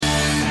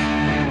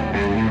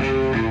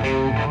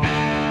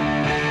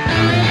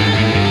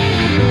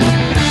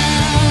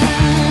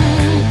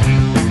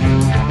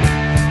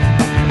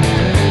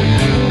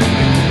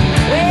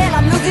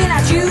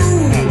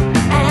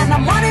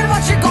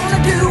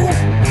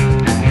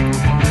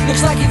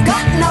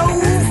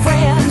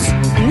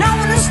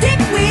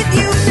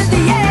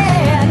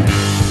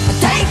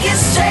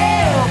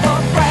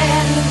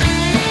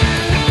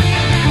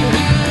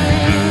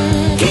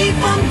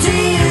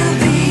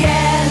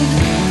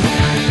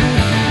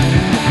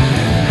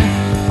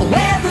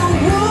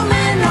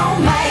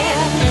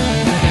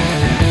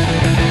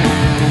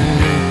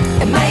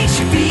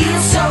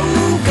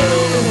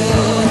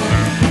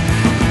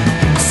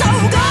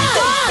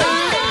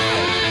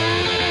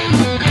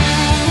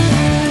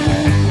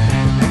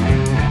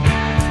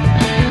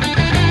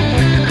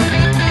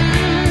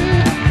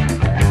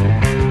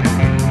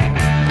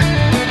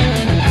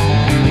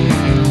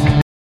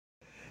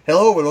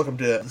Hello and welcome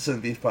to the Sin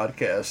and Beef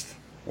Podcast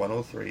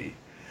 103.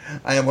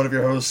 I am one of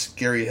your hosts,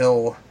 Gary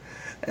Hill,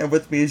 and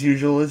with me as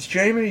usual is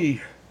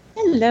Jamie.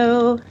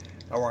 Hello.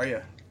 How are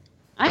you?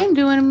 I'm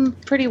doing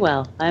pretty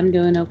well. I'm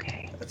doing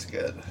okay. That's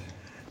good.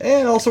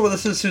 And also with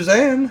us is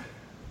Suzanne.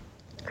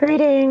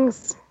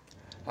 Greetings.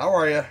 How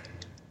are you?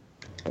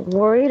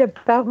 Worried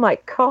about my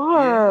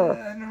car.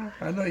 Yeah,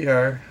 I know you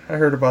are. I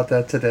heard about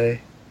that today.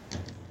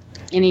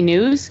 Any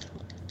news?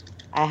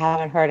 I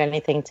haven't heard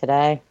anything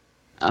today.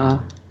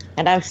 Oh.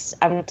 And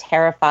I'm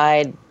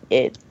terrified.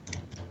 They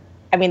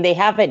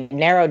haven't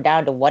narrowed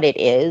down to what it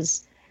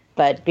is,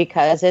 but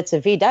because it's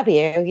a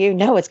VW, you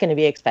know it's going to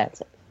be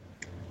expensive.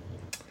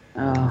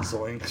 Oh.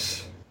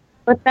 Zoinks.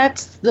 But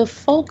that's the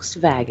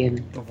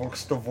Volkswagen. The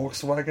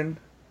Volkswagen?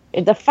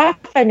 The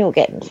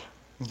Volkswagen.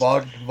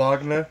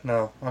 Wagner?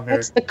 No, I'm here.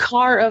 That's the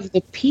car of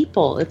the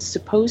people. It's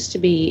supposed to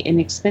be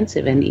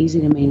inexpensive and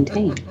easy to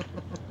maintain.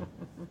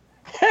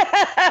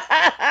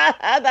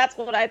 That's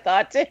what I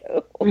thought too.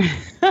 Well,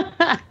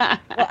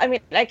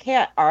 I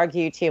can't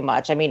argue too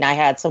much. I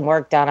had some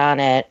work done on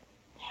it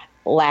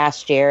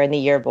last year and the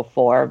year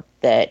before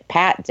that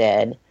Pat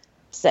did.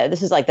 So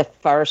this is like the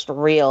first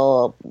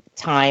real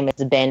time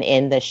it's been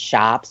in the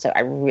shop. So I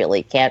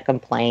really can't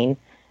complain.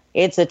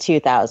 It's a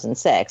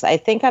 2006. I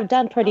think I've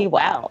done pretty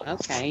well.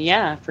 Okay,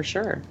 yeah, for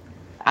sure.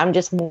 I'm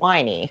just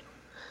whiny.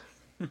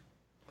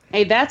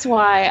 Hey, that's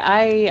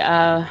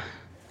why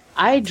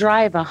I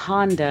drive a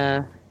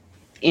Honda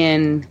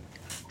in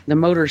the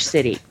Motor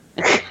City,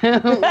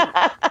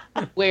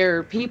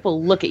 where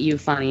people look at you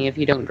funny if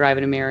you don't drive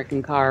an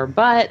American car.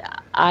 But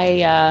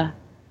I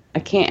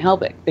can't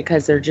help it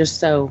because they're just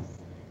so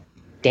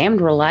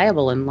damned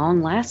reliable and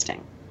long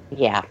lasting.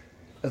 Yeah.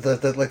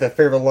 Like that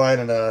favorite line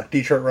in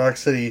Detroit Rock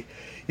City.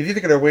 You think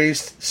they're going to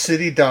waste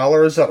city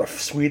dollars on a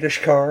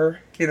Swedish car?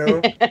 You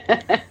know?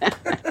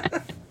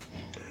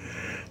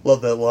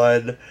 Love that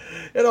line.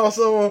 And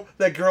also,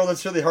 that girl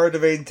that's really hard to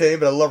maintain,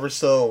 but I love her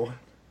so.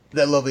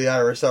 That lovely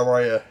Iris, how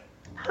are you?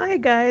 Hi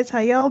guys, how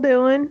y'all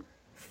doing?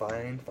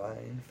 Fine.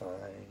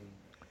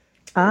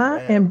 I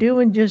am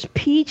doing just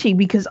peachy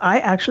because I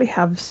actually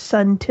have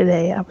sun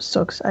today. I was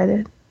so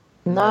excited.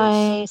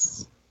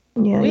 Nice.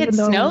 Yeah, We had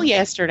snow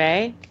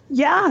yesterday.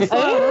 Yeah.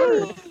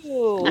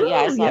 Oh, yeah,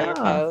 I saw your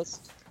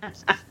post.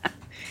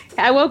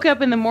 I woke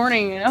up in the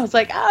morning and I was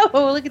like,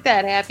 oh, look at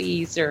that. Happy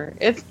Easter.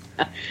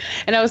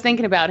 And I was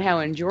thinking about how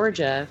in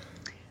Georgia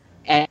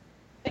at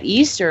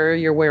Easter,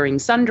 you're wearing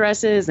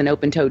sundresses and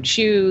open-toed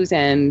shoes.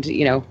 And,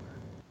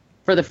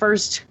 for the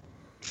first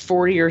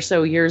 40 or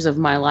so years of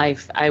my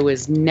life, I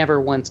was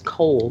never once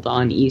cold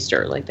on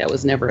Easter. Like, that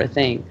was never a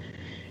thing.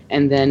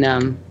 And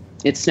then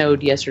it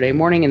snowed yesterday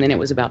morning, and then it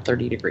was about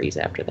 30 degrees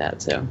after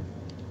that. So,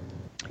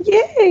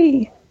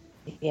 Yay!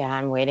 Yeah,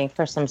 I'm waiting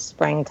for some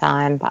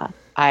springtime, but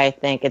I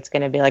think it's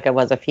going to be like it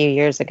was a few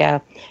years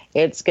ago.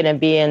 It's going to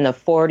be in the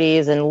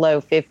 40s and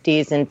low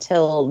 50s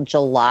until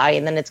July,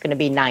 and then it's going to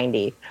be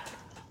 90.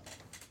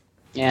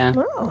 yeah.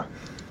 Oh.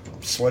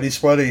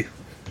 Sweaty.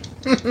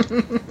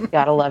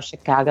 Gotta love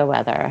Chicago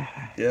weather.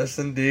 Yes,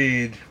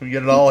 indeed. We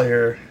get it all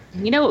here.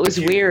 What was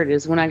weird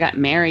is when I got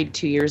married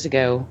 2 years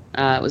ago,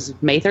 it was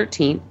May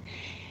 13th.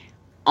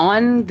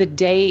 On the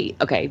day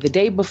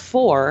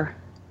before,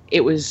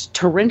 it was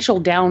torrential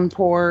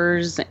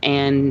downpours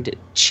and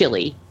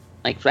chilly.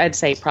 Like, I'd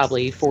say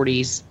probably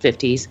 40s,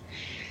 50s.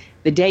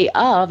 The day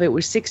of, it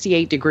was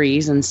 68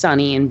 degrees and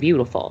sunny and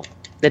beautiful.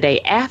 The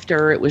day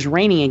after, it was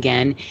raining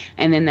again.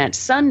 And then that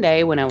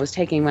Sunday, when I was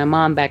taking my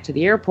mom back to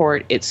the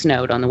airport, it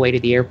snowed on the way to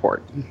the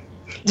airport.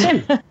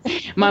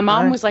 My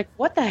mom was like,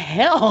 what the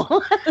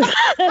hell?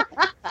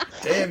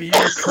 Damn you,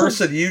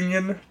 cursed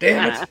union.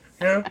 Damn it.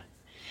 Yeah.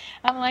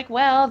 I'm like,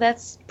 well,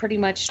 that's pretty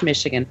much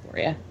Michigan for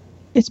you.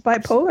 It's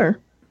bipolar.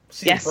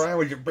 See, Yes.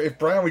 if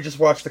Brian would just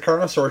watch the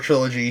Carnosaur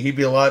trilogy, he'd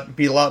be a lot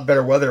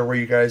better weather where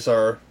you guys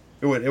are.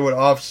 It would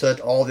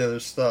offset all the other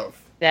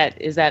stuff.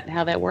 Is that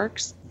how that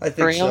works? I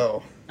think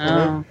so.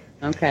 Oh,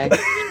 okay.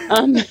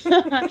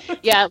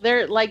 Yeah,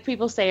 they're like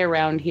people say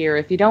around here,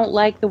 if you don't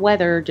like the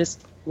weather,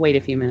 just wait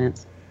a few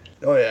minutes.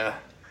 Oh, yeah.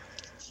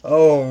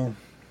 Oh,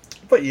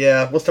 but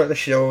yeah, we'll start the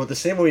show the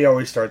same way we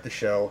always start the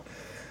show.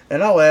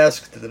 And I'll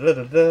ask,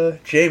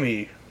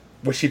 Jamie,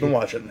 what's she been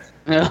watching?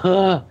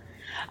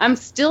 I'm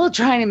still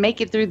trying to make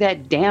it through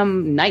that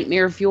damn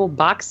Nightmare Fuel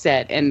box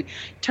set. And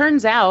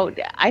turns out,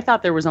 I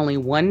thought there was only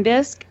one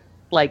disc,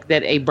 like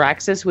that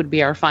Abraxas would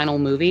be our final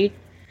movie.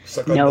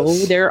 No,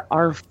 there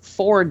are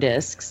 4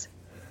 discs.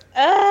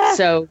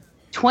 So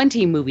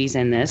 20 movies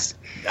in this.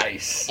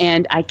 Nice.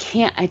 And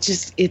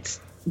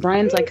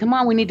Brian's like, come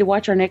on, we need to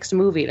watch our next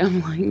movie. And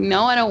I'm like,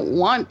 no, I don't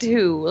want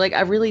to. Like,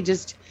 I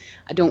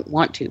don't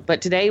want to.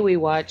 But today we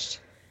watched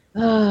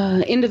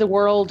Into the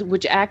World,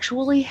 which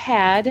actually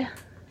had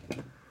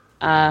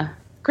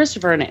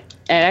Christopher in it.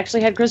 It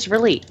actually had Christopher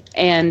Lee.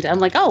 And I'm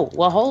like, oh,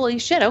 well, holy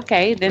shit,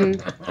 okay,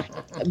 then.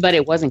 But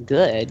it wasn't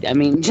good. I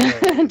mean,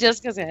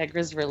 just because it had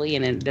Christopher Lee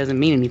in it doesn't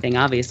mean anything,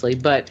 obviously.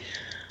 But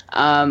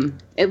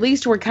at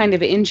least we're kind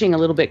of inching a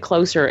little bit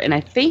closer. And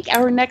I think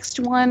our next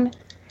one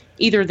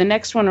either the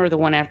next one or the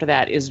one after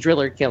that is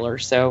Driller Killer.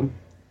 So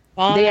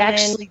they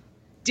actually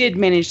did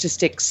manage to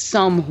stick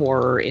some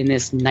horror in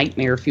this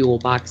nightmare fuel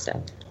box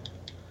set.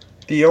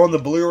 Do you own the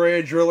Blu-ray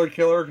of Driller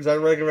Killer? Because I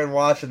recommend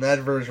watching that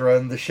version rather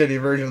than the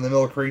shitty version of the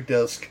Mill Creek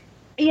disc.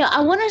 Yeah,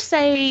 I want to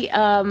say,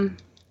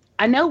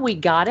 I know we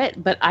got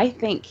it, but I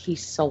think he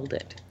sold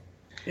it.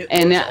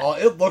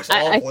 It looks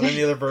awful in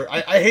any other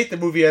version. I hate the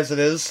movie as it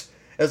is,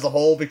 as a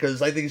whole,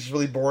 because I think it's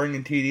really boring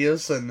and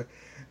tedious. And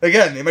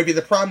again, it might be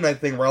the prom night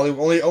thing where I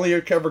only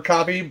ever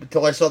copy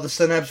until I saw the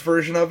Synapse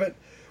version of it,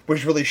 which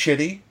was really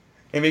shitty.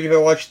 And maybe if I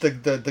watch the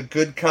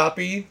good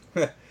copy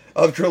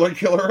of Driller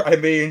Killer, I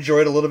may enjoy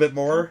it a little bit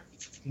more.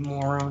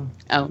 Moron.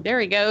 Oh, there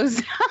he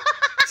goes.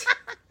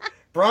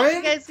 Brian?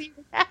 You guys see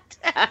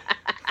that?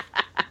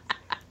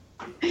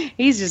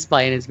 He's just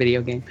playing his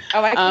video game.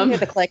 Oh, I can hear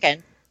the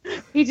clicking.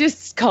 He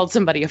just called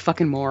somebody a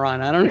fucking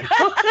moron. I don't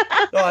know.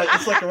 No,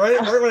 it's like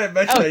right when I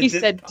mentioned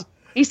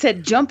he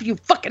said, jump, you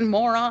fucking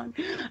moron.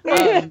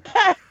 Right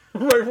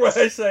when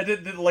I said I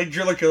didn't like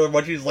Driller Killer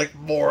much, he's like,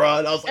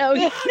 moron. I was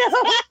like,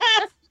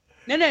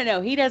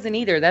 No, he doesn't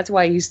either. That's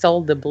why he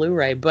sold the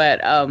Blu-ray.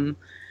 But,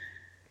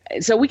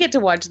 so we get to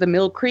watch the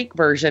Mill Creek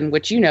version,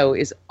 which,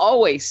 is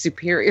always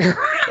superior.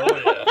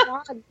 oh, yeah.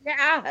 God,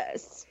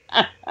 yes.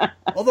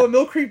 Although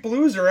Mill Creek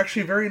Blues are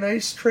actually very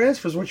nice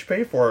transfers, which you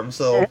pay for them,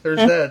 so there's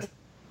that.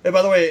 And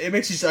by the way, it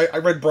makes I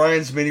read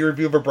Brian's mini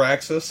review of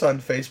Abraxas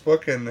on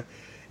Facebook, and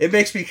it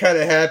makes me kind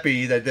of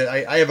happy that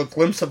I have a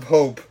glimpse of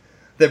hope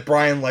that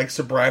Brian likes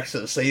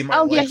Abraxas, so he might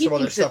like some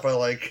other stuff I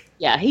like.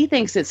 Yeah, he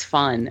thinks it's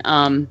fun.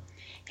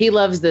 He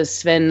loves the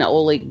Sven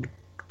Oleg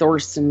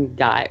Thorson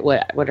guy,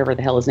 whatever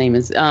the hell his name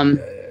is.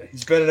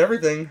 He's been in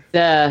everything.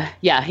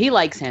 He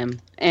likes him,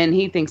 and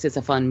he thinks it's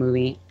a fun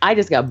movie. I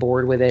just got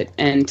bored with it,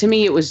 and to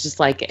me, it was just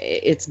like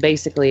it's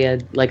basically a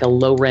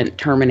low rent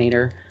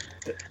Terminator.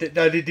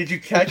 Did you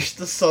catch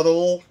the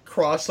subtle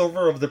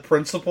crossover of the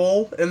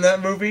principal in that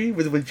movie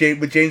with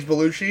James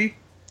Belushi?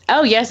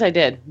 Oh yes, I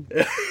did.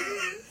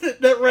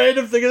 That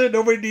random thing that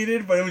nobody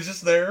needed, but it was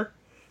just there.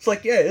 It's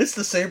like, yeah, it's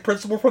the same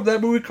principal from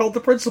that movie called The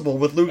Principal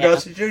with Lou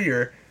Gossett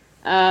Jr.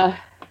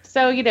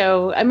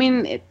 So, I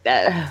mean,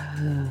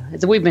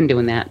 we've been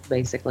doing that,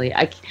 basically.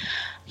 I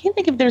can't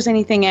think if there's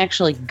anything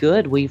actually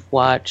good we've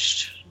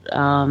watched,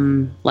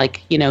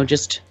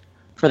 just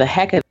for the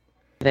heck of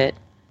it.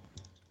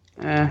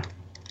 I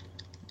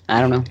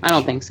don't know. I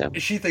don't think so.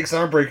 She thinks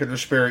I'm breaking her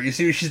spirit. You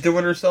see what she's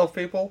doing herself,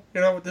 people?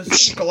 With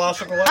this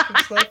colossal collection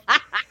stuff?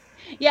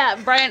 Yeah,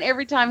 Brian,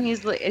 every time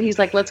he's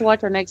like, let's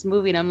watch our next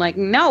movie, and I'm like,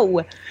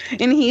 no.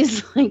 And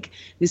he's like,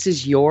 this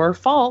is your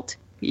fault.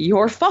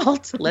 Your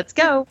fault. Let's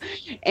go.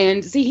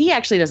 And see, he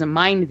actually doesn't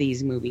mind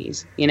these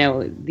movies.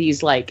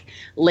 These like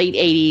late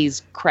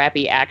 80s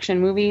crappy action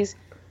movies.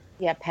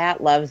 Yeah,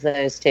 Pat loves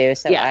those too,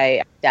 so yeah.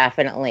 I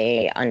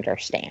definitely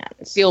understand.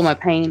 Feel my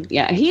pain.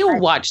 Yeah, he'll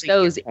watch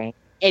those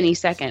any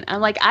second.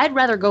 I'm like, I'd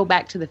rather go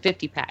back to the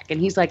 50-pack.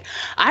 And he's like,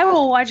 I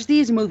will watch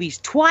these movies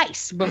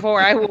twice before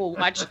I will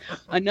watch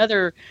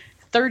another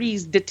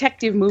 30s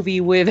detective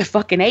movie with a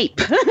fucking ape.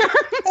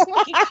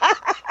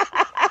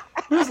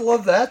 I just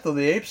love that, though.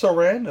 The ape's so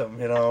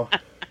random,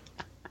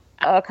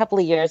 A couple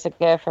of years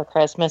ago for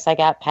Christmas, I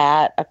got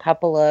Pat a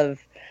couple of,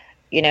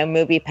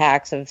 movie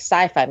packs of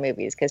sci-fi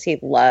movies because he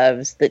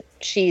loves the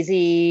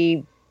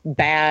cheesy,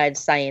 bad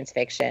science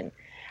fiction.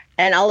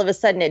 And all of a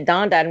sudden it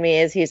dawned on me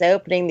as he's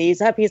opening these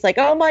up, he's like,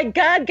 oh my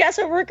God, guess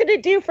what we're going to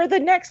do for the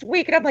next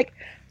week? And I'm like,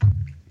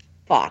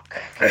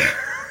 fuck.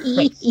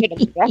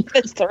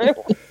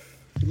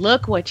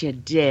 Look what you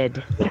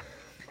did.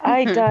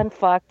 I done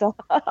fucked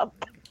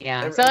up.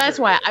 Yeah, so that's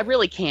why I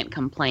really can't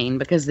complain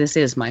because this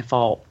is my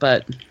fault,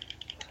 but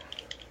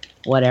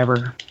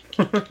whatever.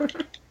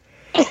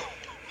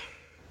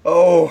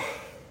 Oh,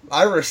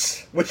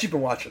 Iris, what you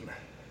been watching?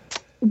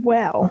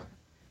 Well,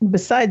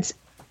 besides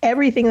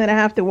everything that I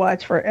have to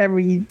watch for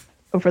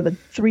the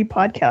 3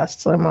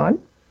 podcasts I'm on,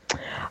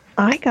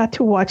 I got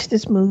to watch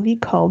this movie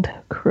called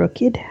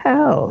Crooked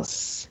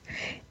House,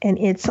 and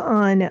it's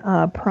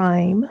on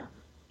Prime,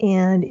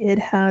 and it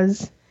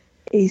has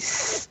a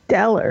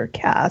stellar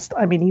cast.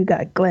 I mean, you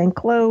got Glenn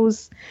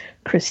Close,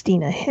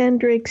 Christina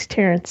Hendricks,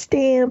 Terrence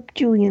Stamp,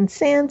 Julian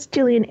Sands,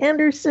 Gillian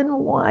Anderson.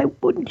 Why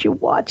wouldn't you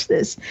watch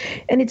this?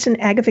 And it's an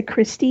Agatha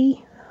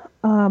Christie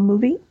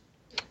movie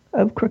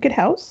of Crooked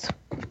House,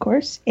 of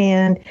course,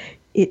 and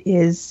it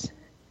is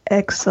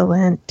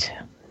excellent.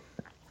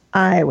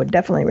 I would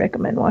definitely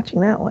recommend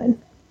watching that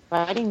one.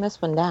 Writing this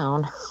one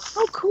down.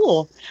 Oh,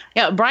 cool.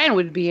 Yeah, Brian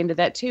would be into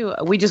that too.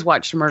 We just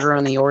watched Murder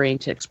on the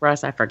Orient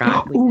Express. I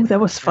forgot. Ooh,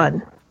 that was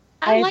fun.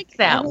 I liked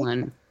that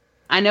one.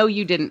 I know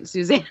you didn't,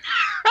 Suzanne.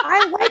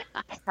 I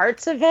liked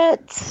parts of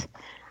it.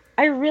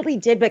 I really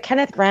did, but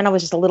Kenneth Branagh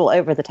was just a little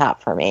over the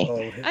top for me.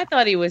 Oh, I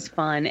thought he was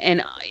fun,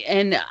 and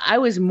I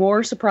was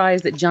more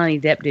surprised that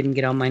Johnny Depp didn't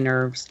get on my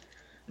nerves.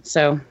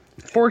 So,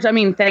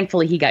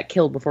 thankfully he got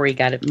killed before he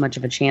got much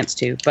of a chance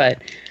to.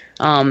 But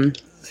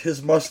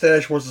his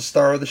mustache was the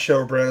star of the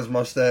show. Brandon's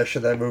mustache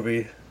in that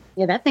movie.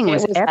 Yeah, that thing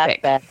was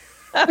epic.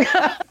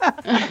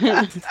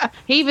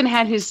 He even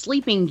had his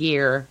sleeping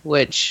gear,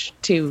 which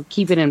to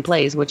keep it in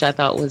place, which I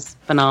thought was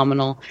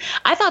phenomenal.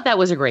 I thought that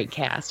was a great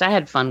cast. I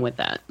had fun with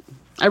that.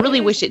 I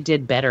really wish it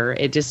did better.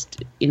 It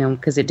just,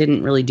 because it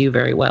didn't really do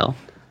very well.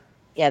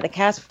 Yeah, the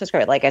cast was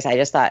great. Like I said, I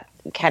just thought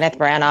Kenneth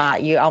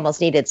Branagh, you almost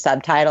needed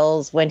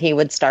subtitles when he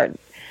would start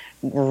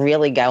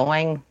really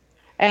going.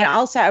 And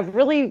also, I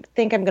really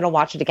think I'm going to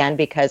watch it again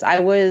because I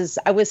was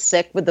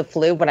sick with the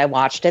flu when I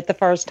watched it the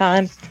first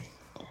time.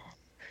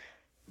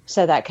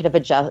 So that could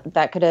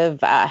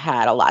have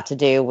had a lot to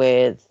do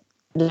with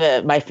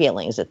my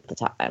feelings at the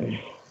time.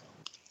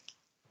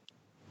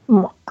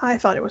 I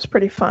thought it was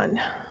pretty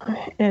fun.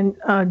 And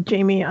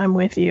Jamie, I'm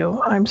with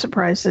you. I'm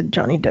surprised that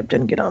Johnny Depp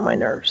didn't get on my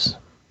nerves.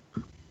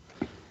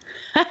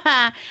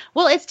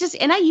 Well, it's just,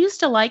 and I used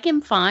to like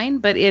him fine,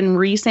 but in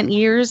recent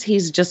years,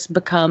 he's just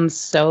become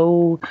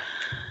so...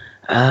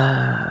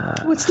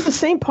 What's the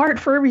same part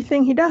for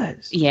everything he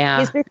does? Yeah.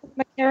 He's become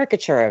a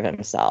caricature of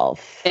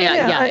himself.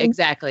 Yeah,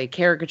 exactly.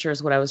 Caricature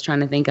is what I was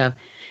trying to think of.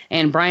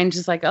 And Brian's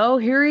just like, oh,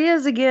 here he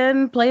is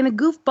again, playing a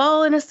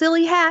goofball in a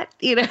silly hat,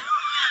 Yeah.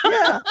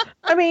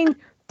 I mean,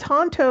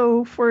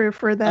 Tonto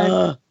for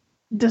that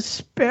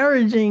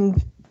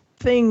disparaging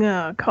thing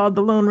called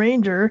the Lone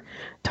Ranger,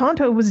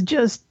 Tonto was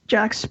just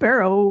Jack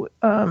Sparrow.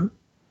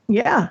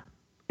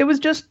 It was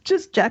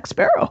just Jack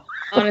Sparrow.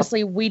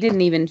 Honestly, we didn't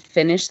even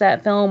finish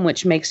that film,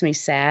 which makes me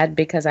sad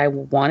because I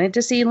wanted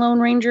to see Lone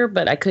Ranger,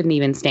 but I couldn't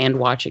even stand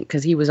watching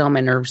because he was on my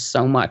nerves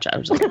so much. I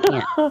was like,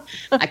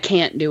 I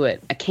can't do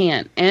it. I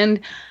can't. And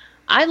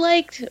I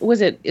liked,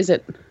 is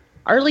it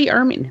Arlie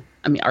Ermey?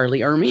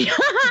 Arlie Ermey.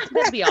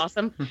 That'd be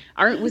awesome.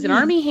 Was it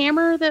Armie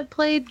Hammer that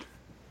played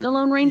the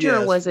Lone Ranger,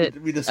 or was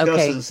it? We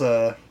discussed this,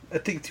 I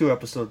think 2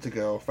 episodes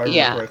ago, if I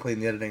remember correctly in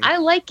the editing. I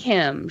like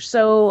him,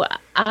 so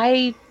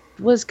I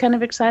was kind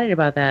of excited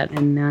about that,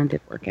 and it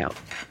didn't work out.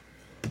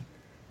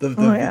 The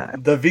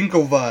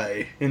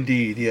Winklevi,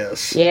 indeed,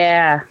 yes.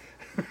 Yeah.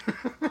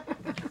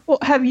 Well,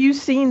 have you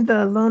seen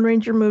the Lone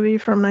Ranger movie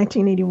from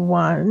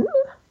 1981?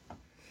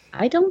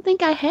 I don't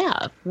think I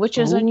have, which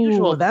is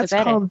unusual. That's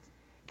called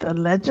The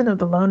Legend of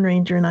the Lone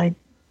Ranger, and I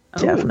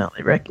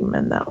definitely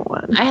recommend that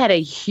one. I had a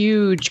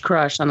huge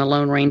crush on the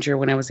Lone Ranger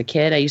when I was a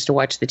kid. I used to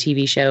watch the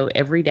TV show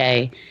every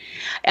day.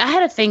 I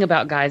had a thing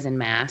about guys in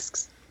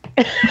masks.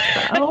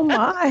 Oh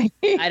my!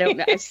 I don't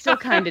know. I still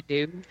kind of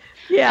do.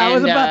 Yeah, I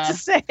was about to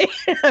say.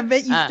 I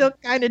bet you still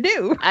kind of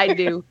do. I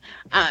do.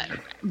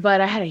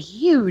 But I had a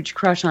huge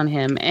crush on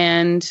him,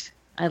 and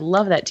I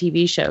love that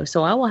TV show.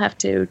 So I will have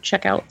to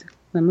check out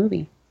the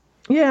movie.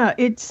 Yeah,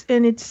 it's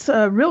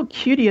a real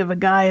cutie of a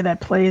guy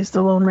that plays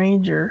the Lone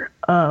Ranger.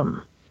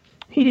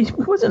 He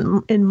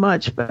wasn't in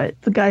much, but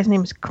the guy's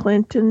name is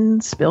Clinton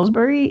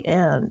Spilsbury,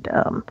 and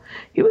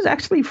he was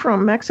actually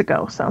from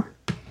Mexico, so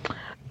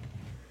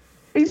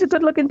he's a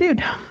good-looking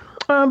dude.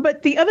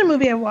 But the other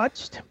movie I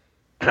watched,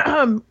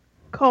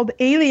 called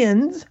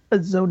Aliens,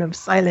 A Zone of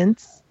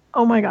Silence.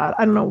 Oh my God,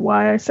 I don't know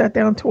why I sat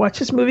down to watch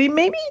this movie.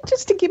 Maybe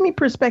just to give me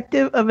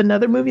perspective of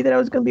another movie that I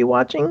was going to be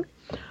watching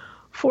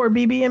for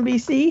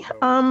BBNBC.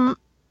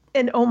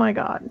 And oh my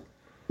God,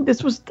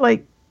 this was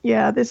like,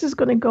 this is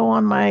going to go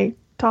on my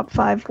top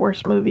 5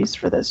 worst movies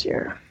for this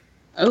year.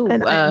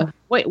 Oh,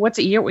 wait, what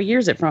year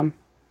is it from?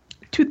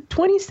 To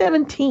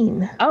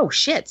 2017. Oh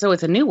shit! So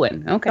it's a new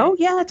one. Okay. Oh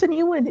yeah, it's a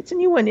new one.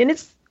 And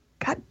it's,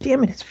 God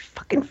damn it, it's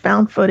fucking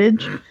found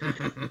footage.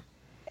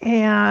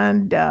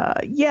 And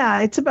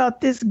it's about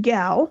this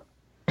gal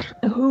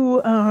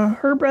who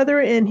her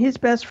brother and his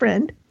best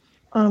friend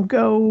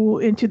go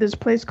into this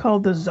place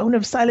called the Zone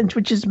of Silence,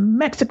 which is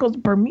Mexico's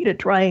Bermuda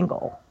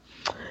Triangle.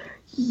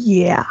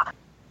 Yeah.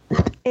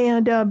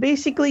 And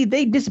basically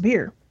they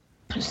disappear.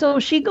 So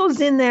she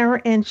goes in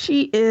there and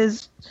she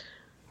is,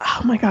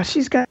 oh my gosh,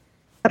 she's got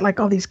like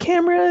all these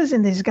cameras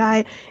and this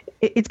guy.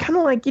 It's kind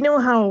of like,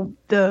 how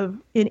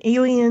in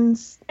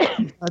Aliens,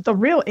 the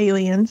real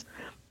Aliens,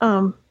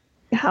 how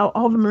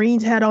all the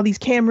Marines had all these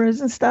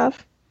cameras and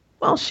stuff.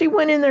 Well, she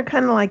went in there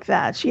kind of like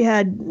that. She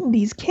had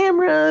these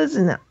cameras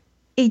and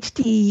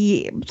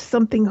HD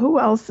something, who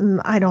else,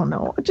 and I don't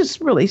know, just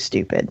really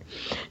stupid.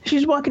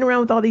 She's walking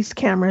around with all these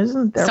cameras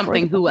and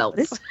something, who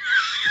else?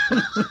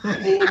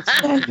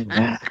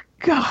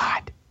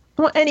 God.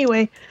 Well,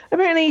 anyway,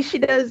 apparently she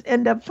does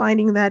end up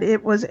finding that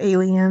it was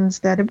aliens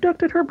that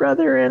abducted her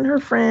brother and her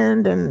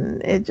friend,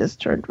 and it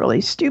just turned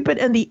really stupid.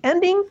 And the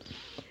ending,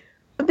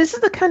 this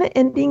is the kind of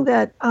ending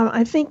that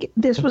I think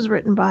this was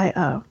written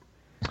by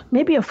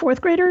maybe a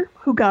 4th grader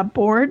who got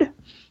bored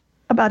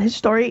about his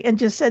story and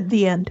just said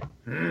the end.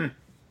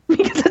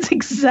 Because that's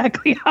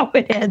exactly how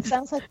it ends.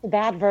 Sounds like the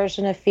bad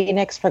version of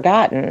Phoenix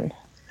Forgotten.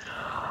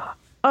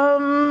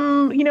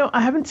 I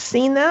haven't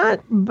seen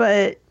that,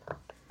 but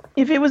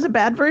if it was a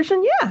bad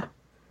version, yeah.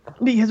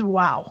 Because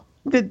wow.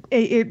 And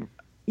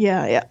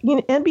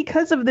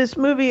because of this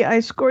movie, I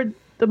scored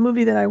the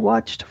movie that I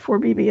watched for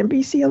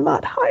BBNBC a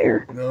lot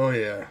higher. Oh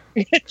yeah.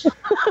 Because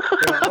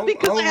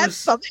I had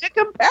something to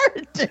compare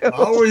it to.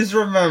 Always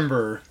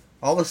remember,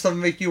 all the stuff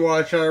make you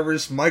watch,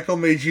 Iris. Michael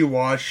made you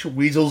watch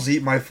Weasels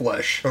Eat My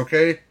Flesh,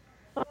 okay?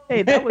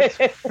 Hey, that was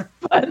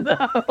fun,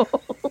 though.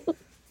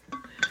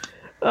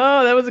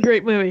 Oh, that was a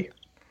great movie.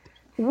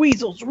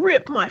 Weasels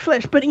rip my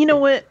flesh. But you know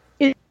what?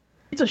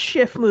 It's a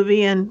Schiff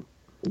movie, and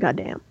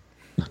goddamn.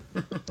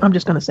 I'm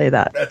just going to say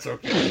that. That's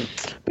okay.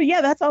 But yeah,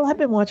 that's all I've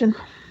been watching.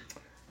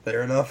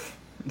 Fair enough.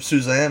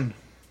 Suzanne.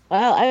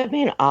 Well, I've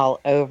been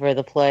all over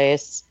the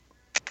place.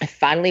 I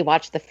finally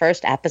watched the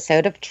first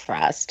episode of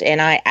Trust,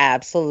 and I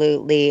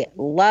absolutely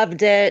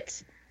loved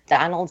it.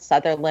 Donald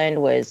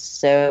Sutherland was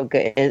so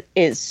good,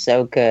 is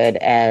so good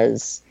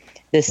as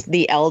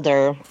the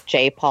elder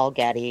J. Paul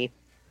Getty.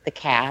 The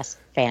cast,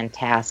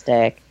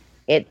 fantastic.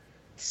 It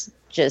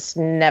just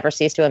never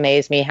ceased to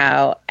amaze me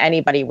how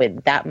anybody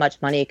with that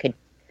much money could.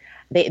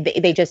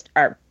 They just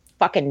are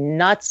fucking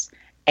nuts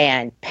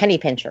and penny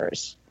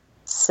pinchers.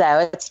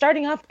 So it's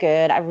starting off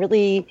good.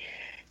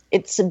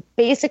 It's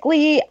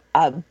basically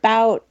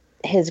about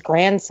his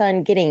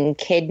grandson getting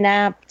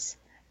kidnapped,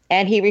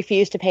 and he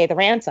refused to pay the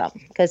ransom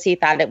because he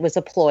thought it was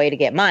a ploy to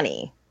get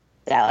money.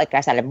 So, like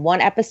I said, in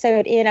one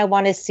episode in, I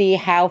want to see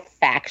how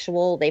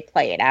factual they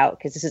play it out,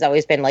 because this has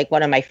always been like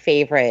one of my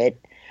favorite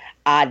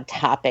odd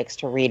topics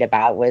to read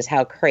about, was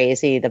how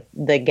crazy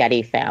the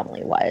Getty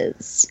family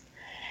was.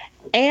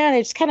 And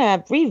it just kind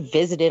of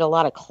revisited a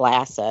lot of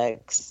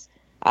classics.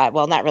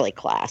 Well, not really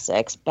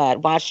classics,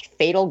 but watched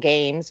Fatal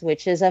Games,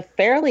 which is a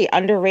fairly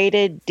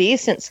underrated,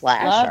 decent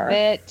slasher. Love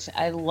it.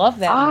 I love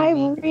that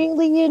movie. I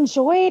really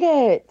enjoyed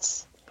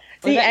it.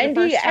 The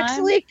ending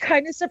actually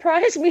kind of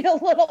surprised me a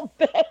little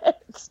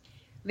bit.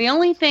 The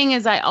only thing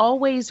is I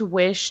always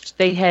wished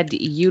they had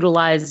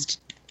utilized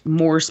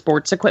more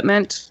sports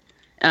equipment,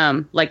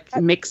 like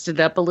mixed it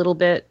up a little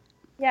bit.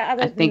 Yeah,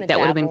 I think that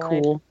would have been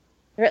cool.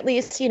 Or at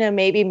least,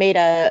 maybe made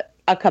a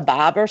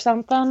kebab or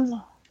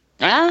something.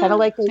 Kind of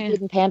like they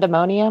did in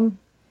Pandemonium.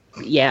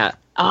 Yeah.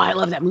 Oh, I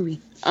love that movie.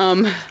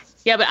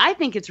 Yeah, but I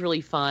think it's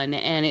really fun,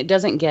 and it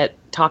doesn't get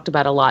talked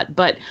about a lot.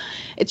 But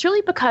it's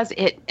really because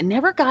it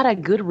never got a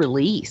good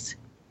release.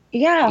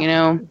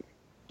 Yeah.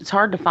 It's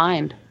hard to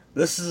find.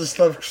 This is the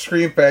stuff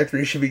Scream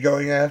Factory should be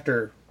going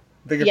after.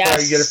 They could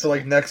probably get it for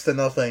like next to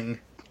nothing.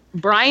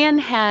 Brian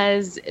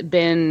has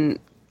been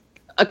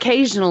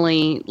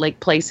occasionally, like,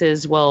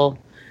 places will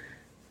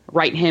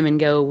write him and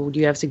go, do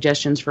you have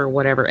suggestions for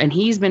whatever? And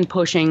he's been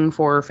pushing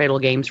for Fatal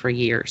Games for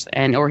years.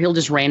 Or he'll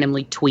just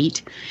randomly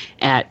tweet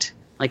at,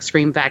 like,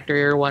 Scream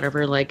Factory or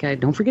whatever, like,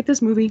 don't forget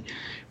this movie.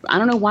 I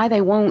don't know why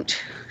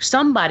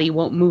somebody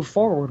won't move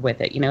forward with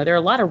it. There are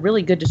a lot of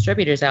really good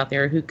distributors out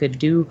there who could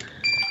do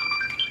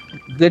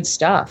good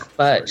stuff,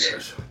 but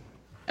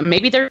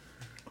maybe there's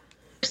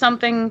some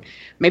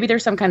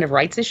kind of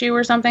rights issue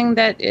or something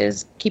that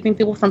is keeping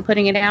people from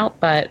putting it out,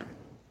 but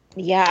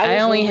yeah, I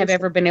only have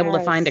ever been able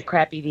to find a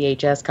crappy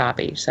VHS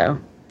copy, so.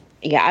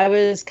 Yeah, I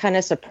was kind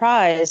of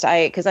surprised,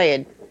 because I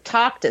had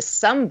talked to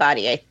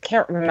somebody, I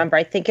can't remember,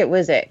 I think it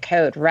was at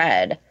Code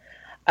Red,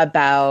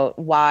 about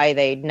why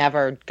they'd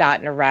never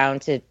gotten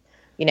around to,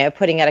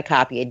 putting out a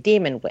copy of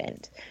Demon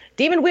Wind.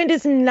 Demon Wind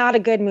is not a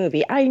good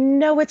movie. I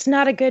know it's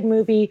not a good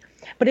movie,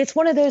 but it's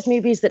one of those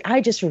movies that I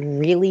just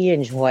really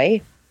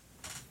enjoy.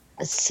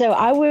 So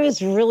I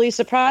was really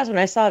surprised when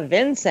I saw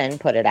Vincent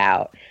put it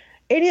out.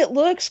 And it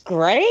looks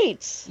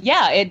great.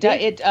 Yeah,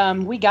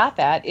 we got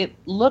that. It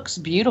looks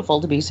beautiful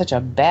to be such a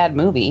bad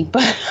movie,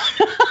 but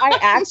I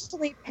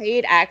actually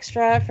paid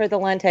extra for the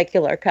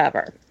lenticular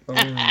cover.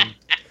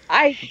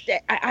 I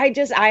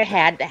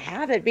had to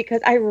have it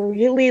because I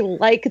really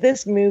like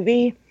this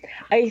movie.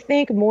 I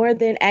think more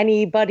than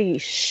anybody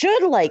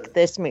should like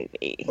this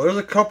movie. Well, there's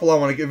a couple I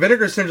want to get.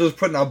 Vinegar Syndrome is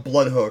putting out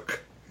Bloodhook,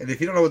 and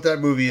if you don't know what that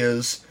movie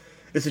is,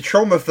 it's a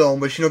trauma film,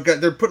 but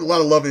they're putting a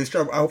lot of love in it.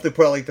 I hope they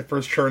put out like the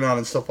first churn on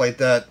and stuff like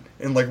that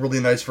in like really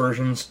nice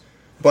versions.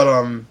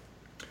 But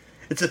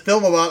it's a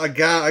film about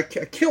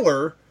a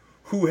killer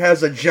who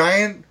has a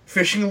giant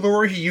fishing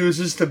lure he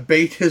uses to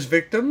bait his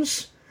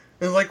victims.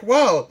 And it's like,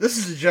 wow, this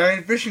is a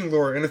giant fishing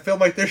lure, and a film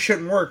like this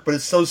shouldn't work, but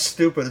it's so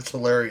stupid, it's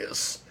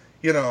hilarious.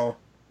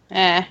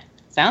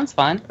 Sounds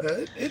fun.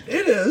 It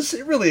is.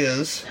 It really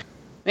is.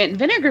 And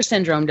Vinegar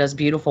Syndrome does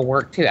beautiful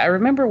work, too. I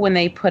remember when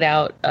they put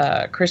out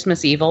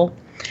Christmas Evil,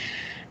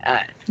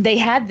 they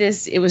had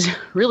this, it was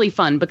really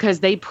fun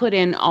because they put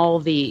in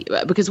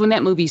because when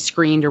that movie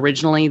screened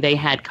originally, they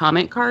had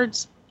comment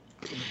cards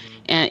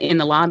in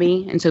the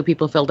lobby, and so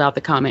people filled out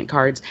the comment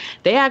cards.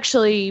 They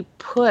actually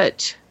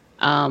put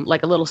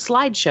like a little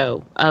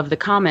slideshow of the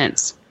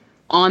comments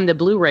on the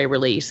Blu-ray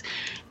release.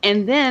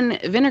 And then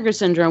Vinegar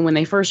Syndrome, when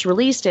they first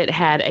released it,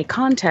 had a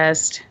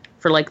contest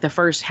for like the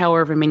first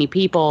however many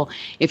people,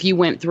 if you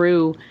went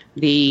through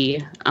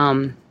the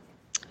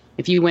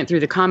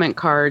comment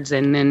cards,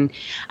 and then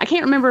I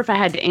can't remember if I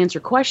had to answer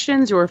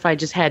questions or if I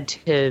just had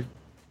to.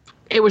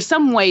 It was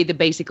some way to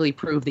basically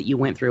prove that you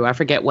went through. I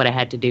forget what I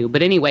had to do,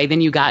 but anyway,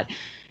 then you got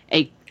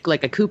a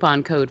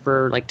coupon code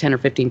for like 10 or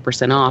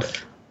 15%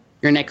 off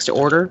your next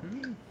order.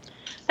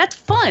 That's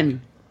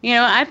fun.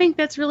 I think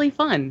that's really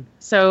fun.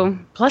 So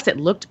plus it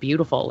looked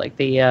beautiful, like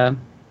the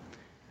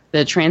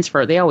the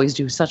transfer. They always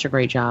do such a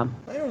great job.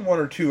 I own one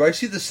or two. I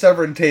see the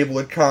Severin table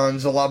at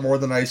cons a lot more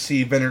than I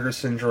see Vinegar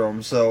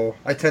Syndrome, so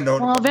I tend to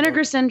own. Well,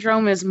 Vinegar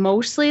Syndrome is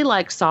mostly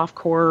like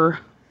softcore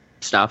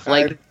stuff.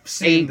 Like I've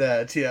seen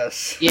that,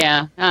 yes.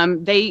 Yeah.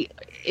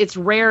 It's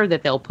rare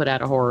that they'll put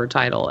out a horror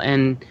title,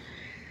 and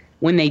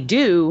when they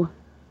do,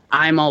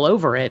 I'm all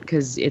over it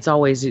because it's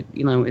always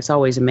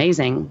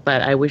amazing.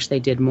 But I wish they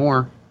did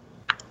more.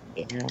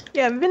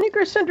 Yeah,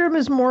 Vinegar Syndrome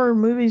is more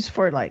movies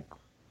for like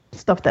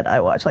stuff that I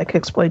watch, like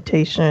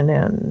exploitation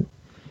and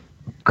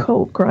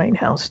cold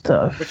grindhouse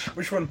stuff.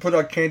 Which one put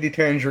out Candy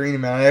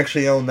Tangerine Man? I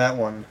actually own that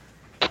one.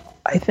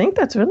 I think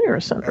that's Vinegar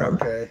Syndrome.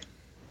 Okay.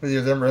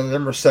 Either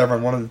them or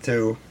Severin, one of the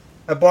two.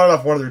 I bought it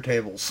off one of their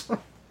tables.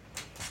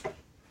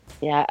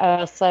 Yeah,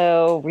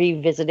 also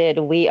revisited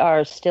We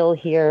Are Still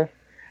Here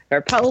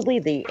for probably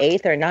the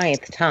 8th or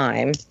 9th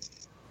time.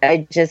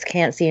 I just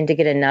can't seem to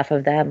get enough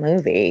of that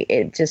movie.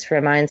 It just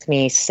reminds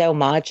me so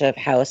much of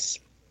House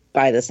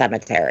by the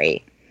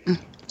Cemetery.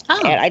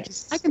 Oh, and I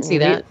can see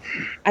that.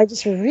 I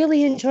just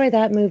really enjoy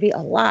that movie a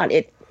lot.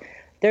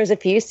 There's a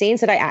few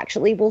scenes that I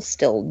actually will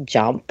still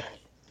jump.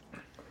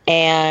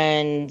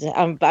 And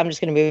I'm just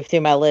going to move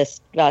through my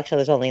list. Well, actually,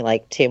 there's only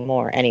like 2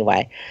 more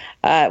anyway.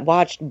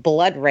 Watched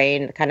Blood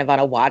Rain kind of on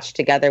a watch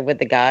together with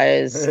the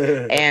guys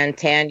and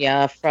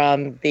Tanya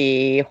from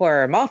the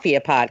Horror Mafia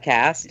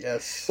podcast.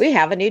 Yes. We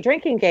have a new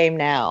drinking game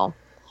now.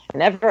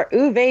 Whenever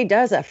Uwe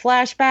does a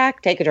flashback,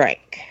 take a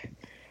drink.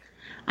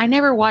 I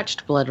never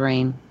watched Blood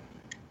Rain.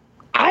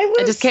 I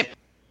just kept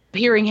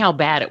hearing how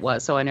bad it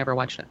was, so I never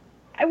watched it.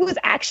 I was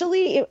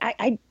actually...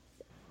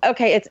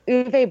 Okay, it's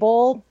Uwe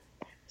Boll.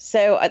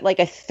 So, like,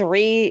 a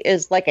 3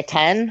 is like a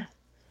 10.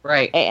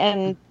 Right.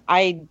 And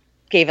I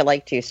gave it,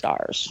 like, 2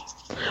 stars.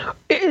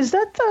 Is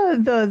that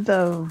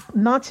the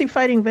Nazi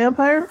fighting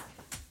vampire?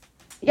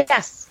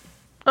 Yes.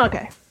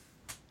 Okay.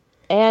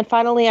 And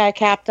finally, I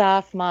capped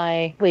off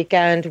my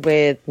weekend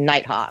with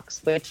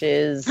Nighthawks, which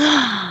is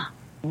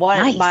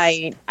one of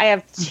I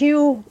have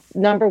 2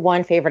 number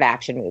 1 favorite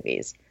action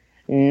movies.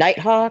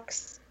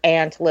 Nighthawks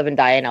and To Live and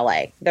Die in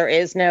LA. There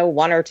is no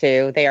 1 or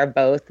 2. They are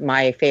both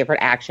my favorite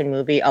action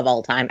movie of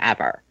all time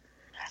ever.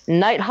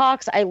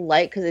 Nighthawks I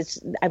like because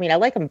I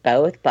like them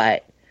both,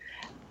 but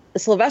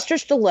Sylvester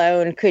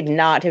Stallone could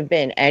not have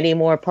been any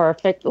more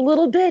perfect. A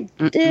little bit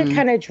did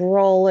kind of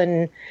droll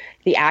in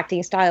the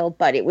acting style,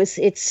 but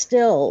it's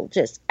still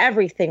just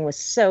everything was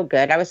so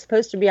good. I was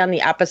supposed to be on the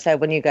episode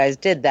when you guys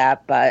did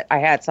that, but I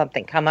had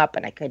something come up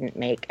and I couldn't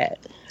make it.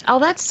 Oh,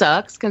 that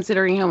sucks,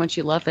 considering how much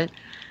you love it.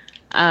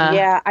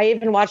 Yeah, I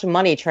even watched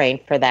Money Train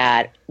for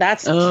that.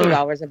 That's 2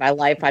 hours of my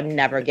life I'm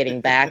never getting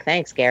back.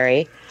 Thanks,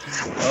 Gary.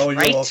 Oh,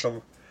 you're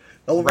welcome.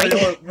 One of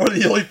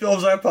the only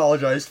films I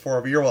apologized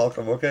for, but you're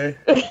welcome, okay?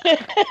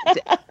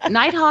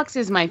 Nighthawks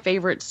is my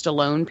favorite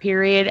Stallone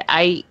period.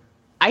 I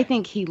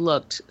think he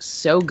looked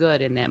so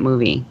good in that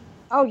movie.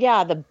 Oh,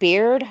 yeah, the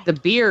beard. The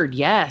beard,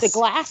 yes. The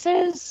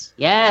glasses.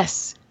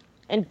 Yes.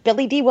 And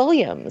Billy D.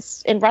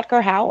 Williams and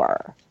Rutger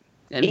Hauer.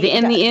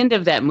 In the end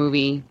of that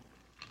movie,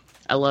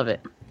 I love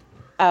it.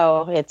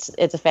 Oh, it's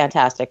a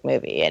fantastic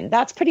movie, and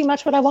that's pretty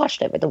much what I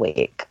watched over the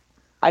week.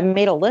 I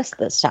made a list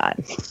this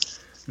time.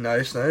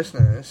 Nice.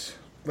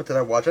 What did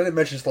I watch? I didn't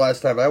mention this last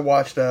time, but I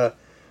watched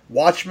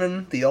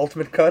Watchmen, the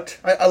Ultimate Cut.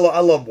 I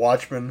love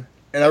Watchmen,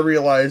 and I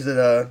realized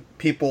that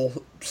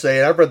people say,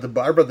 and I read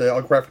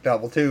the graphic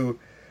novel too,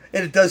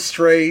 and it does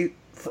stray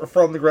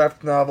from the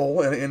graphic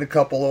novel in a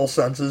couple little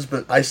senses,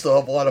 but I still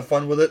have a lot of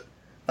fun with it.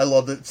 I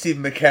love that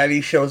Stephen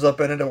McHattie shows up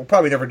in it. We'll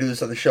probably never do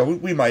this on the show.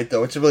 We might,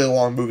 though. It's a really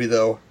long movie,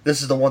 though.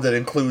 This is the one that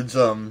includes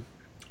the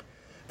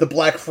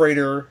Black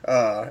Freighter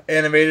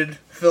animated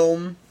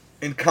film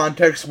in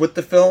context with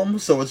the film.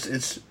 So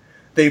it's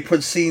they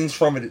put scenes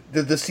from it.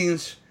 The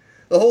scenes,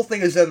 the whole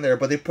thing is in there,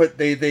 but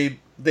they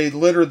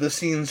litter the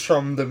scenes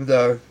from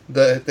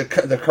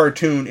the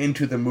cartoon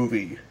into the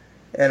movie.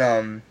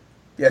 And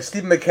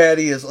Stephen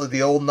McHattie is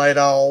the old Night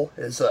Owl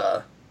is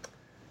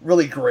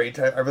really great.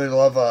 I really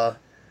love.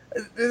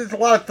 There's a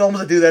lot of films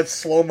that do that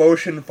slow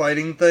motion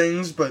fighting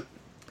things, but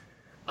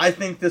I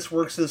think this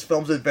works to this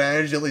film's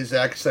advantage. The only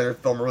Zack Snyder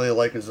film I really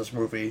like is this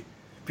movie.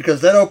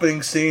 Because that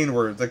opening scene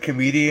where the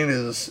comedian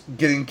is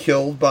getting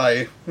killed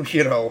by, I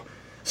don't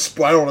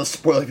want to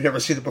spoil it if you've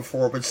never seen it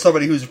before, but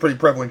somebody who's a pretty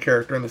prevalent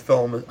character in the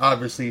film,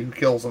 obviously, who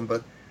kills him,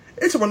 but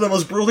it's one of the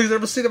most brutal things I've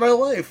ever seen in my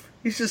life.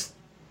 He's just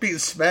being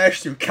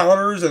smashed through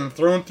counters and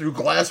thrown through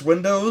glass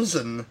windows,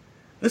 and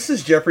this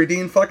is Jeffrey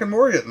Dean fucking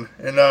Morgan.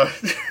 And,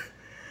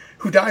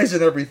 who dies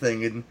and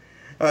everything, and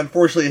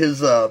unfortunately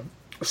his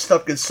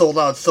stuff gets sold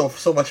out so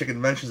much at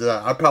conventions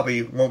that I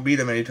probably won't meet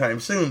him anytime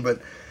soon,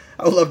 but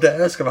I would love to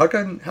ask him, how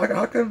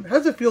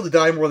does it feel to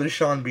die more than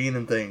Sean Bean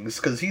and things?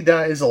 Because he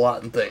dies a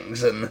lot in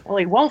things, and... Well,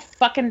 he won't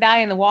fucking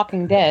die in The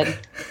Walking Dead.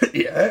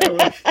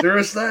 Yeah, there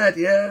is that,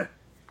 yeah.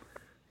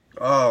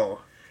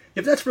 Oh.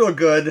 If that's real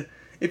good,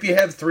 if you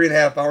have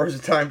 3.5 hours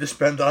of time to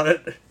spend on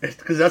it,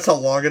 because that's how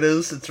long it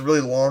is, it's a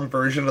really long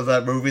version of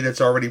that movie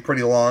that's already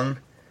pretty long.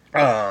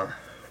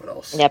 What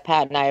else? Yeah,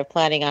 Pat and I are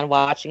planning on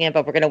watching it,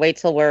 but we're going to wait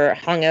till we're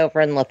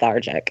hungover and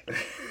lethargic.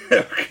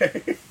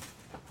 Okay.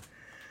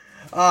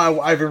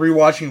 I've been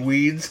rewatching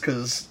Weeds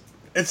because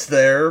it's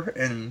there,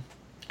 and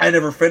I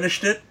never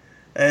finished it.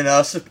 And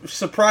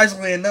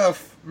surprisingly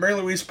enough, Mary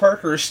Louise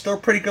Parker is still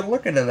pretty good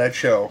looking in that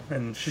show,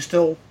 and she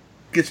still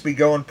gets me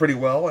going pretty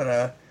well.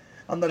 And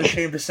I'm not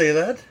ashamed to say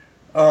that.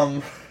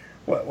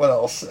 What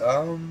else?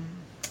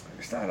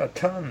 There's not a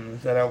ton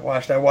that I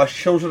watched. I watched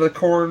Children of the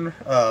Corn,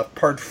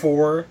 Part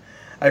 4.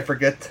 I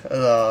forget.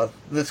 I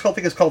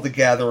think it's called The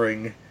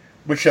Gathering,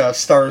 which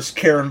stars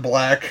Karen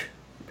Black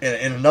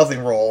in a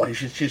nothing role.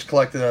 She's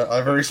collected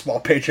a very small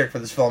paycheck for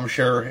this film,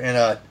 sure,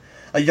 and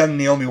a young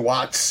Naomi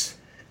Watts.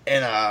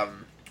 And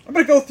I'm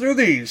gonna go through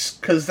these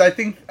because I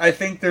think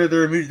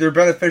they're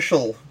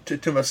beneficial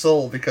to my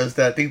soul because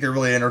I think they're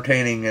really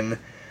entertaining and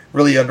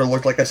really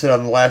underlooked, like I said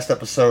on the last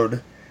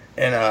episode.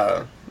 And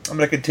I'm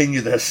gonna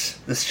continue this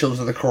Children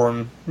of the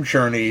Corn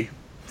journey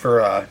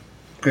for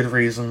good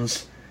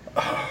reasons.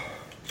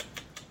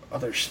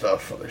 Other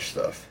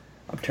stuff.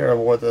 I'm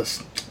terrible with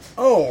this.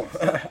 Oh,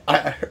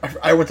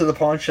 I went to the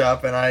pawn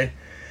shop and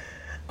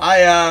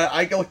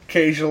I go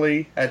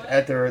occasionally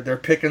at their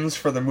pickings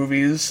for the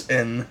movies,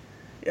 and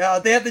yeah,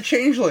 they have The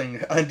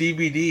Changeling on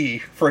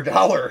DVD for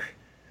 $1,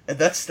 and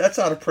that's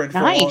out of print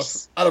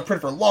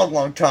for a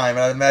long time,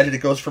 and I imagine it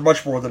goes for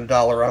much more than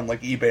 $1 on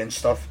like eBay and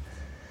stuff.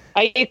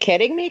 Are you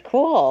kidding me?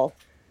 Cool.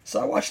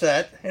 So I watched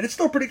that, and it's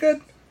still pretty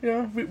good. You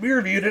know, we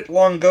reviewed it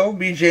long ago,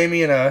 me,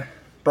 Jamie, and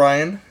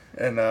Brian,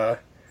 and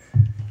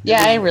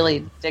yeah, I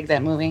really dig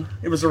that movie.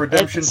 It was a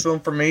redemption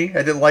film for me.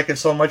 I didn't like it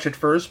so much at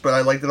first, but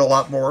I liked it a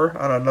lot more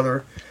on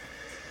another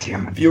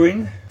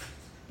viewing.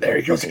 There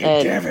he goes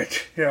again. Damn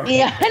it! Yeah,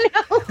 I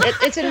know.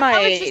 It's in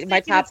my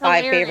top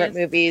 5 favorite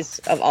movies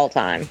of all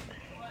time.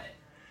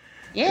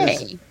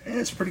 Yay!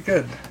 It's pretty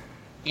good.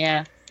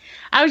 Yeah,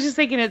 I was just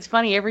thinking it's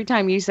funny every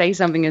time you say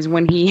something is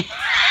when he.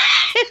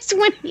 It's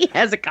when he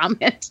has a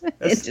comment.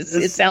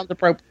 It sounds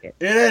appropriate.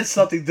 It adds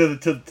something to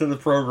the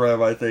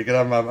program, I think, and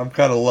I'm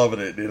kind of loving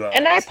it. You know.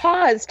 And I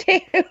paused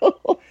too.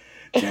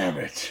 Damn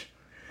it!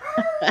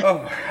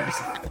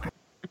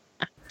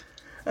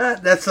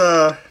 That's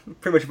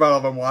pretty much about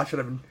all I'm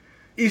watching.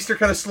 Easter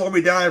kind of slowed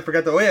me down. I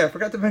forgot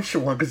to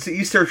mention one because it's the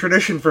Easter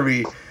tradition for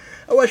me.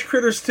 I watched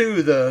Critters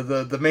 2,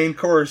 the main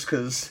course,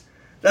 because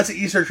that's an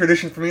Easter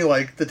tradition for me,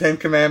 like the Ten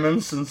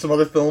Commandments and some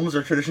other films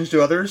are traditions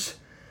to others.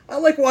 I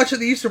like watching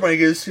the Easter Bunny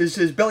get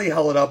his belly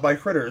hollowed out by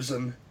critters,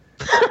 and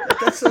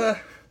that's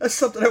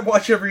something I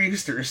watch every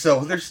Easter.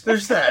 So there's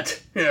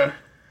that. Yeah.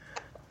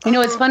 You know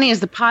what's funny is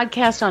the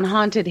podcast on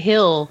Haunted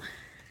Hill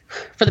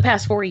for the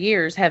past 4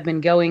 years have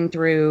been going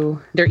through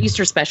their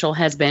Easter special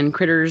has been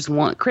Critters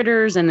 1,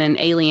 Critters, and then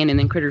Alien, and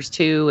then Critters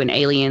 2, and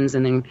Aliens,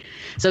 and then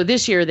so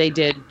this year they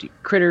did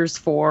Critters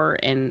 4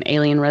 and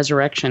Alien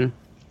Resurrection.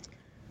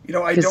 You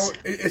know,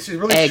 it's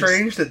really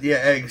strange that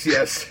eggs,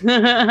 yes.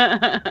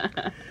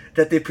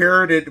 That they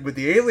paired it with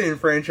the Alien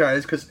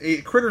franchise, because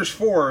Critters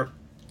 4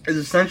 is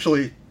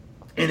essentially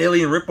an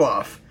Alien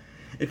ripoff.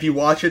 If you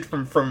watch it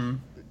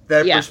from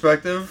that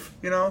perspective,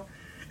 you know.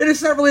 And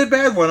it's not really a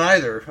bad one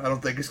either, I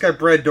don't think. It's got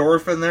Brad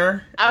Dourif in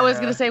there. I was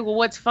going to say, well,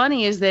 what's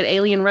funny is that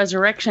Alien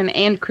Resurrection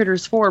and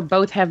Critters 4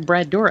 both have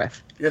Brad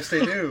Dourif. Yes,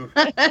 they do.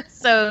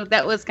 So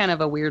that was kind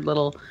of a weird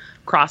little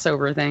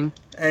crossover thing.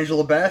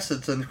 Angela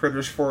Bassett's in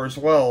Critters 4 as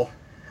well.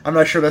 I'm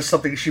not sure that's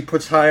something she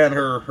puts high on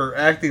her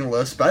acting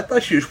list, but I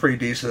thought she was pretty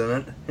decent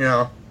in it, you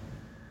know.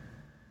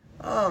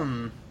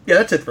 Yeah,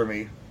 that's it for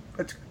me.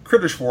 That's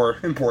Critters 4,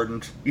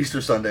 important. Easter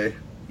Sunday.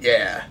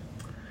 Yeah.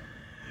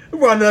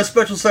 We're on to a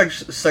special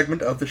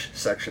segment of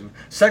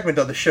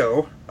the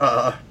show,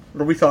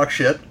 where we talk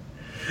shit,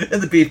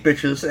 and the beef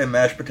bitches and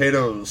mashed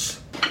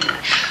potatoes.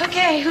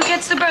 Okay, who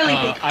gets the burly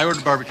beef? I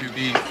ordered barbecue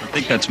beef. I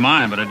think that's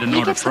mine, but I didn't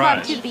order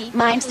fries. Who gets the barbecue beef?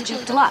 Mine's the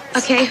beef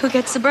deluxe. Okay, who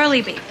gets the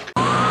burly beef?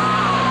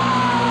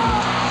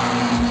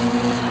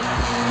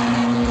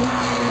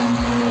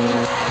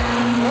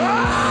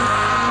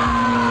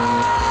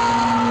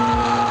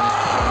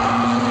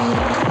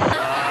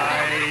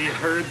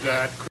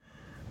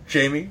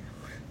 Jamie,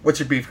 what's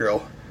your beef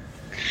girl?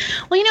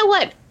 Well, you know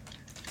what?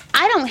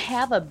 I don't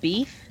have a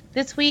beef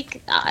this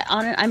week.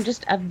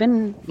 I've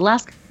been, the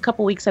last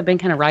couple weeks I've been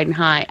kind of riding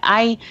high.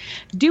 I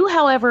do,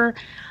 however,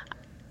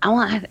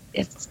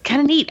 it's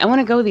kind of neat. I want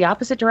to go the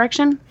opposite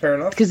direction. Fair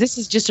enough. Because this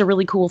is just a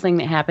really cool thing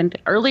that happened.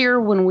 Earlier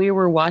when we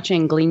were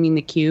watching Gleaming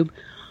the Cube,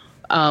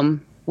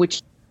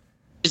 which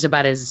is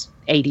about as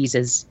 80s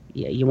as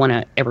you want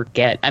to ever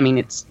get. I mean,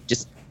 it's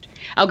just,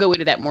 I'll go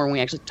into that more when we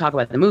actually talk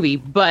about the movie,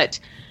 but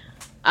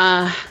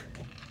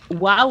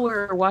while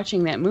we're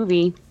watching that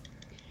movie,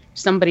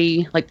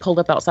 somebody like pulled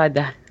up outside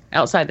the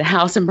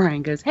house, and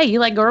Brian goes, "Hey, you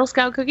like Girl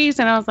Scout cookies?"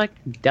 And I was like,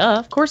 "Duh,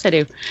 of course I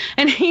do."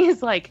 And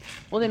he's like,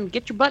 "Well, then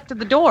get your butt to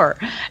the door."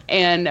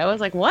 And I was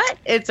like, "What?"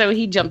 And so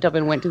he jumped up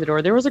and went to the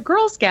door. There was a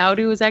Girl Scout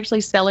who was actually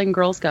selling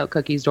Girl Scout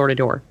cookies door to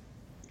door.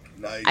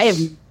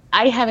 Nice.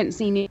 I haven't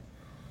seen it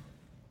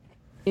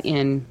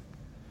in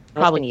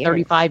probably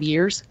 35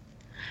 years.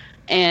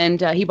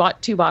 And he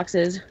bought 2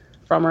 boxes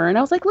from her. And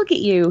I was like, look at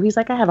you. He's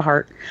like, I have a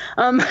heart.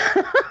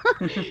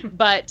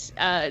 But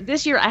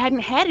this year I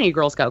hadn't had any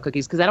Girl Scout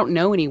cookies because I don't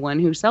know anyone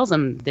who sells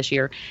them this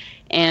year.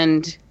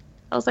 And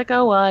I was like,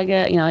 oh, well, I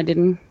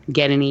didn't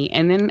get any.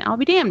 And then I'll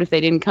be damned if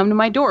they didn't come to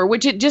my door,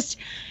 which it just,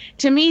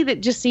 to me,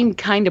 that just seemed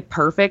kind of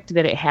perfect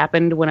that it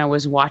happened when I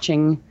was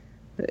watching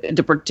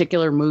the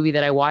particular movie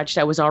that I watched.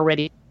 I was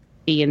already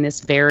in this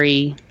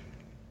very,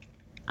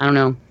 I don't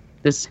know,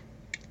 this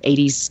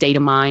 80s state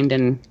of mind,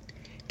 and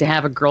to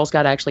have a Girl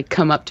Scout actually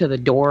come up to the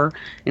door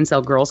and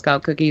sell Girl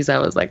Scout cookies, I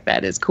was like,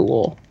 that is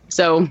cool.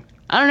 So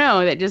I don't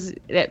know,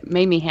 that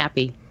made me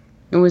happy.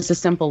 It was a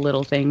simple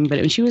little thing,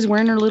 but she was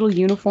wearing her little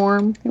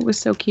uniform. It was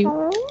so cute.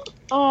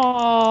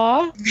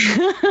 Aww.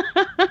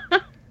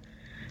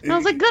 I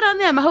was like, good on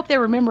them. I hope they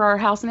remember our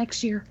house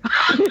next year.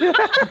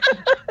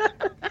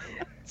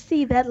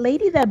 See, that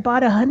lady that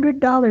bought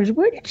 $100,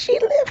 where did she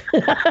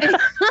live?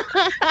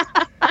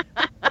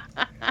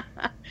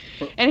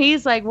 And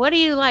he's like, what do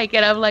you like?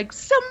 And I'm like,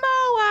 Samoa.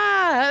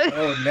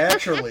 Oh,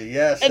 naturally,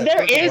 yes. And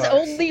there is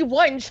only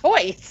one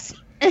choice.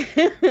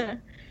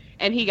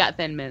 And he got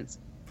Thin Mints.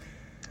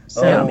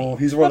 So,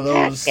 he's one of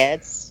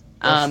those.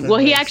 Well,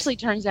 he actually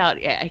turns out,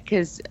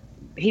 because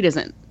he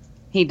doesn't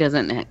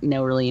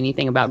know really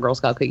anything about Girl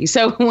Scout cookies.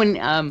 So when,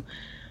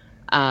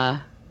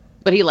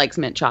 but he likes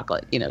mint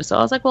chocolate, So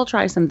I was like, well,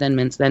 try some Thin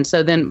Mints then.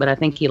 But I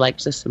think he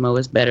likes the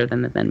Samoas better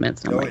than the Thin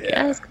Mints. And I'm like,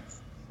 yes,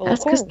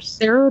 that's because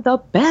they're the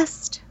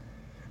best.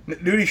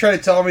 Nudie tried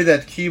to tell me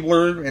that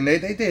Keebler, and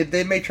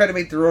they may try to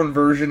make their own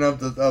version of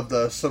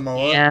the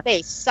Samoa. Yeah.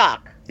 They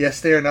suck.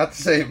 Yes, they are not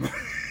the same.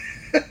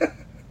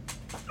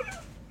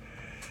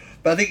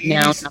 But I think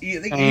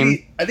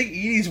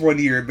Edie's one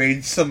year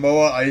made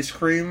Samoa ice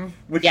cream,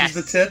 which is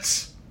the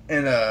tits,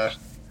 and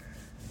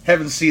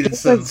haven't seen it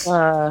since.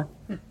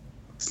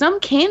 Some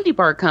candy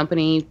bar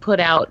company put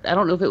out, I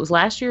don't know if it was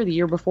last year or the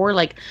year before,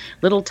 like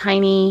little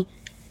tiny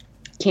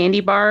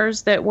candy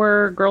bars that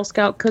were Girl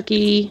Scout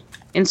cookie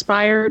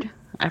inspired.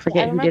 I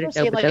forget who did it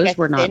though, but those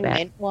were not bad.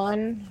 Mint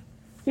one.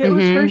 Yeah, it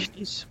was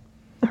Hershey's.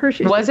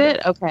 Hershey's. Was it?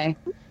 Okay.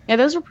 Yeah,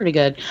 those were pretty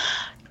good.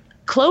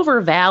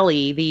 Clover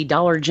Valley, the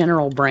Dollar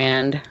General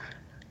brand,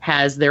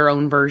 has their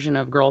own version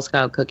of Girl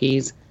Scout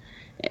cookies,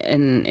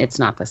 and it's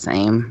not the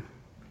same.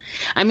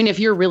 I mean, if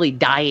you're really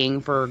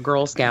dying for a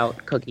Girl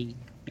Scout cookie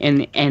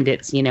and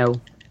it's,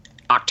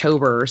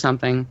 October or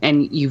something,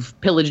 and you've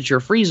pillaged your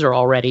freezer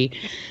already,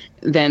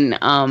 then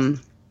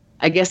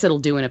I guess it'll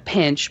do in a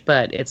pinch,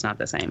 but it's not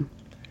the same.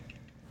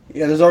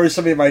 Yeah, there's always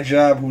somebody at my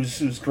job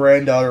whose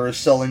granddaughter is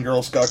selling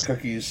Girl Scout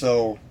cookies,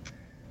 so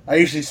I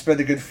usually spend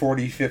a good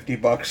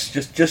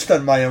 $40-$50 just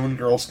on my own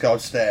Girl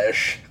Scout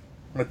stash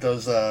with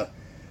those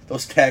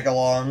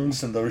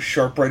tag-alongs and those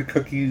shortbread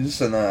cookies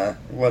and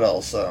what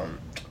else? The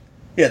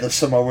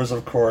Samoas,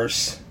 of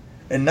course,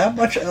 and not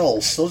much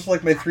else. Those are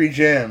like my three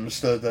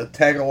jams: the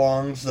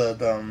tag-alongs,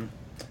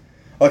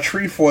 the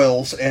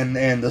trefoils, and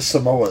the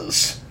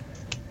Samoas.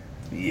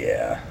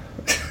 Yeah.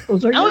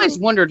 I always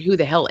wondered who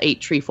the hell ate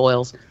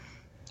trefoils.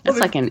 That's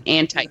like an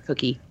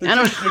anti-cookie.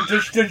 They're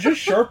just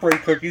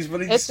shortbread cookies,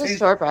 but it's just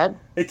shortbread.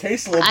 It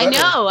tastes a little better. I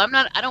know.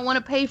 I don't want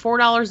to pay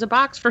 $4 a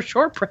box for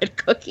shortbread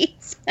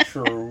cookies.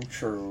 True.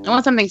 I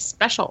want something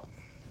special.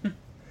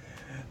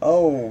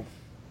 Oh,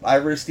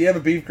 Iris, do you have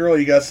a beef girl?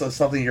 You got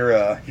something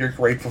you're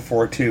grateful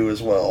for too,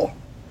 as well.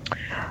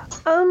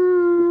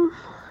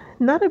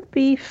 Not a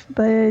beef,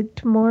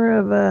 but more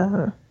of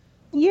a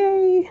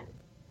yay.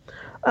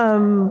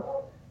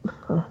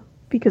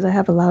 Because I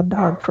have a loud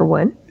dog for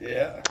one.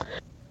 Yeah.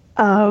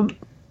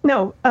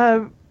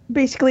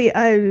 Basically,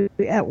 I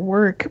at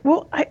work.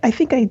 Well, I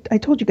think I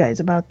told you guys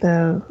about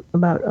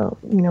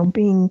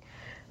being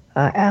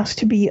asked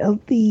to be a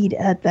lead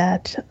at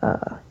that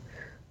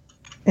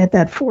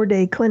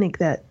 4-day clinic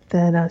that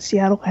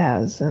Seattle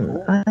has,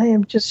 and I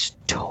am just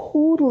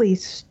totally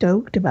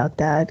stoked about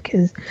that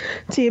because,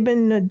 see, I've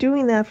been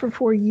doing that for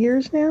 4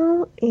 years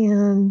now,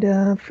 and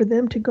for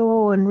them to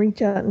go and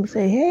reach out and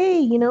say, hey,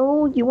 you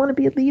want to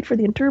be a lead for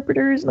the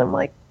interpreters, and I'm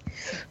like,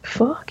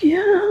 fuck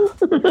yeah.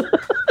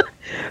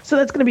 So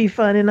that's going to be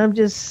fun, and I'm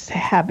just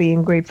happy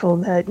and grateful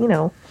that,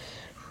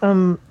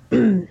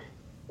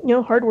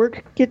 hard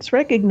work gets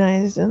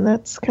recognized, and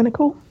that's kind of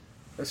cool.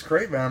 That's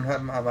great, man.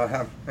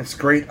 It's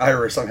great,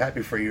 Iris. I'm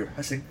happy for you.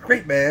 I said,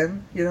 great,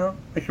 man.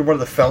 Like you're one of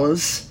the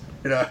fellas.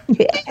 Yeah.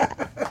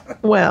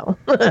 Well.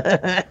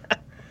 Yeah,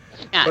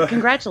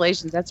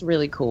 congratulations. That's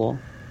really cool.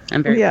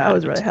 I'm very proud I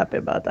was really happy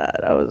about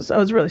that. I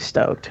was really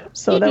stoked.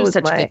 So that was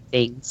such good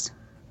things.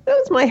 That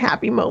was my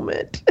happy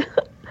moment.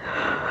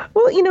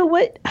 Well, you know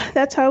what?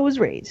 That's how I was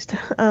raised.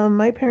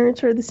 My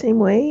parents are the same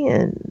way,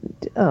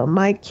 and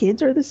my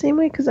kids are the same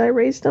way because I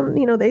raised them.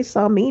 They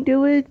saw me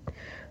do it.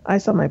 I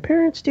saw my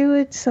parents do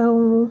it.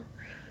 So,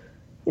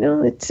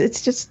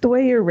 it's just the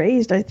way you're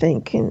raised, I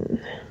think,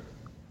 and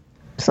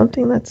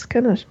something that's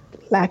kind of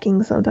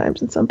lacking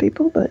sometimes in some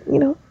people. But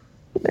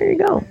there you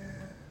go.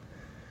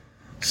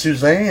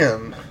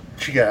 Suzanne,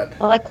 what you got?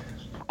 Well,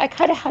 I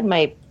kind of had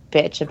my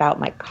bitch about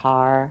my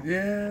car.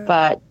 Yeah.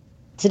 But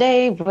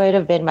today would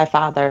have been my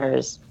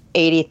father's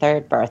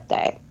 83rd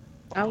birthday.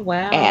 Oh,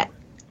 wow.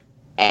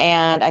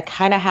 And I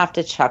kind of have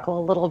to chuckle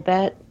a little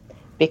bit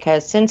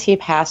because since he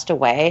passed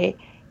away,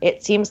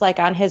 it seems like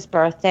on his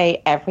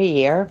birthday every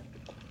year,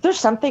 there's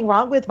something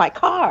wrong with my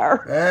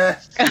car.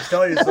 I'll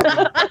tell you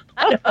something.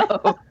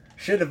 No.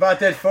 Should have bought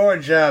that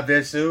foreign job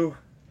there, Sue.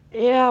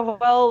 Yeah,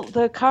 well,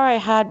 the car I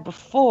had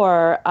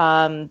before,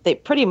 they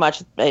pretty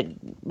much,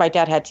 my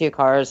dad had 2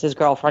 cars. His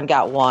girlfriend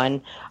got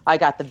one. I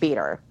got the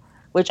beater,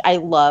 which I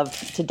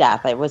loved to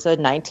death. It was a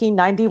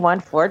 1991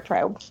 Ford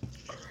Probe.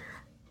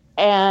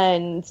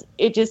 And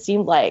it just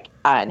seemed like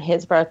on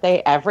his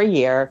birthday every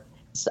year,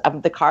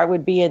 the car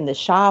would be in the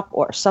shop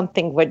or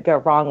something would go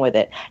wrong with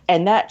it.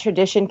 And that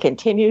tradition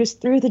continues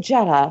through the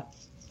Jetta.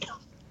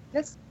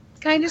 That's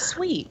kind of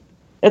sweet.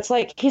 It's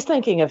like he's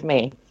thinking of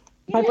me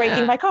by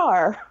breaking my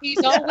car.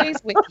 He's always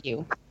with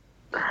you.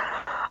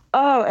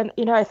 Oh,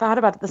 and I thought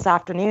about it this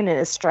afternoon, and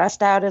as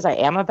stressed out as I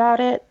am about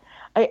it,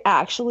 I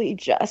actually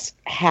just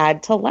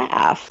had to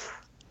laugh.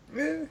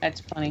 Yeah.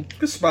 That's funny.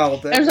 Just smile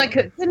at that. I was like,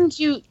 couldn't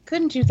you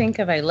think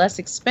of a less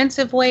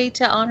expensive way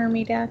to honor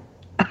me, Dad?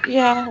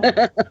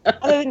 Yeah,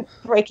 other than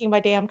breaking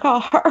my damn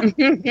car.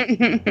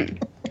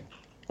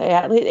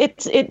 Yeah,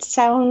 it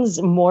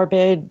sounds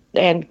morbid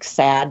and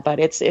sad, but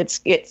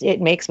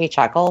it makes me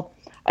chuckle.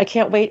 I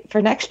can't wait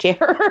for next year.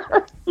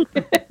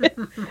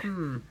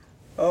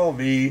 Oh,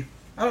 me.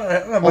 I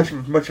don't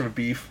have much of a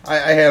beef.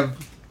 I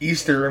have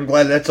Easter. I'm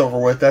glad that's over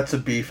with. That's a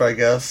beef, I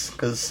guess,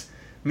 because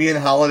me and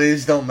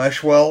holidays don't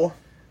mesh well.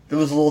 There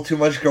was a little too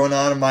much going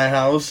on in my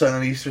house, and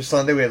on Easter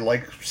Sunday we had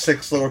like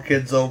 6 little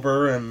kids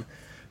over, and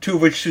 2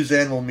 of which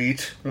Suzanne will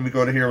meet when we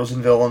go to Heroes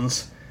and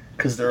Villains,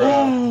 because they're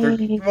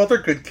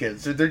good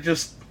kids. They're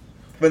just,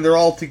 when they're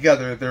all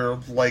together, they're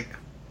like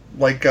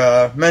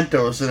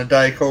Mentos in a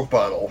Diet Coke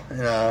bottle,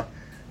 and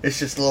it's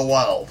just a little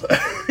wild,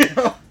 you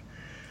know.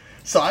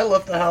 So I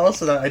left the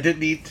house and I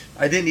didn't eat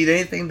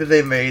anything that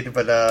they made,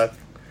 but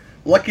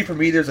lucky for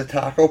me, there's a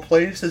taco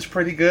place that's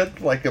pretty good,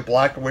 like a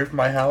block away from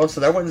my house,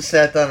 and I went and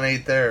sat down and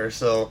ate there.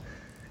 So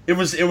it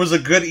was a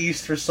good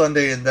Easter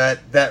Sunday in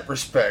that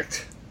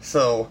respect.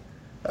 So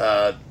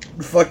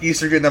fuck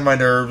Easter getting on my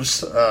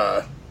nerves.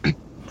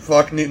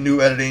 Fuck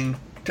new editing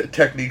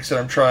techniques that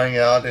I'm trying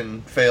out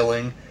and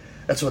failing.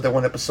 That's why that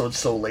one episode's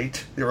so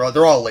late. They're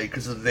all late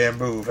because of the damn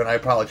move, and I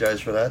apologize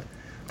for that.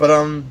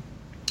 But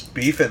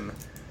beefing.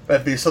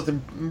 That'd be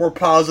something more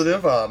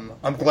positive.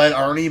 I'm glad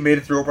Arnie made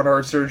it through open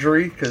heart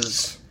surgery,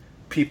 because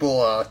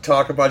people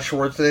talk about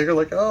Schwarzenegger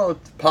like, oh,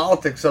 it's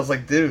politics. I was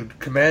like, dude,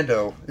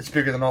 Commando, it's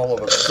bigger than all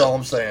of us. That's all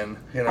I'm saying.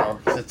 You know,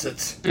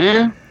 it's.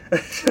 Yeah.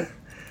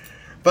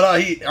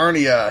 But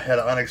Arnie had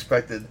an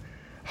unexpected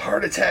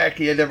heart attack.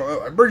 He had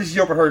emergency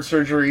open heart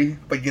surgery,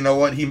 but you know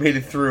what? He made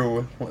it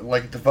through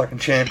like the fucking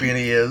champion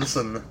he is,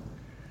 and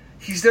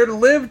he's there to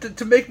live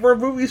to make more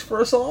movies for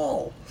us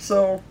all.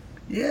 So.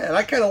 Yeah, and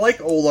I kind of like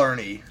old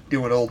Arnie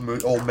doing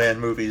old man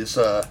movies.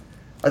 I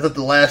thought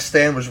The Last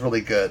Stand was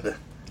really good.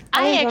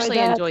 I actually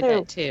enjoyed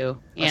that too.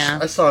 Yeah,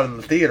 I saw it in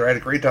the theater. I had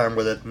a great time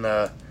with it.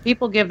 And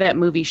people give that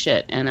movie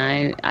shit, and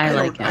I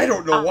like it. I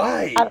don't know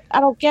why. I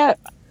don't get.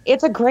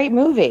 It's a great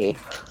movie.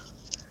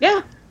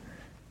 Yeah.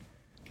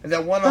 And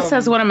that one plus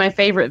has one of my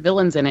favorite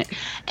villains in it,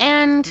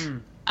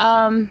 and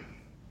I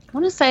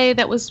want to say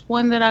that was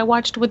one that I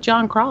watched with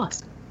John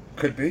Cross.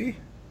 Could be.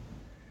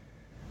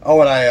 Oh,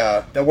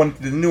 and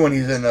the new one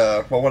he's in,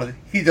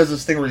 he does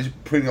this thing where he's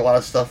putting a lot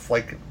of stuff,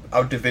 like,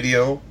 out to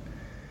video.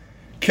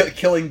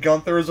 Killing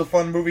Gunther is a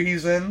fun movie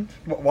he's in.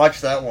 Watch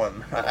that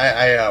one.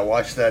 I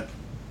watched that,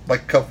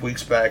 like, a couple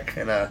weeks back,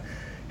 and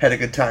had a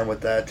good time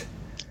with that.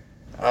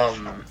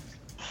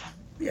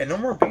 Yeah, no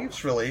more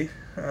beefs, really.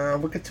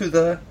 We'll get to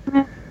the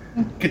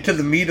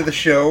meat of the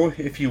show,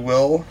 if you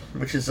will,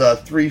 which is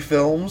 3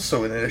 films,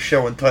 so in a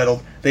show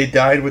entitled They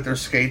Died With Their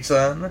Skates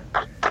On.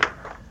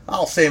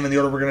 I'll say them in the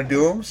order we're going to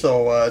do them.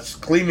 So it's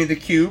Gleaming the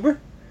Cube,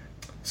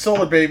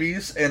 Solar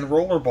Babies, and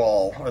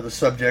Rollerball are the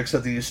subjects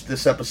of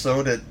this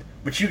episode,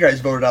 which you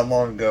guys voted on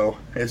long ago.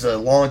 It's a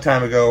long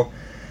time ago.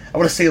 I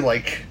want to say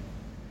like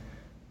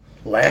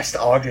last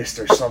August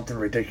or something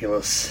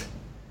ridiculous.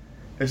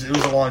 It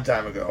was a long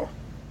time ago.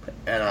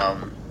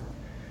 And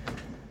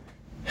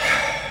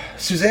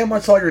Suzanne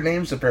wants all your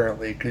names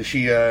apparently, because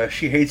she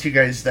hates you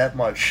guys that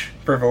much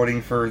for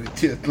voting for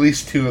at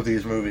least 2 of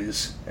these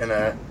movies. And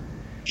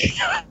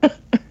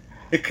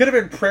it could have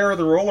been Prayer of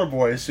the Roller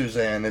Boys,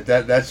 Suzanne. If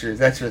that's your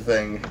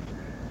thing.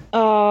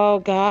 Oh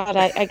God,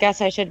 I guess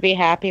I should be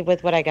happy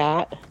with what I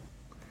got.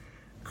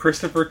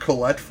 Christopher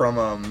Collette from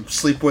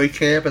Sleepaway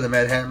Camp and the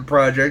Manhattan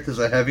Project is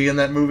a heavy in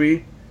that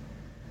movie.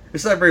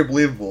 It's not very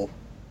believable,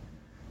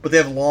 but they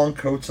have long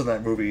coats in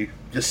that movie,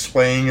 just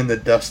swaying in the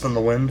dust and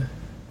the wind.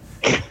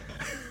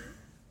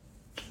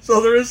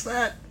 So there is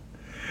that.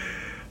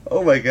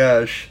 Oh my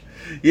gosh.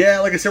 Yeah,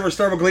 like I said, we're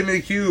starting with Gleaming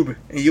the Cube,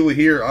 and you will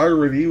hear our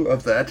review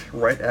of that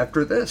right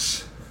after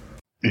this.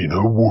 In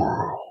a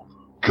world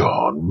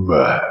gone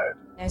mad.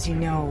 As you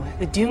know,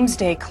 the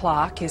Doomsday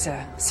Clock is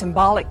a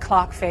symbolic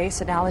clock face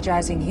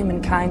analogizing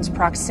humankind's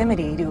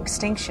proximity to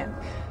extinction.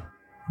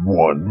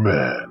 One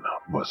man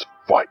must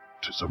fight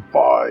to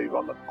survive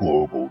on the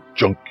global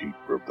junk heap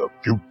of the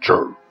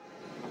future.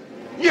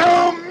 You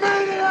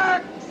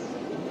maniacs!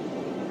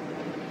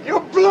 You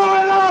blew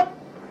it up!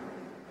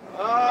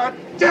 Oh,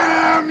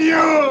 damn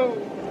you!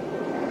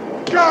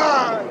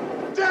 God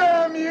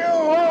damn you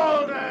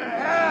all to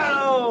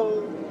hell!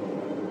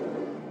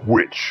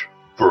 Which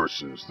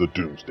versus the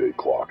Doomsday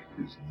Clock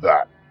is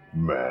that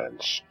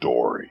man's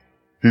story?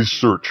 His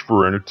search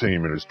for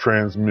entertainment is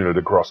transmitted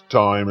across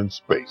time and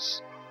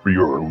space for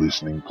your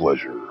listening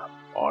pleasure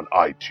on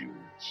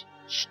iTunes,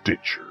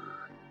 Stitcher,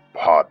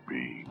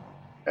 Podbean,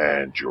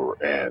 and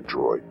your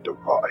Android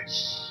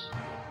device.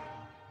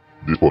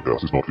 This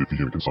podcast is not fit for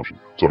human consumption.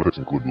 Side effects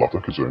include laughter,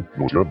 concern,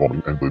 nausea,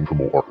 vomiting, and bleeding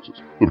from all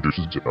orifices. The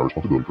producers accept no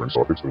responsibility for any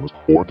side effects, illness,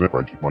 or internet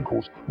range it might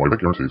cause. Money back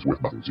guarantees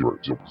worth nothing. Zero.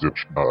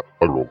 Zilch.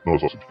 Overall, not a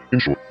sausage. In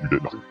short, you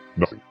get nothing.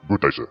 Nothing.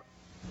 Good day, sir.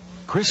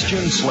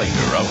 Christian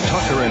Slater of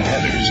Tucker and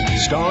Heathers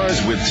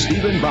stars with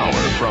Stephen Bauer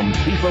from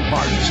FIFA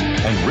Parts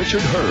and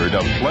Richard Hurd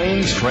of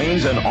Planes,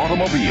 Trains, and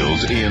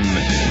Automobiles in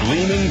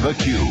Gleaming the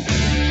Cube.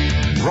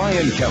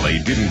 Brian Kelly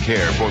didn't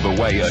care for the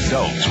way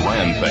adults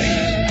ran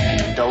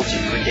things. Adults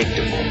are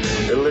predictable.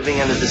 They're living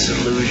under this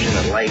illusion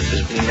that life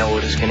as we know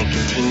it is going to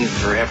continue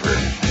forever.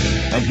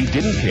 And he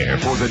didn't care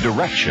for the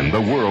direction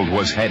the world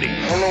was heading.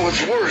 I don't know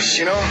what's worse,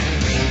 you know?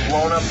 Being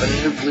blown up in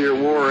a nuclear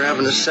war or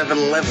having a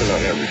 7-Eleven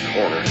on every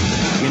corner.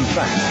 In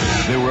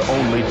fact, there were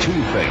only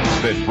two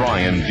things that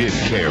Brian did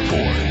care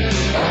for.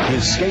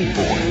 His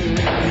skateboard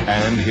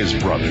and his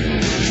brother.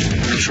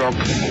 Trump,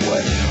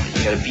 what?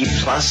 You got a B+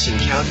 in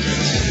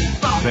calculus.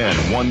 Then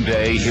one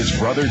day his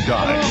brother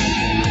died.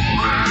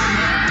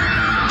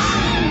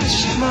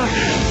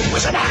 It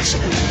was an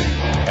accident.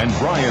 And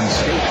Brian's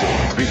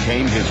skateboard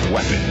became his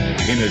weapon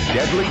in a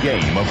deadly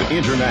game of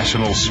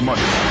international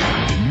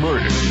smuggling,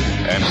 murder,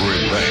 and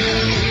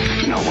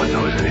revenge. No one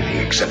knows anything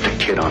except a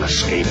kid on a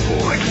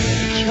skateboard.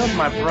 You killed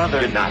my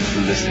brother. You're not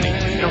listening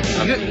to me. No,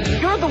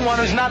 you're the one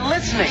who's not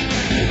listening.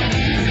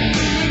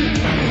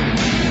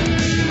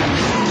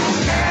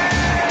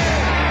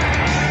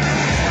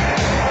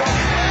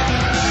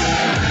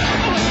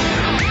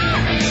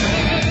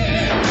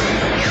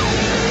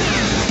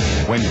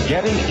 When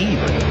getting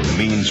even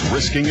means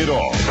risking it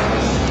all.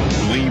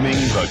 Gleaming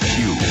the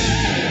Cube.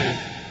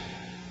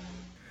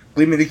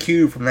 Gleaming the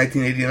Cube from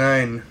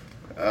 1989.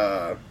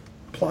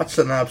 Plot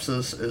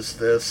synopsis is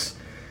this.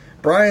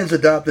 Brian's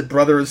adopted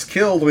brother is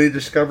killed when he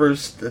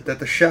discovers that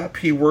the shop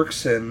he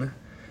works in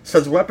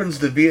sends weapons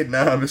to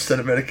Vietnam instead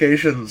of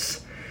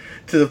medications.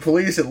 To the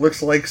police, it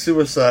looks like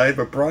suicide,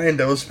 but Brian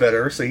knows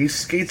better, so he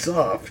skates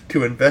off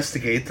to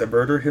investigate the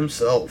murder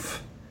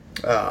himself.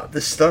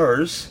 This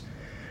stars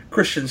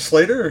Christian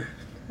Slater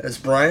as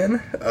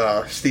Brian,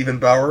 Stephen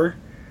Bauer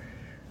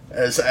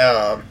as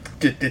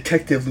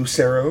Detective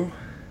Lucero,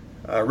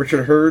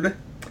 Richard Hurd,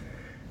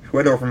 who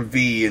I know from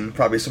V and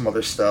probably some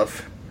other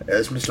stuff,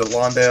 as Mr.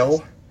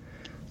 Lawndale,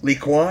 Lee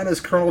Kwan as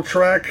Colonel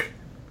Track,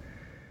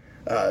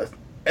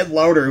 Ed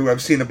Lauder, who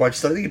I've seen a bunch of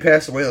stuff, I think he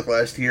passed away like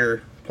last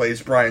year,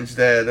 plays Brian's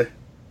dad,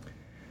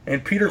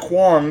 and Peter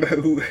Kwong,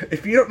 who,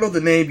 if you don't know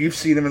the name, you've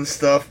seen him and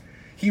stuff.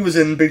 He was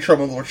in Big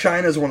Trouble in Little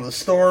China as one of the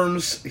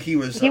Storms. He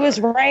was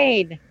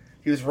Rain.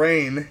 He was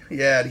Rain.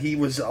 Yeah, he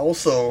was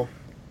also...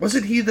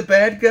 Wasn't he the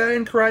bad guy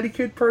in Karate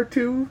Kid Part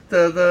 2?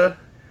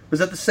 Was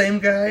that the same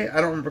guy?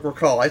 I don't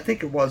recall. I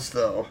think it was,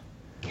 though.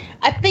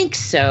 I think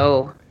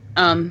so.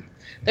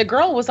 The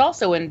girl was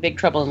also in Big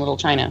Trouble in Little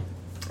China.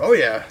 Oh,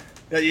 yeah.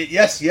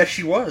 Yes,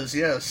 she was,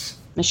 yes.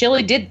 And she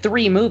only did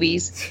 3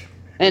 movies.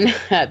 And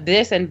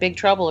this and Big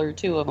Trouble are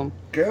 2 of them.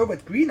 Girl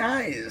with green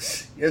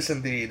eyes. Yes,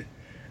 indeed.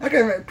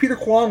 Okay, Peter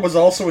Kwong was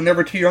also in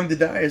Never Too Young to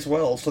Die as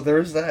well, so there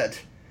is that.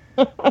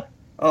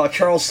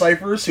 Charles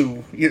Cyphers,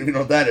 who, you know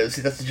what that is.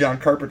 That's the John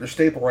Carpenter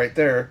staple right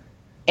there.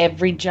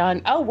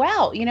 Oh,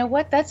 wow. You know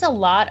what? That's a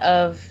lot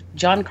of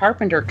John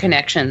Carpenter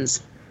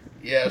connections.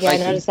 Yes. Yeah, I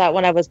noticed that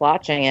when I was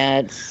watching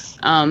it.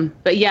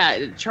 But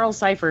yeah, Charles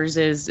Cyphers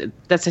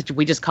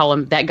we just call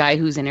him that guy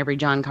who's in every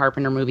John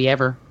Carpenter movie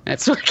ever.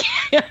 That's what.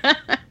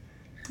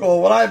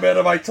 Well, when I met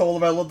him, I told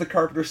him I love the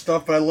Carpenter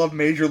stuff, but I love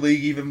Major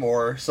League even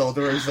more, so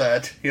there is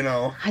that, you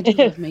know. I do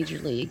love Major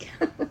League.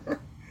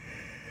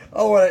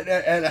 Oh,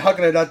 and how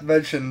can I not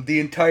mention, the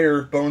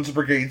entire Bones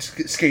Brigade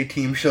skate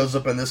team shows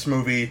up in this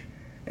movie,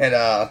 and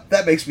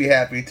that makes me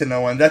happy to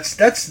know, and that's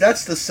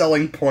the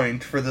selling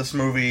point for this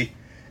movie.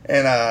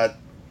 And,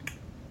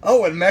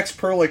 and Max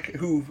Perlich,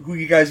 who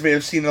you guys may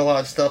have seen in a lot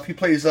of stuff, he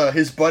plays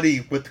his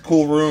buddy with the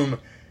cool room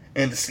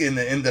in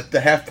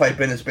the half pipe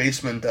in his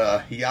basement,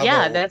 Yabo.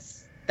 Yeah,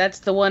 that's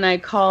the one I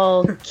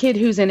call kid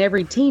who's in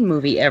every teen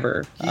movie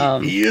ever.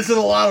 He is in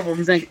a lot of them.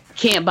 He's like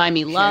Can't Buy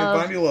Me Love.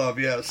 Can't Buy Me Love,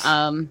 yes.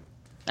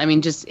 I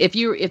mean, just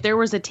if there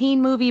was a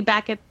teen movie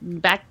back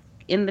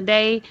in the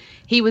day,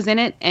 he was in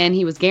it, and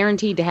he was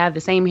guaranteed to have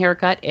the same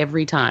haircut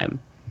every time.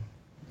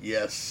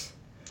 Yes.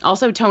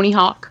 Also, Tony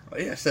Hawk. Oh,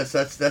 yes,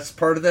 that's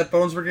part of that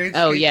Bones Brigade.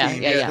 Oh yeah,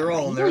 team. Yeah. They're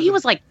all in there. He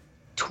was like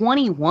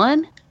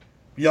 21.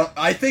 Yeah,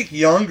 I think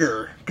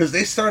younger, because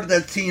they started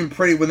that team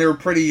when they were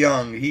pretty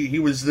young. He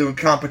was doing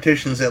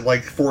competitions at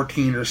like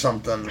 14 or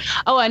something.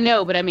 Oh, I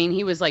know, but I mean,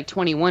 he was like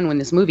 21 when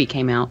this movie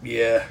came out.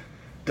 Yeah.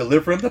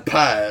 delivering the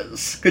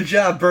pies. Good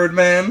job,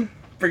 Birdman,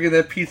 bringing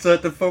that pizza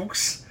to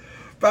folks.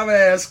 But I'm going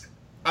to ask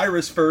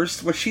Iris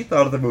first what she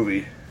thought of the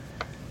movie.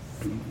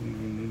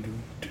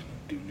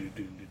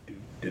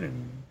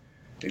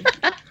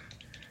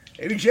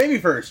 Maybe Jamie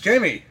first.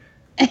 Jamie.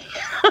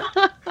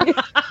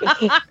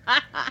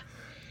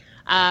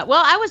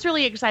 Well, I was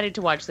really excited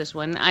to watch this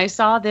one. I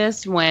saw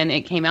this when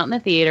it came out in the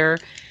theater,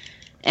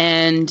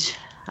 and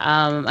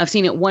I've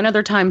seen it one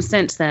other time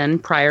since then,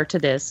 prior to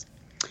this.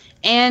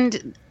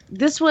 And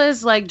this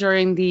was like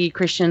during the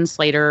Christian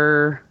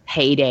Slater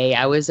heyday.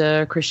 I was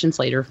a Christian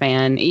Slater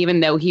fan, even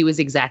though he was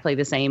exactly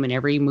the same in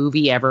every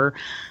movie ever.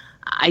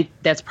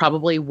 That's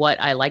probably what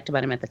I liked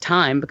about him at the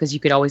time, because you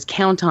could always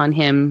count on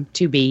him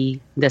to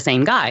be the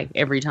same guy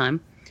every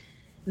time.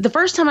 The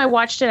first time I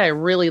watched it, I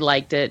really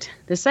liked it.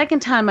 The second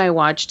time I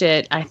watched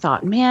it, I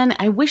thought, man,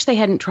 I wish they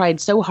hadn't tried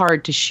so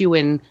hard to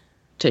shoehorn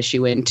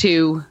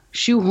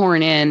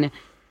in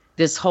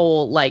this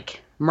whole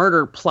like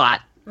murder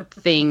plot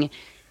thing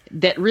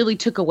that really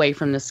took away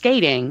from the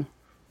skating.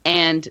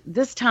 And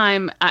this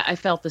time I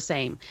felt the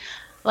same.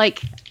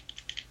 Like,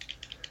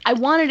 I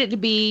wanted it to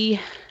be,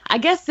 I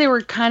guess they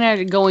were kind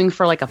of going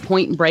for like a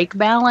Point Break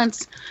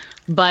balance,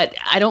 but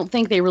I don't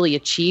think they really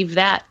achieved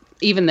that,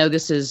 even though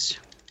this is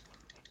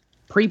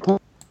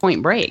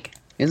pre-Point Break,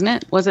 isn't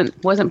it?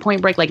 Wasn't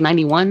Point Break like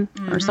 91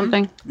 or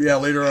something? Yeah,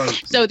 later on.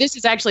 So this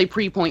is actually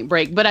pre-Point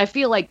Break, but I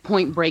feel like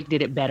Point Break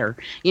did it better.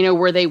 You know,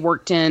 where they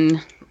worked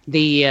in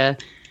the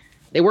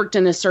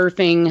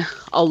surfing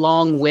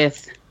along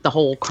with the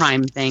whole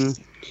crime thing.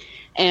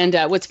 And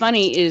what's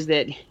funny is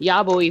that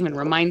Yabo even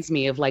reminds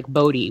me of like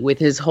Bodhi with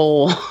his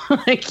whole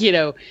like, you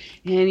know,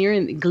 and you're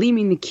in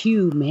Gleaming the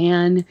Cube,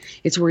 man.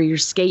 It's where you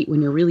skate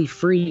when you're really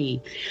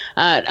free.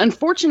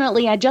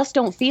 Unfortunately, I just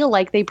don't feel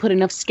like they put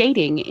enough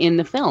skating in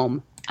the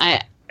film.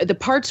 The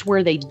parts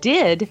where they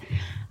did,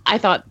 I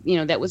thought, you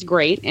know, that was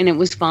great and it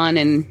was fun.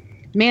 And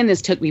man,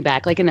 this took me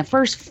back. Like in the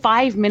first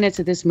 5 minutes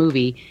of this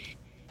movie,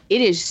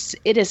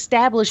 it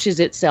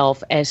establishes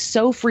itself as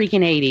so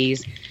freaking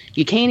 80s.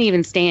 You can't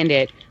even stand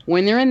it.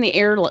 When they're in the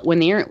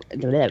airplane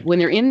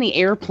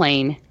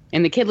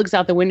and the kid looks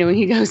out the window and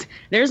he goes,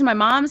 "There's my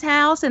mom's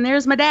house and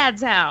there's my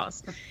dad's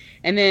house."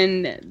 And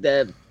then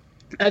the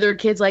other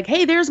kid's like,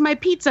 "Hey, there's my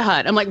Pizza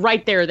Hut." I'm like,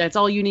 right there. That's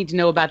all you need to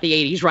know about the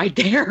 80s right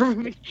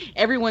there.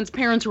 Everyone's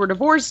parents were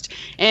divorced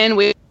and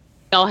we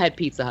all had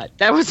Pizza Hut.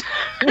 That was,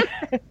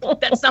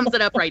 that sums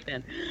it up right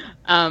then.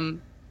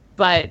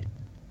 But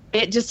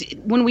it just,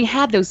 when we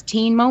had those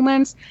teen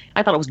moments,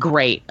 I thought it was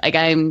great. Like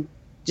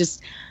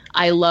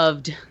I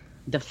loved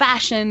the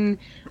fashion.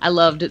 I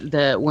loved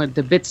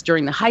the bits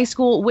during the high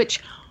school,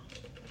 which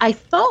I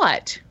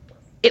thought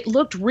it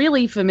looked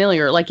really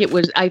familiar. Like it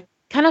was, I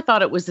kind of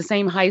thought it was the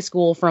same high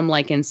school from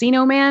like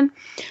Encino Man,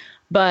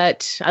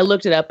 but I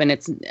looked it up and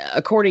it's,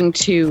 according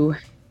to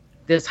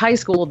this high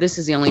school, this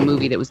is the only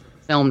movie that was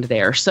filmed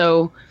there.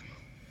 So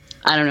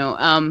I don't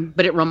know.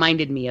 But it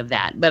reminded me of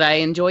that, but I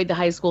enjoyed the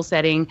high school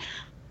setting.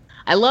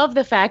 I love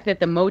the fact that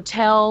the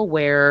motel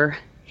where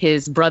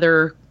his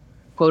brother,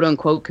 quote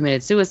unquote,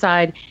 committed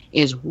suicide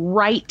is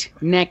right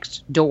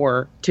next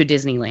door to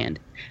Disneyland.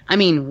 I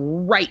mean,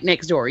 right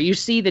next door. You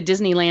see the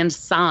Disneyland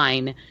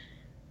sign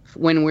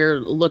when we're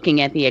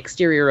looking at the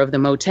exterior of the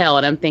motel,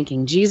 and I'm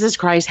thinking, Jesus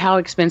Christ, how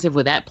expensive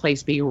would that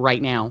place be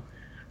right now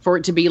for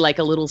it to be like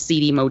a little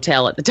seedy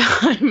motel at the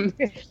time?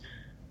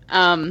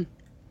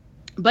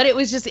 But it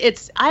was just,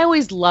 I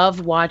always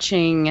love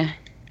watching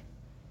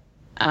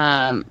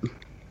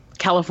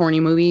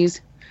California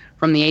movies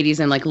from the 80s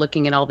and like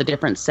looking at all the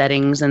different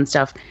settings and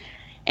stuff.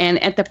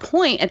 And at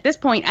this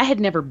point, I had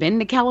never been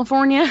to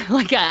California.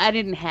 Like I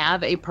didn't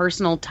have a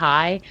personal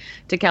tie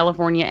to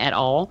California at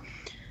all.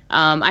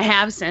 I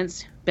have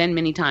since been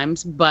many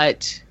times,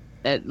 but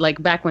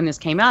like back when this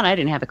came out, I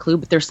didn't have a clue.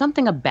 But there's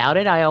something about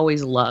it I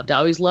always loved. I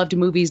always loved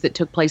movies that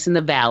took place in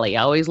the Valley.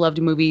 I always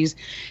loved movies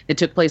that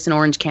took place in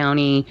Orange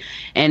County.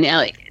 And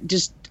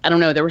just, I don't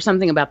know, there was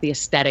something about the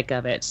aesthetic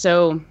of it.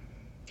 So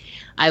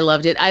I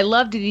loved it. I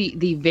loved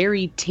the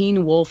very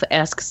Teen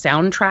Wolf-esque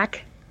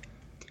soundtrack.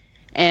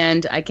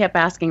 And I kept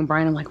asking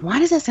Brian, I'm like, why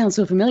does that sound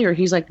so familiar?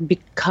 He's like,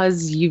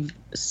 because you've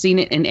seen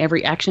it in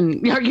every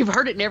action, you've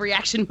heard it in every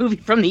action movie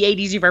from the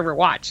 80s you've ever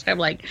watched. I'm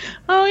like,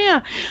 oh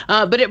yeah.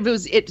 But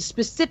it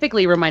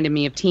specifically reminded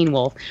me of Teen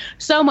Wolf.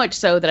 So much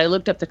so that I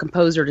looked up the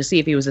composer to see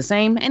if he was the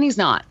same, and he's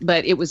not.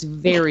 But it was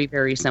very,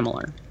 very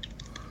similar.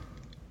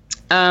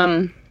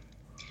 Yeah,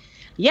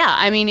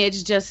 I mean,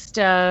 it's just...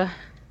 I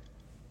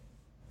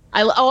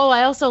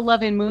also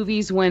love in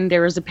movies when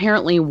there is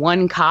apparently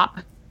one cop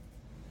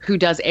who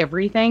does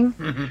everything.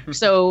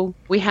 So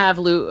we have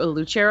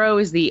Lucero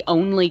is the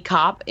only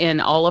cop in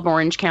all of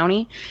Orange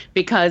County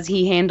because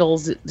he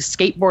handles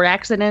skateboard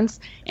accidents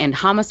and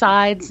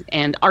homicides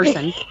and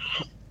arson.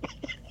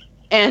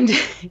 And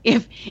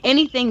if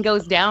anything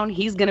goes down,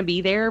 he's going to be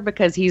there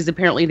because he's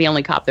apparently the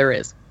only cop there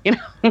is. You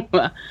know,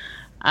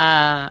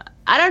 I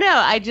don't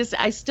know.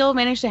 I still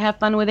managed to have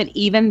fun with it,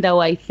 even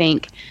though I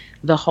think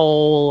the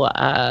whole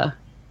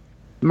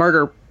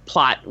murder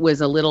plot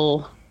was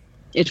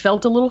it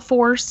felt a little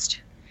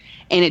forced.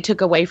 and it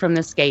took away from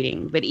the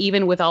skating. But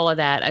even with all of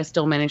that, I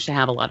still managed to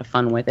have a lot of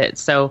fun with it.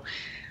 So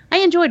I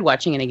enjoyed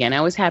watching it again.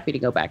 I was happy to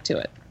go back to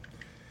it.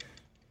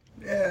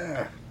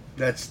 Yeah,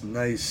 that's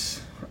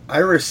nice.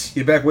 Iris,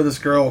 you back with us,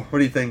 girl? What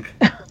do you think?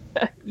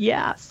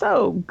 Yeah,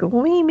 so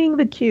Gleaming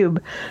the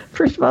Cube.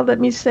 First of all, let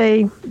me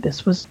say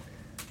this was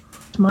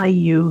my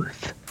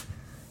youth.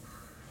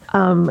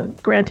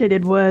 Granted,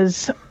 it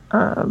was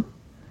filmed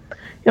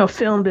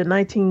in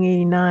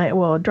 1989.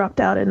 Well, it dropped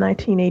out in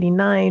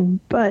 1989,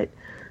 but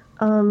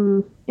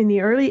in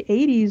the early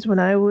 80s, when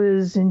I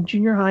was in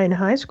junior high and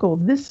high school,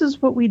 this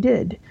is what we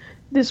did.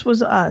 This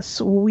was us.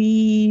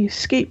 We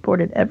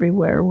skateboarded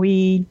everywhere.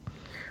 We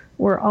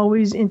were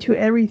always into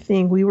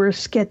everything. We were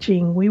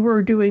sketching. We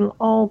were doing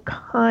all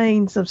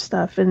kinds of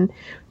stuff. And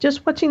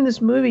just watching this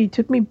movie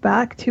took me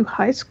back to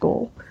high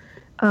school.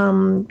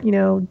 Having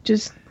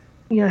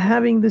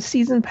the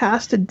season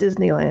pass to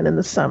Disneyland in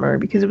the summer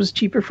because it was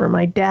cheaper for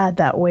my dad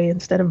that way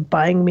instead of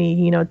buying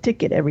me, a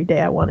ticket every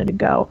day I wanted to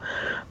go.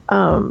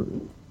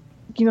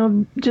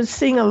 Just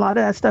seeing a lot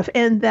of that stuff.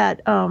 And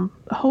that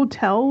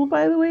hotel,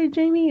 by the way,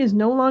 Jamie, is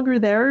no longer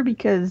there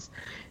because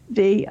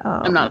they...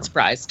 I'm not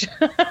surprised.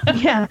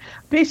 Yeah.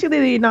 Basically,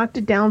 they knocked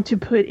it down to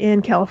put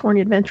in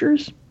California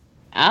Adventures.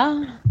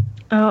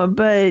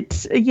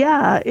 But,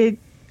 yeah,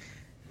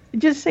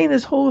 just saying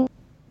this whole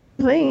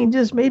thing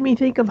just made me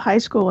think of high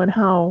school and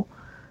how,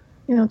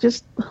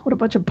 just what a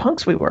bunch of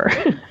punks we were.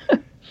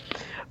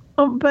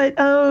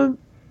 But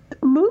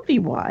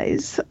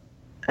movie-wise...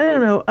 I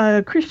don't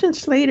know. Christian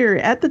Slater,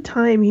 at the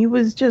time, he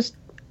was just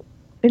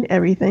in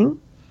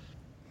everything.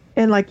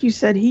 And like you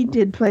said, he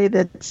did play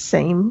that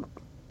same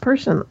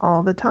person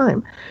all the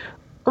time.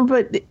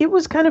 But it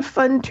was kind of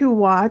fun to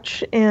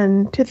watch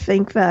and to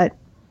think that,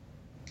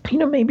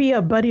 maybe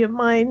a buddy of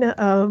mine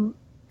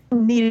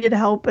needed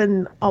help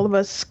and all of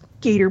us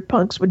skater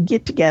punks would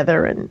get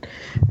together and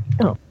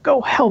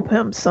go help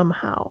him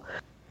somehow.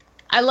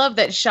 I love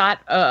that shot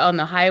on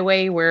the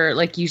highway where,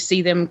 like, you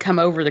see them come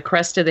over the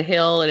crest of the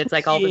hill, and it's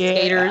like all the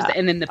skaters,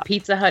 and then the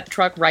Pizza Hut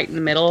truck right in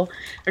the middle.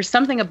 There's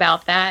something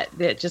about that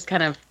just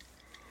kind of,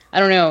 I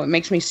don't know, it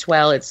makes me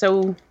swell. It's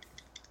so.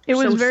 It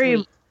was so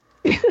very.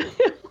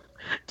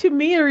 To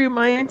me, it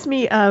reminds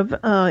me of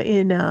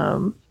in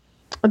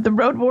the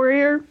Road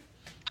Warrior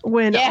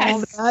when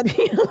all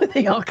that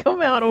they all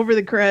come out over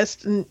the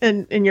crest,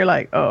 and you're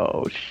like,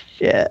 oh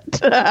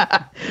shit.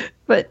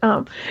 But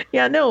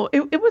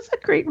it was a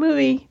great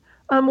movie.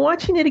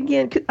 Watching it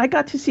again, I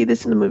got to see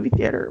this in the movie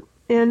theater,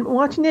 and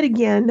watching it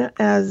again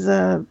as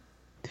a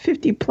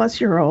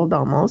 50-plus-year-old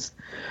almost,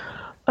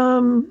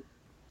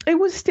 it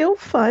was still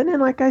fun. And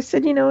like I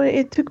said,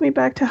 it took me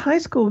back to high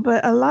school.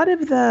 But a lot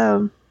of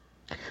the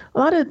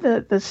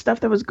stuff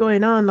that was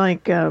going on,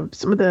 like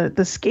some of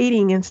the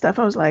skating and stuff,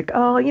 I was like,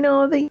 oh,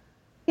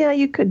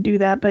 you could do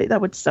that, but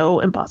that was so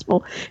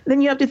impossible. And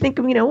then you have to think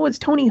of, it's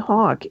Tony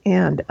Hawk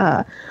and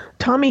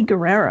Tommy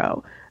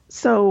Guerrero.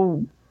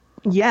 So,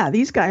 yeah,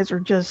 these guys are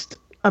just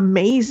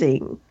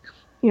amazing.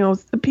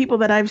 The people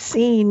that I've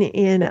seen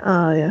in,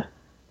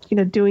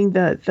 doing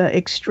the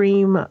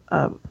extreme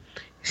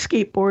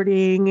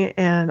skateboarding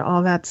and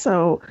all that.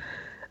 So,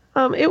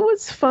 it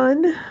was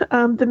fun.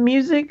 The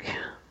music,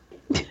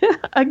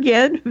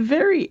 again,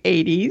 very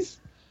 80s.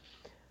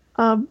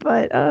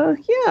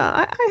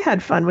 I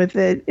had fun with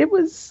it. It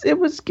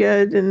was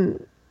good,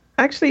 and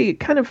actually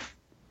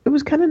it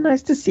was kind of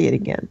nice to see it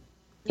again.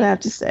 I have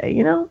to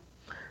say,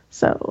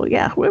 So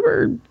yeah,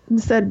 whoever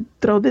said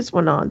throw this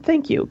one on,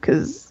 thank you,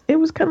 because it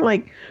was kind of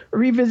like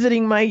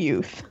revisiting my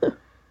youth.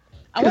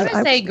 I want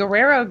to say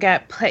Guerrero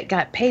got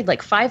paid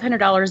like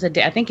 $500 a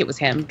day. I think it was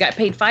him. Got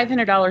paid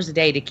 $500 a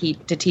day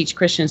to teach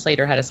Christian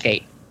Slater how to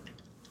skate.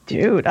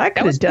 Dude, I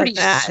could have done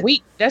that.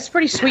 Sweet. That's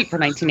pretty sweet for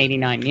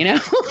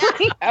 1989,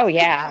 Oh,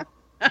 yeah.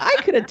 I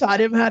could have taught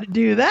him how to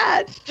do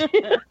that.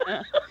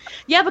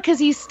 Yeah, because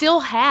he still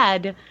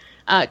had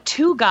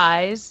two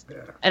guys,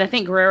 and I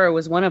think Guerrero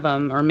was one of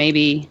them, or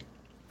maybe,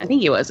 I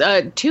think he was,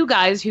 two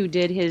guys who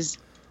did his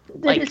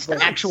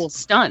actual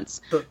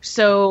stunts.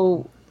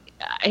 So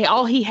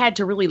all he had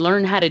to really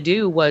learn how to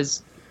do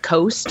was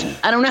coast.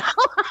 I don't know.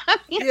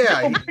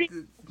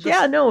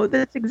 Yeah, no,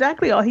 that's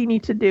exactly all he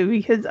needs to do,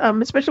 because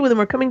especially when they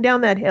were coming down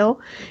that hill,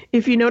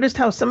 if you noticed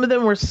how some of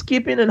them were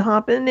skipping and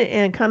hopping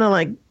and kind of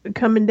like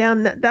coming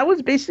down, that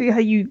was basically how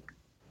you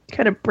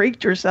kind of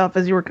braked yourself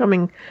as you were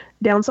coming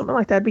down something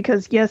like that,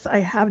 because yes, I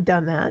have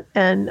done that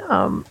and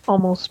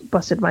almost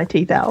busted my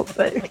teeth out,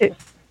 but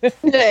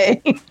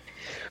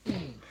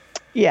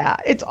yeah,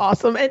 it's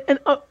awesome. And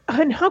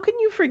how can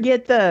you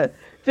forget the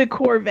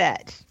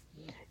Corvette?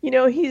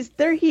 He's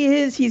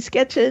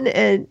sketching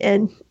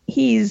and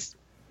he's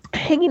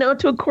hanging out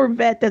to a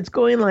Corvette that's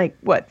going like,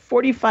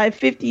 45,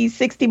 50,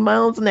 60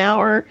 miles an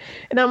hour.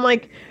 And I'm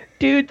like,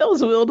 dude,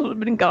 those wheels would have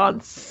been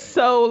gone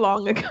so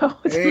long ago.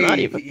 It's not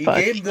even fun.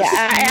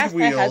 I asked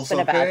my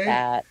husband about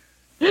that.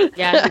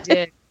 Yeah,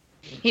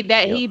 he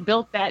did. He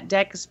built that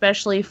deck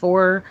especially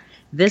for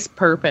this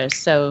purpose.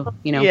 So,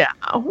 Yeah,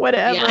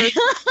 whatever. Yeah.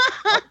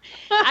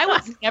 I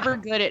was never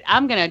good at,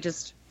 I'm going to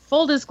just,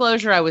 full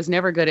disclosure, I was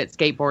never good at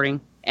skateboarding.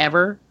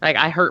 ever. Like,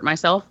 I hurt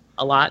myself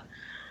a lot.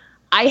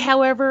 I,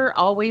 however,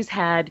 always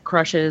had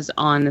crushes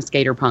on the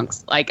skater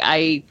punks. Like,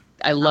 I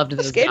loved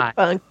those guys.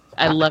 Punk.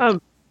 I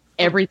loved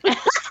everything.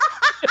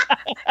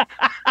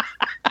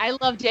 I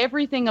loved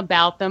everything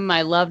about them.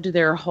 I loved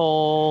their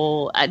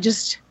whole, I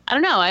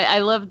don't know. I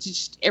loved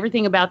just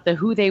everything about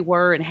who they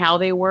were and how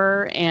they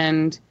were.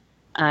 And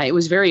it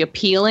was very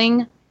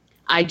appealing.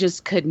 I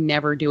just could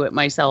never do it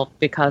myself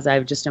because I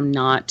just am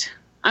not,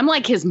 I'm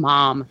like his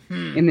mom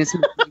in this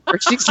movie where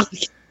she's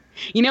like,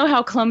 you know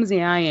how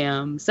clumsy I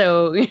am.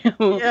 So,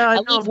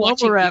 I love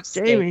watching you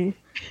skate. Jamie.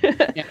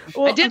 Yeah.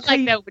 Well, I did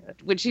like that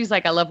when she's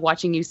like, I love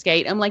watching you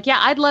skate. I'm like, yeah,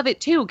 I'd love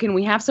it too. Can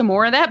we have some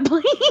more of that,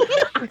 please?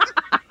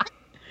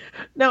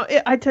 No,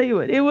 I tell you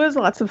what, it was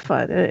lots of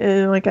fun.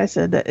 And like I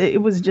said,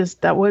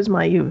 that was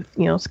my youth,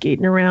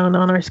 skating around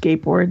on our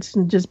skateboards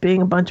and just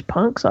being a bunch of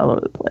punks all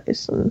over the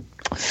place. And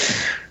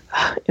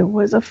it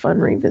was a fun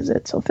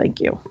revisit. So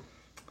thank you.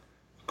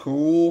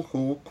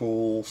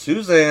 Cool.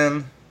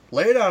 Suzanne,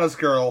 lay it on us,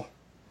 girl.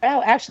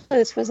 Oh, actually,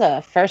 this was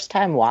a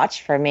first-time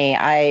watch for me.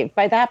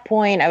 By that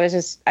point, I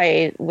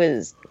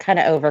was kind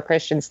of over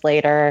Christian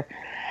Slater,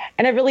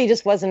 and I really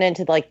just wasn't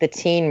into like the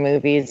teen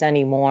movies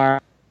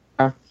anymore.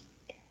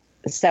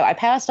 So I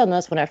passed on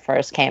this when it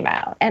first came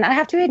out, and I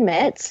have to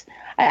admit,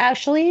 I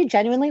actually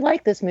genuinely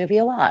liked this movie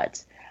a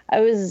lot.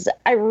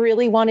 I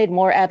really wanted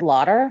more Ed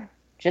Lauter,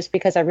 just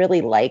because I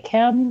really like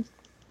him.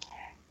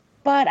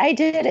 But I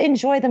did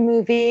enjoy the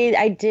movie.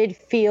 I did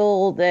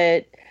feel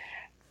that.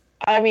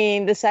 I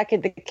mean, the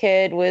second the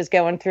kid was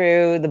going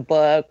through the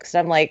books,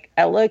 I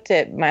looked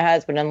at my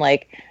husband and I'm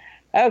like,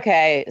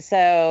 okay,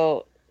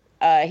 so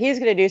he's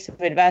going to do some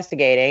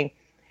investigating,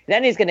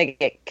 then he's going to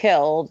get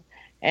killed,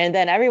 and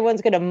then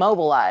everyone's going to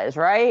mobilize,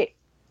 right?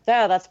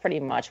 So that's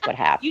pretty much what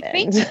happened. You'd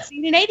think you'd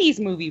seen an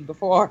 80s movie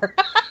before.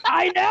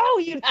 I know,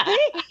 you'd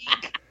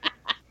think.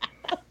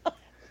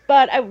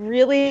 But I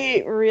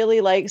really,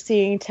 really like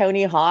seeing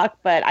Tony Hawk,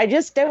 but I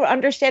just don't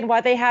understand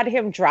why they had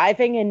him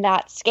driving and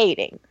not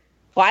skating.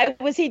 Why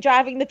was he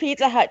driving the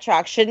Pizza Hut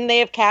truck? Shouldn't they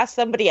have cast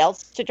somebody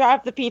else to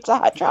drive the Pizza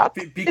Hut truck?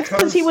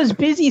 Because he was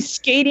busy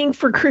skating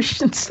for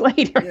Christian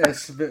Slater.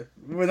 Yes, but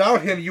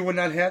without him, you would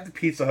not have the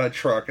Pizza Hut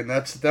truck, and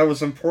that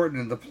was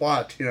important in the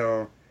plot,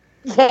 Yeah,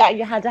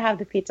 you had to have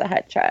the Pizza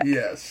Hut truck.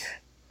 Yes.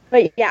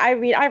 But yeah,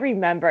 I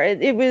remember it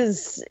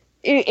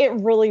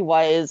really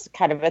was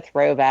kind of a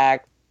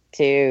throwback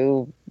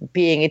to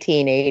being a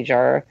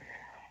teenager,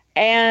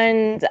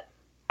 and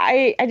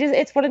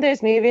it's one of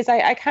those movies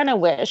I kind of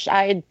wish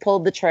I had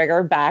pulled the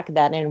trigger back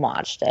then and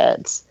watched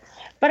it.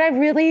 But I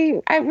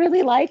really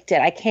liked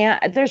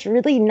it. There's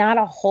really not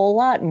a whole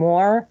lot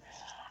more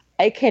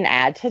I can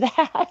add to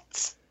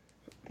that.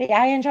 But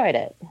yeah, I enjoyed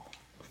it.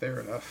 Fair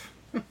enough.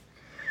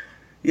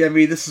 Yeah, I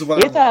mean, this is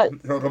what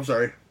I'm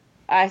sorry.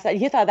 I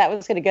said, you thought that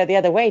was going to go the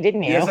other way,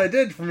 didn't you? Yes, I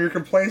did. From your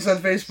complaints on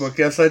Facebook.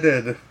 Yes, I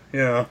did.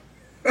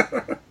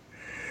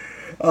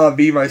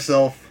 Me,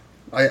 myself,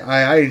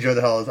 I enjoy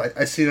the hell out of it.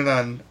 I seen it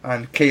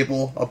on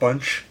cable a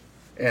bunch,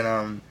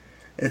 and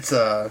it's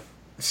a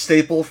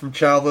staple from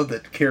childhood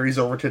that carries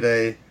over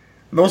today.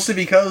 Mostly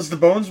because the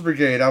Bones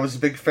Brigade. I was a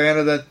big fan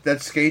of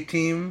that skate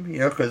team,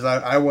 because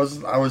I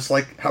was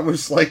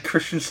like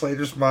Christian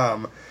Slater's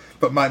mom,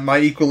 but my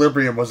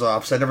equilibrium was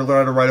off, so I never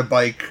learned how to ride a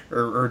bike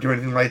or do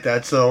anything like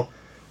that. So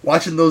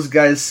watching those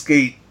guys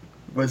skate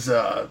was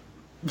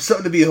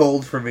something to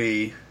behold for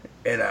me,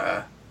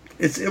 and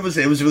it was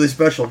really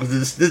special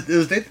because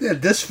they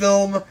had this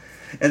film,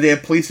 and they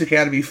had Police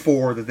Academy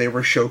 4 that they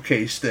were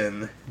showcased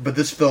in. But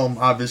this film,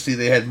 obviously,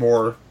 they had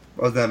more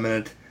of them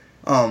in it.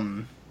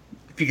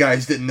 If you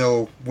guys didn't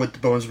know what the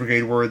Bones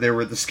Brigade were, they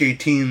were the skate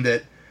team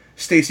that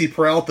Stacy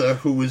Peralta,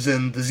 who was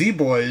in the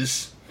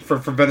Z-Boys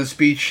from Venice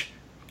Beach,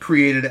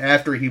 created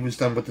after he was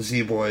done with the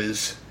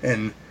Z-Boys.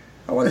 And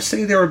I want to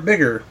say they were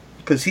bigger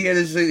because he had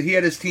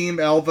his team.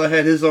 Alva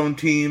had his own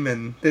team,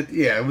 and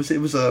it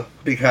was a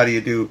big how do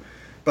you do.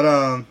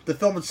 But the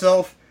film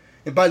itself,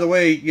 and by the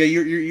way, yeah,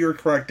 you're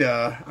correct.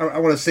 I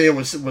want to say it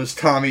was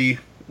Tommy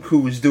who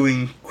was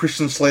doing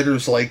Christian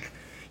Slater's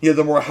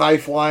the more high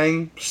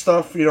flying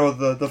stuff,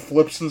 the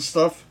flips and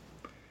stuff.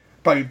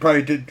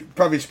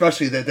 Probably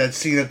especially that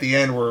scene at the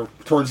end where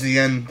towards the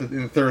end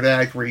in the third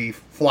act where he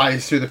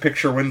flies through the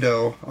picture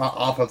window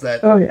off of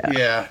that. Oh yeah,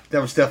 yeah,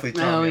 that was definitely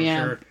Tommy. Oh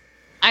yeah, I'm sure.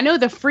 I know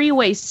the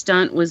freeway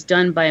stunt was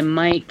done by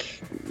Mike.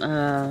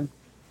 I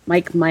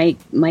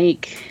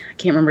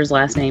can't remember his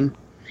last name.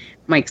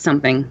 Mike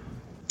something.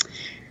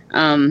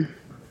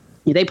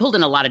 They pulled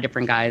in a lot of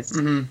different guys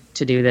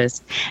to do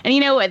this.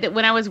 And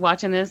when I was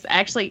watching this,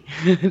 actually,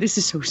 this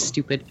is so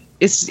stupid.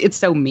 It's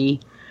so me.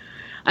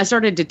 I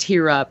started to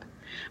tear up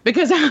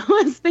because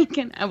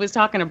I was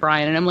talking to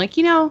Brian, and I'm like,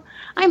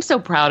 I'm so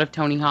proud of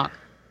Tony Hawk.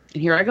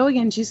 And here I go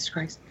again, Jesus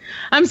Christ.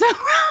 I'm so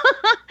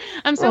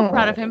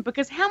proud of him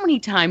because how many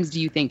times do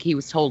you think he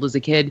was told as a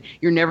kid,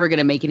 you're never going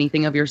to make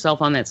anything of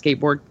yourself on that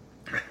skateboard?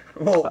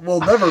 Well,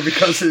 never,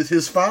 because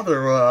his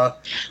father. Well,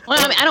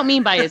 I don't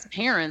mean by his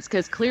parents,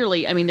 because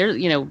clearly,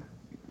 they're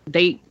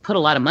they put a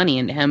lot of money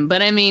into him. But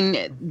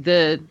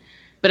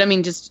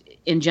just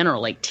in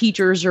general, like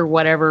teachers or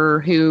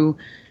whatever who,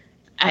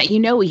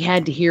 we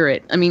had to hear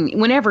it. I mean,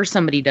 whenever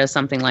somebody does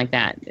something like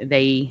that,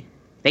 they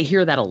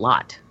hear that a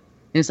lot.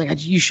 And it's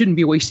like, you shouldn't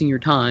be wasting your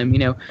time,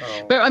 Oh.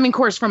 But I mean, of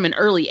course, from an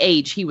early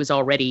age, he was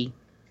already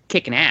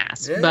kicking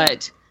ass. Yeah.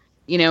 But,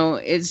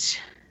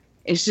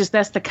 it's just,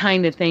 that's the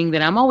kind of thing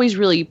that I'm always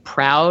really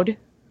proud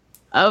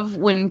of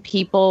when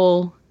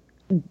people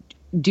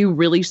do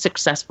really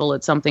successful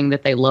at something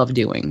that they love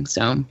doing.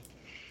 So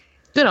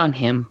good on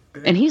him.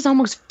 And he's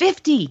almost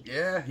 50.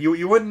 Yeah,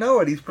 you wouldn't know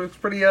it. He's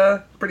pretty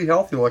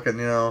healthy looking,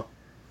 Not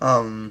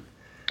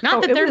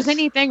that there's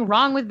anything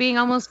wrong with being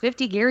almost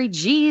 50, Gary.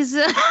 Jeez.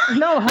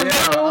 No,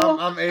 hello.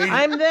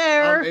 I'm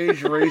there. I'm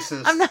age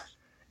racist. I'm not.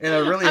 And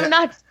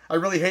I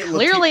really hate.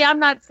 Clearly, I'm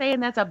not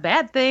saying that's a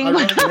bad thing.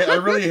 I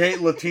really hate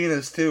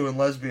Latinas too and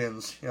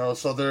lesbians.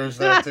 So there's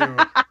that too.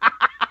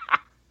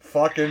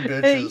 Fucking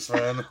bitches,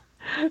 man.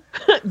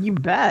 You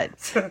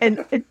bet.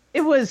 And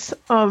it was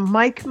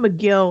Mike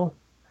McGill,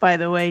 by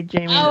the way,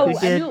 Jamie. Oh,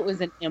 I knew it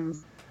was an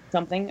M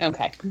something.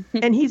 Okay.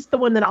 And he's the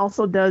one that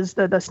also does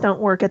the stunt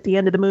work at the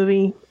end of the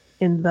movie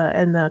in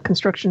the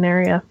construction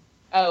area.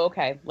 Oh,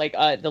 okay. Like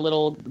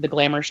the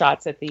glamour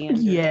shots at the end.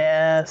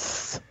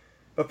 Yes.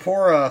 But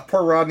poor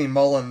Rodney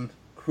Mullen,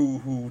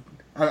 who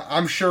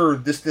I'm sure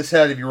this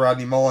had to be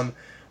Rodney Mullen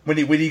when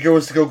he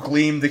goes to go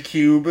gleam the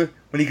cube,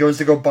 when he goes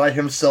to go by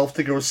himself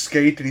to go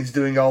skate, and he's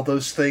doing all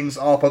those things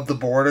off of the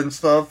board and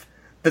stuff.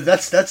 But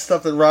that's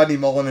stuff that Rodney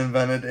Mullen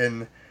invented,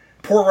 and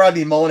poor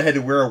Rodney Mullen had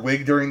to wear a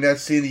wig during that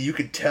scene that you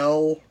could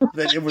tell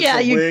that it was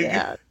a wig.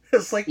 Can.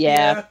 It's like,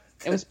 yeah,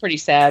 it was pretty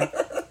sad.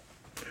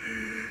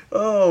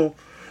 Oh,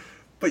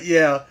 but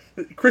yeah,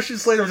 Christian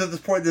Slater was at this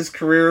point in his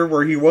career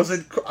where he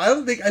wasn't.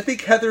 I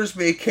think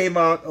Heathers came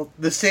out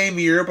the same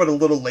year, but a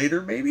little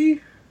later,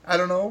 maybe. I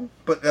don't know,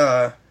 but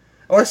I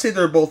want to say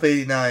they're both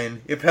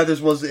 89. If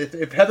Heathers was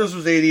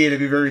 88, I'd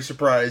be very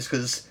surprised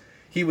because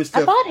he was.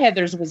 I thought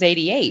Heathers was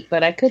 88,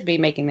 but I could be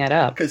making that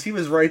up. Because he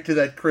was right to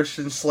that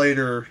Christian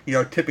Slater,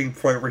 tipping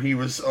point where he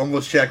was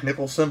almost Jack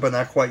Nicholson, but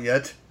not quite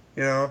yet.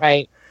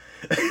 Right.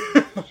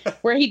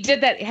 Where he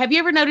did that. Have you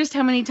ever noticed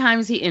how many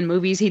times in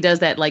movies he does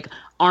that like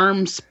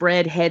arm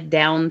spread head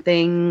down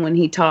thing when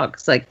he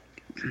talks? Like,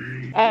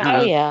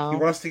 yeah. He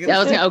wants to get.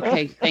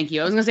 Okay, thank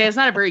you. I was gonna say it's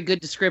not a very good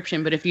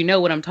description, but if you know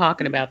what I'm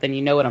talking about, then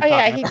you know what I'm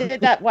talking about. He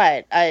did that.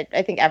 What I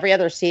think every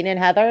other scene in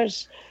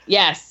Heathers.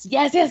 Yes.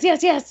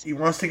 He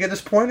wants to get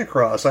his point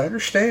across. I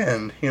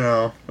understand.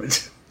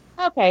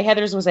 Okay,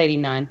 Heathers was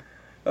 89.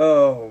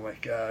 Oh my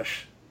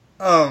gosh.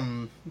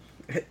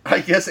 I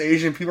guess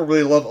Asian people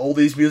really love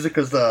oldies music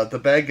because the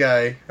bad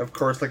guy, of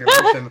course, like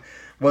I mentioned,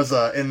 was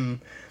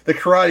in the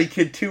Karate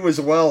Kid 2 as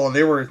well, and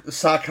they were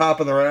sock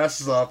hopping their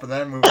asses off in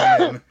that movie.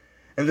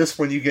 And this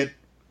one, you get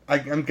I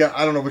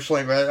don't know which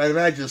language. I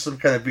imagine it's some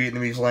kind of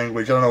Vietnamese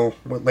language. I don't know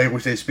what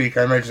language they speak.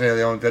 I imagine they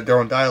have their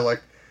own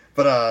dialect.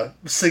 But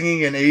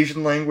singing in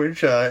Asian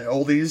language,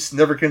 oldies,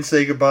 Never Can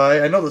Say Goodbye.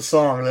 I know the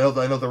song, I know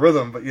the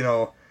rhythm, but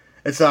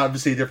it's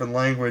obviously a different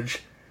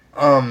language.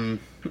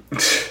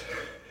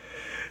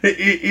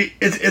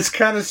 It's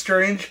kind of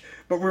strange,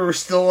 but we were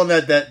still in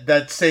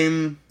that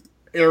same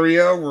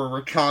area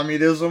where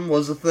communism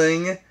was a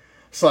thing.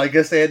 So I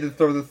guess they had to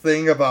throw the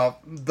thing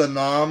about the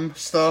Nam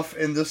stuff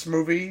in this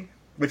movie,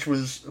 which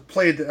was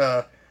played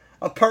a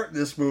part in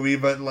this movie,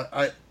 but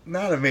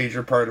not a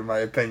major part in my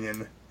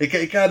opinion.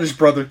 It got his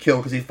brother killed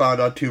because he found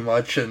out too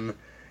much and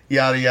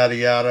yada yada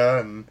yada,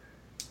 and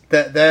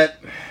that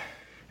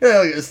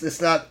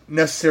it's not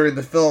necessary in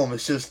the film.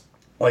 It's just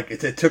like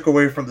it took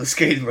away from the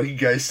skating, like you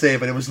guys say,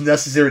 but it was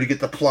necessary to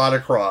get the plot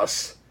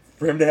across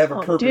for him to have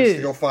a purpose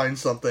to go find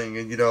something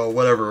and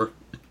whatever.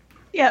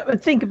 Yeah,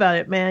 but think about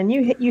it, man.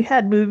 You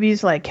had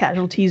movies like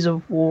Casualties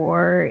of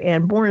War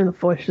and Born in the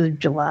 4th of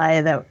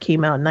July that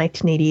came out in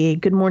 1988,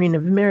 Good Morning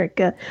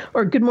America,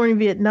 or Good Morning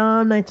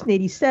Vietnam,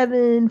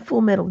 1987,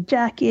 Full Metal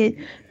Jacket.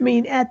 I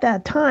mean, at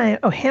that time,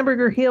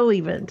 Hamburger Hill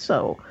even.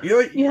 So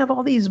you have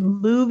all these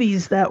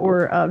movies that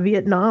were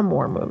Vietnam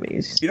War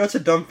movies. It's a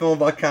dumb film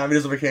about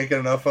communism I can't get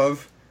enough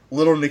of?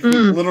 Little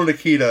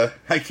Nikita.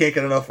 I can't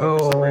get enough of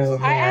for some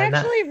reason. I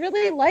actually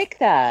really like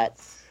that.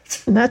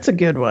 That's a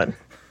good one.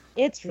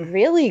 It's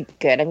really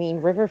good. I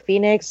mean, River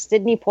Phoenix,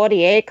 Sidney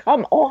Poitier,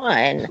 come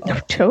on. Oh,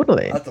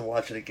 totally. I'll have to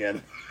watch it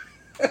again.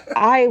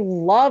 I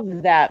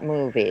love that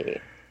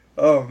movie.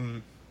 But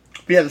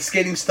yeah, the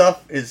skating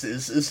stuff is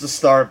the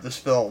star of this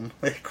film.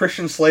 Like,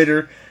 Christian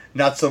Slater,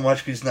 not so much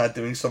because he's not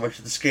doing so much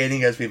of the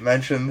skating as we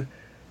mentioned.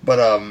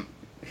 But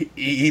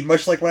he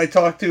much like when I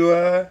talked to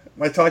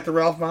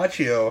Ralph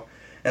Macchio,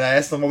 and I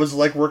asked him what was it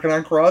like working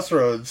on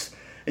Crossroads.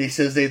 He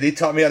says they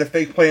taught me how to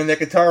fake playing that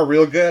guitar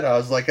real good. I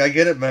was like, I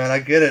get it, man, I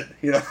get it.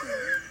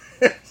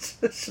 It's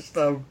just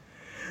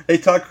they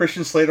taught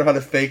Christian Slater how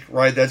to fake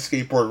ride that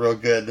skateboard real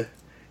good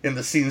in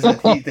the scenes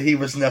that he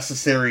was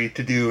necessary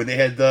to do, and they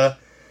had the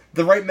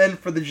right men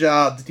for the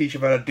job to teach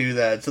him how to do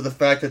that. So the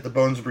fact that the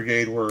Bones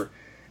Brigade were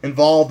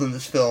involved in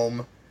this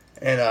film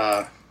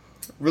and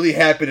really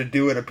happy to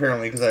do it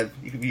apparently because I'm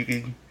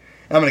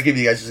going to give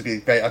you guys if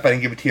I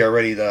didn't give it to you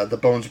already the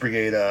Bones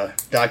Brigade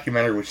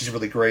documentary, which is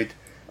really great.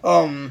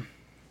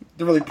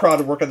 They're really proud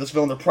to work on this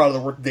film. They're proud of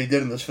the work they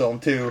did in this film,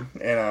 too.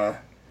 And,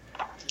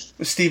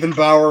 Stephen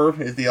Bauer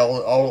is the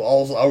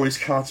always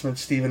consummate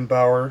Stephen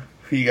Bauer,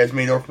 who you guys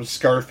may know from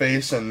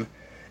Scarface, and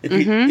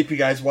if you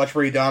guys watch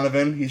Ray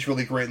Donovan, he's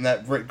really great in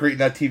that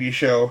TV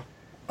show.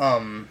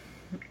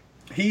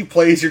 He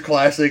plays your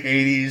classic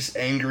 80s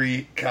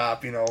angry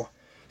cop,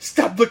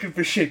 stop looking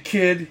for shit,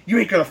 kid, you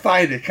ain't gonna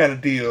find it kind of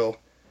deal.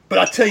 But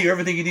I'll tell you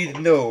everything you need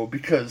to know,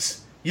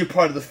 because you're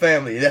part of the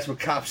family, and that's what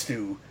cops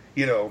do,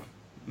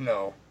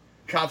 No,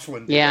 cops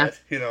wouldn't do that,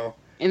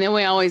 And then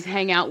we always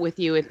hang out with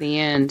you at the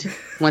end,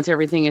 once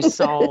everything is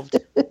solved.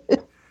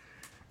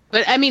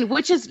 But, I mean,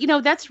 which is,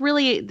 that's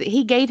really,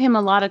 he gave him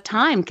a lot of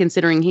time,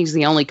 considering he's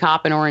the only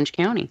cop in Orange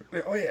County.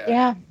 Oh, yeah.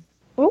 Yeah.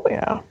 Oh,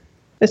 yeah.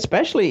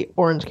 Especially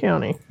Orange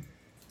County.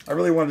 I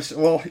really wanted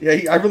to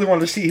see, I really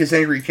wanted to see his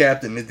angry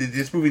captain.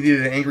 This movie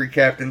needed an angry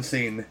captain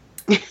scene.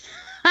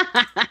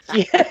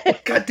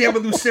 God damn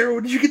it, Lucero,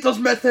 did you get those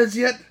meth heads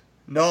yet?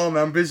 No,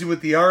 man, I'm busy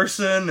with the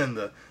arson and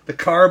the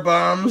car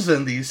bombs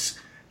and these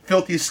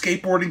filthy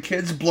skateboarding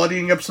kids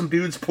bloodying up some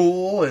dude's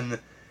pool and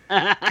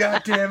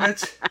God damn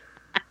it.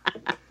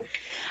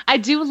 I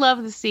do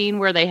love the scene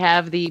where they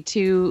have the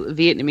two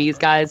Vietnamese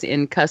guys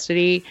in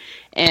custody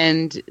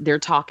and they're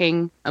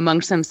talking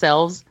amongst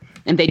themselves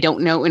and they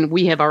don't know, and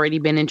we have already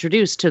been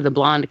introduced to the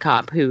blonde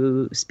cop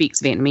who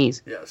speaks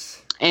Vietnamese.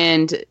 Yes.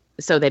 And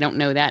so they don't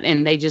know that,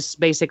 and they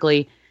just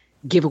basically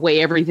give away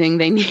everything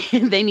they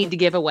need to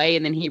give away,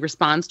 and then he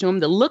responds to them.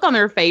 The look on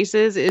their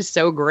faces is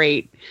so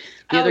great.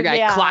 The other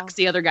guy clocks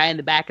the other guy in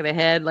the back of the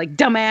head like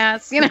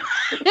dumbass,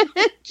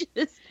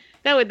 Just,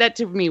 that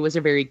to me was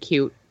a very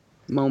cute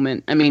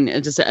moment. I mean,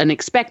 just an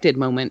expected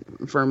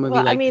moment for a movie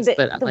like this.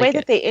 But the way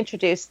that they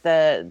introduced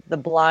the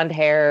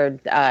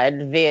blonde-haired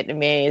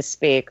Vietnamese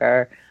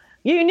speaker,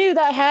 you knew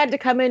that had to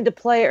come into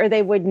play, or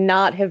they would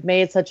not have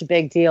made such a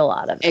big deal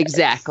out of it.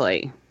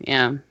 Exactly.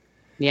 Yeah.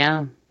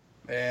 Yeah.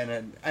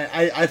 And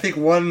I think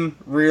one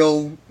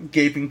real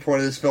gaping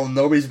point of this film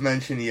nobody's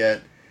mentioned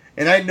yet,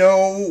 and I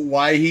know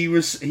why he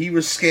was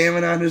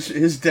scamming on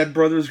his dead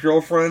brother's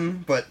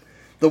girlfriend, but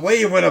the way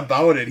he went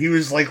about it, he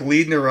was like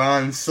leading her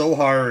on so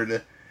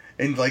hard,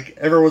 and like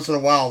every once in a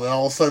while, then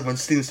all of a sudden when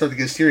things started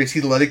to get serious,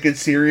 he let it get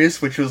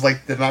serious, which was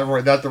like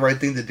not the right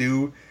thing to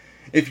do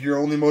if your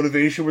only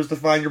motivation was to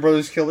find your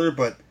brother's killer,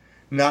 but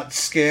not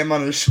scam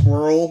on a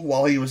squirrel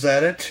while he was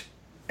at it.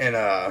 And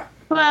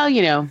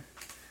well,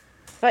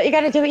 but you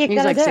got to do what you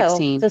got to do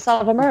 16. To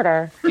solve a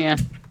murder. Yeah.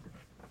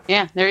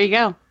 Yeah, there you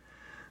go.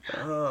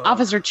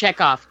 Officer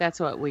Chekhov, that's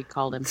what we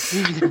called him.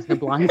 The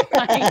blind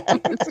guy.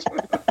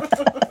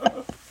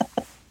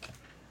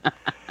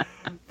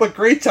 But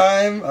great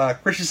time.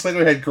 Christian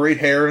Slater had great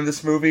hair in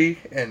this movie,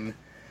 and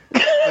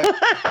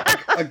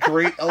a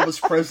great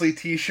Elvis Presley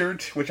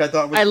t-shirt, which I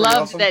thought was awesome. I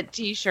loved that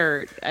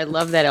t-shirt. I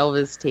love that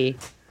Elvis tee.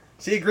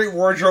 See, a great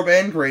wardrobe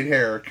and great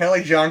hair. Kind of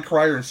like John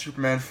Cryer in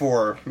Superman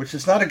 4, which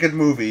is not a good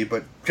movie,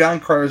 but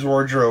John Cryer's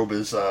wardrobe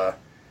is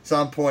it's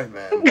on point,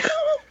 man.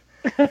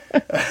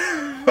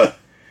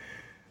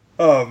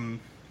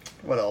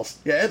 What else?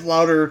 Yeah, Ed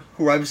Lauter,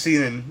 who I've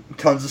seen in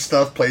tons of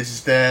stuff, plays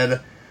his dad.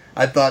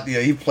 I thought,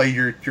 he played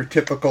your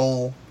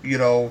typical,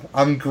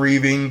 I'm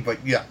grieving, but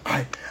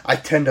I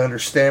tend to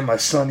understand my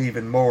son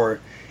even more,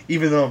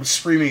 even though I'm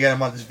screaming at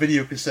him on this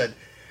video cassette.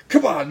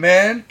 Come on,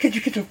 man, can't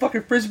you get to a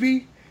fucking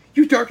Frisbee?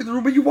 You darken the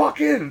room when you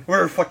walk in.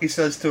 Whatever the fuck he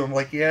says to him,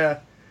 like, yeah,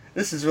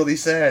 this is really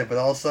sad, but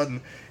all of a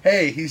sudden,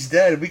 hey, he's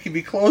dead, we can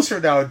be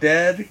closer now,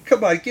 Dad.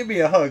 Come on, give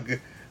me a hug.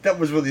 That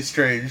was really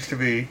strange to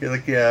me.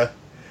 Like, yeah.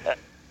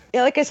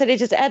 Yeah, like I said, it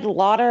just Ed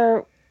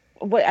Lauter,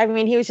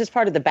 he was just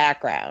part of the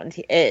background.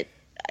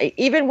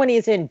 Even when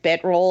he's in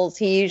bit roles,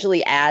 he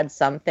usually adds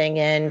something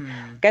in.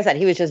 Like I said,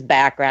 he was just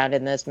background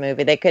in this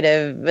movie. They could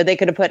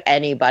have put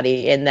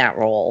anybody in that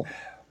role.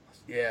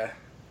 Yeah,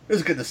 it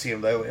was good to see him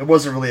though. It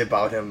wasn't really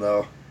about him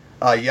though.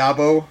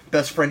 Yabo,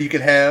 best friend you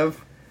could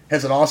have,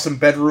 has an awesome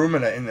bedroom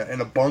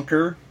in a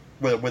bunker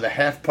with a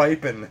half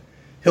pipe, and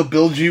he'll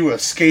build you a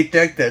skate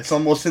deck that's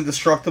almost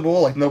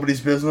indestructible, like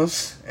nobody's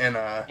business.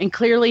 And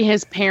clearly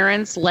his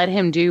parents let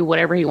him do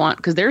whatever he wants,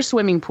 because their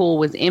swimming pool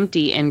was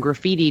empty and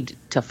graffitied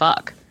to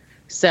fuck.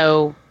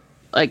 So,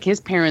 like, his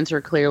parents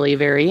are clearly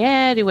very,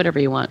 do whatever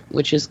you want,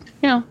 which is,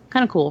 kind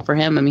of cool for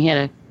him. I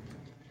mean,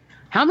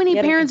 how many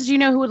parents do you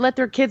know who would let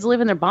their kids live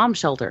in their bomb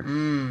shelter? I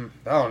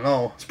don't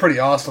know. It's pretty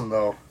awesome,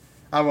 though.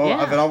 I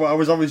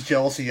was always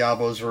jealous of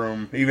Yabo's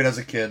room, even as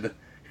a kid.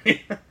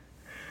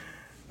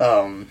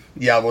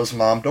 Yabo's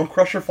mom, don't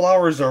crush her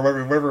flowers, or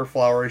whatever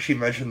flowers she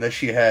mentioned that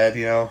she had,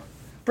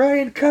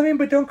 Brian, come in,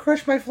 but don't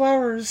crush my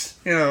flowers,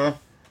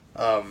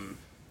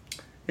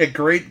 Yeah,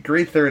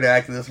 great third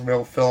act of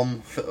this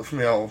film,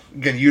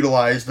 again,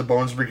 utilized the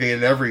Bones Brigade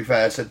in every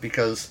facet,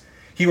 because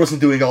he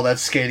wasn't doing all that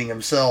skating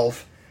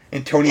himself,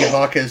 and Tony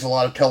Hawk has a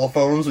lot of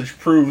telephones, which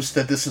proves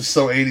that this is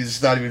so 80s,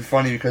 it's not even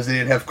funny, because they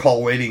didn't have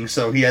call waiting,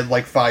 so he had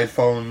like 5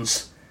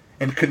 phones,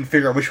 and couldn't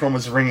figure out which one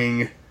was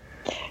ringing.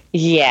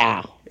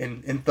 Yeah.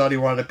 And thought he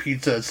wanted a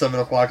pizza at 7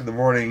 o'clock in the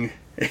morning.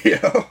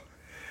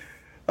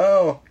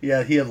 Oh,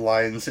 yeah, he had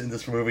lines in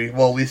this movie.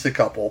 Well, at least a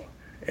couple.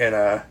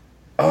 And,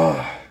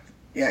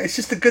 yeah, it's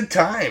just a good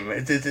time.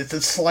 It's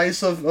a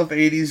slice of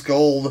 80s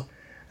gold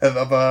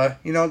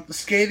of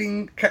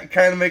skating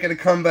kind of making a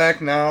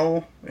comeback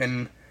now.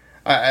 And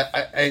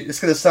it's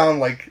going to sound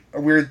like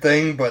a weird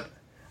thing, but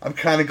I'm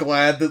kind of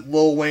glad that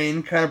Lil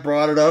Wayne kind of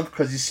brought it up,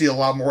 because you see a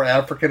lot more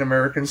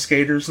African-American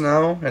skaters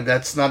now, and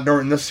that's not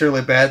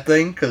necessarily a bad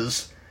thing,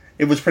 because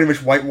it was pretty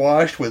much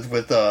whitewashed with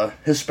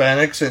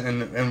Hispanics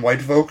and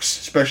white folks,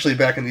 especially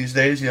back in these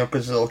days,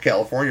 because of the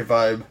California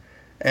vibe.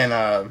 And,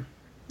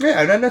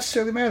 yeah, I'm not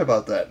necessarily mad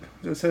about that.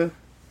 Just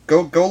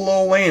go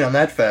Lil Wayne on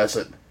that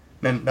facet,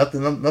 and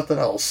nothing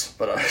else.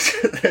 But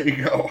there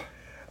you go.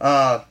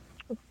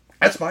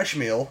 That's my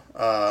schmeal.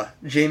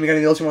 Jamie, got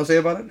anything else you want to say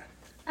about it?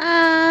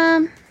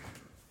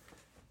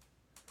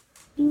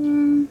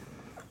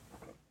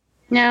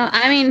 No,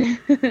 I mean,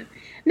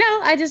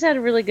 no, I just had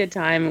a really good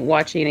time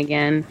watching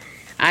again.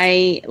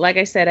 Like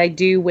I said, I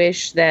do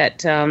wish that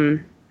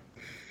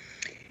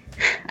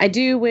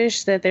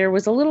there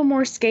was a little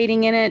more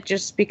skating in it,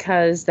 just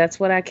because that's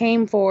what I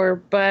came for.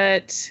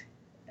 But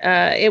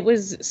it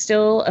was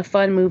still a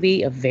fun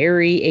movie, a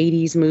very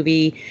 80s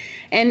movie,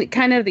 and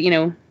kind of,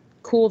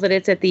 cool that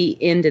it's at the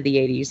end of the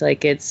 80s.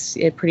 Like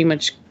it pretty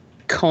much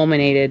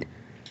culminated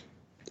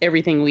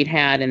everything we'd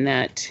had in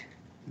that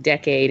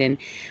decade. And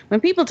when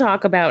people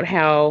talk about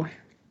how,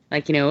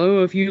 like,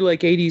 if you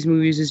like 80s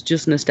movies, it's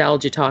just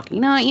nostalgia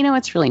talking. No,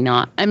 it's really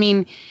not. I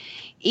mean,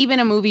 even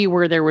a movie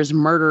where there was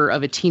murder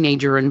of a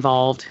teenager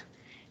involved,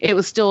 it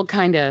was still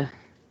kind of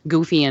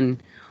goofy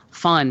and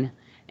fun.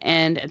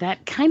 And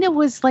that kind of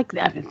was like,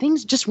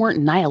 things just weren't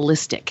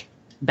nihilistic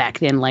back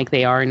then like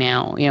they are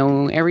now.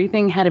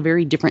 Everything had a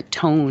very different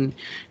tone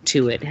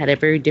to it, had a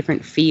very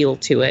different feel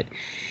to it.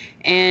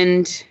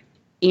 And,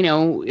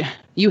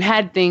 you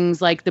had things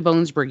like the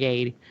Bones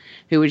Brigade,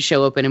 who would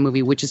show up in a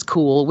movie, which is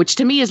cool, which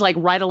to me is like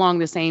right along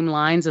the same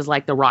lines as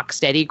like the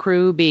Rocksteady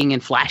crew being in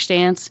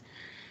Flashdance.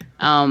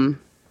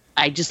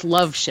 I just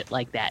love shit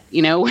like that,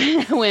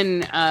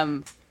 when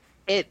I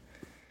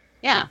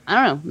don't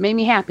know, made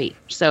me happy.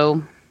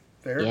 So,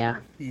 fair? Yeah.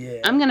 Yeah.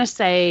 I'm going to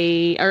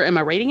say, or am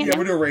I rating it Yeah, now?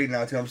 we're doing a rating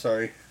now, too. I'm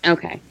sorry.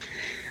 Okay.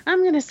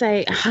 I'm going to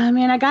say,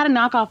 I got to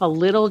knock off a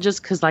little,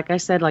 just because, like I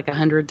said, like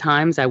 100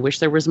 times, I wish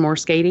there was more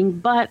skating,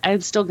 but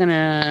I'm still going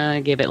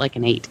to give it like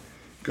an 8.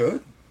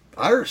 Good.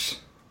 Iris.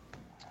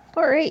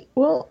 All right.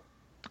 Well,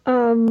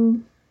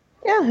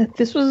 yeah,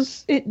 this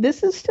is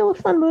still a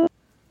fun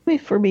movie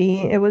for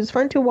me. It was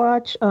fun to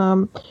watch,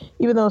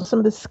 even though some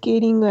of the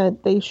skating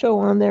that they show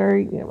on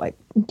there, like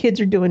kids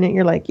are doing it,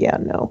 you're like, yeah,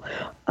 no.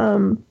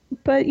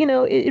 But,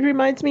 it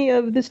reminds me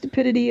of the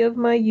stupidity of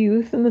my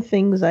youth and the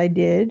things I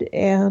did.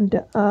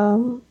 And,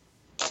 and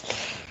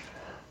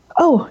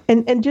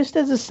just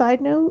as a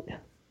side note,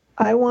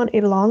 I want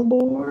a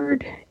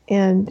longboard,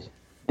 and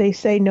they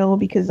say no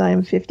because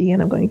I'm 50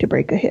 and I'm going to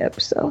break a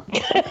hip. So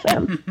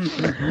I'm going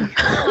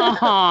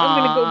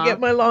to go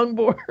get my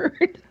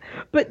longboard.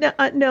 But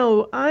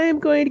no, I'm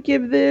going to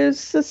give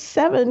this a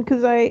 7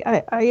 because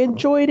I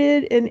enjoyed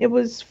it and it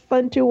was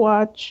fun to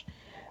watch.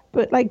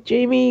 But like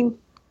Jamie,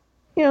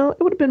 it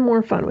would have been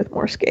more fun with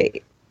more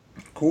skate.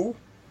 Cool.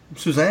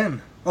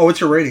 Suzanne. Oh,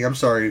 what's your rating? I'm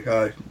sorry,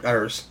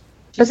 Iris.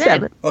 A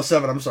 7. Oh,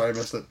 7. I'm sorry, I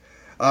missed it.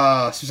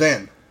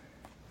 Suzanne.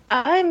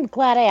 I'm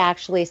glad I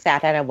actually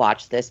sat down and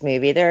watched this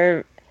movie.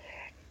 It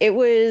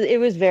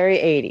was very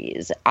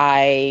 80s.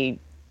 I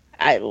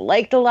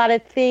liked a lot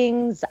of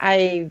things.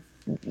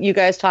 You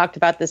guys talked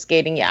about the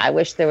skating. Yeah, I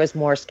wish there was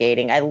more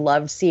skating. I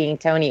loved seeing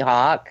Tony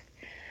Hawk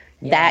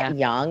that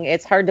young.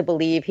 It's hard to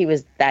believe he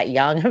was that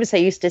young. I'm so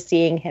used to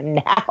seeing him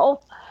now.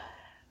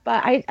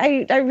 But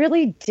I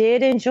really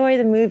did enjoy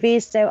the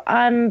movie, so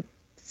I'm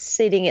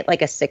sitting at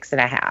like a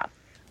 6.5.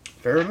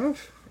 Fair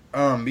enough.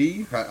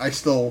 Me, I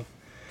still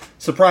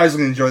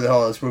surprisingly enjoy the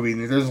hell out of this movie.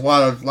 There's a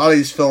lot of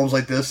these films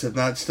like this have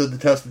not stood the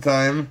test of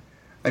time.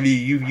 I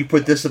mean, you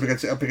put this up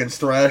against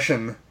Thrash,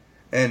 and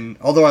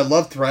although I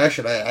love Thrash,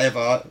 and I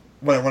have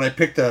when I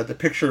picked the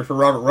picture for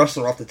Robert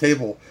Russler off the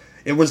table,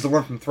 it was the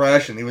one from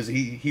Thrash, and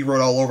he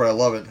wrote all over it. I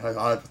love it.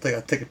 I think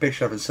I'll take a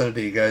picture of it and send it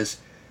to you guys.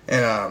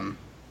 And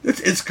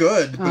it's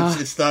good, but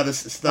it's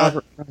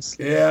not.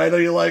 Yeah, I know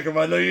you like him.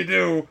 I know you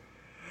do.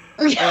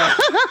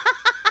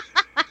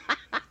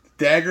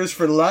 Daggers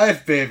for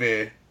life,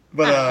 baby.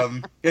 But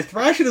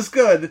Thrashing is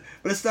good,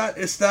 but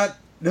it's not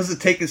doesn't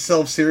take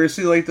itself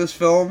seriously like this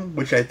film,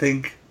 which I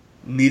think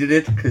needed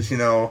it, because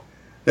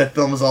that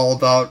film is all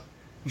about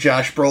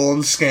Josh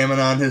Brolin scamming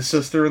on his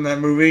sister in that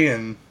movie,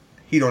 and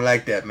he don't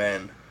like that,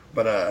 man.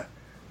 But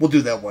we'll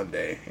do that one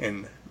day,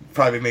 and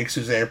probably make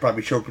Suzanne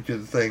probably choke her through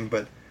the thing.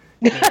 But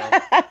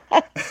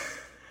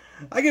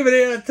I give it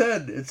 8 out of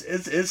 10.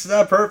 It's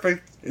not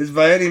perfect, it's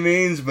by any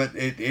means, but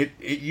it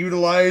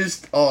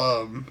utilized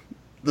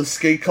the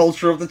skate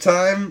culture of the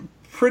time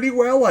pretty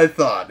well, I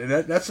thought, and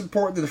that's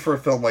important for a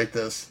film like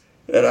this.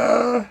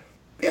 And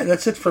yeah,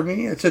 that's it for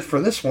me. That's it for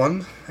this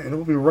one, and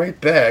we'll be right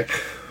back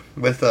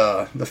with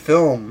the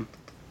film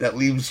that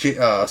leaves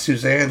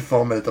Suzanne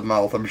foaming at the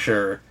mouth, I'm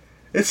sure.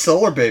 It's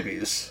Solar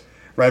Babies,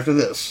 right after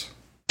this.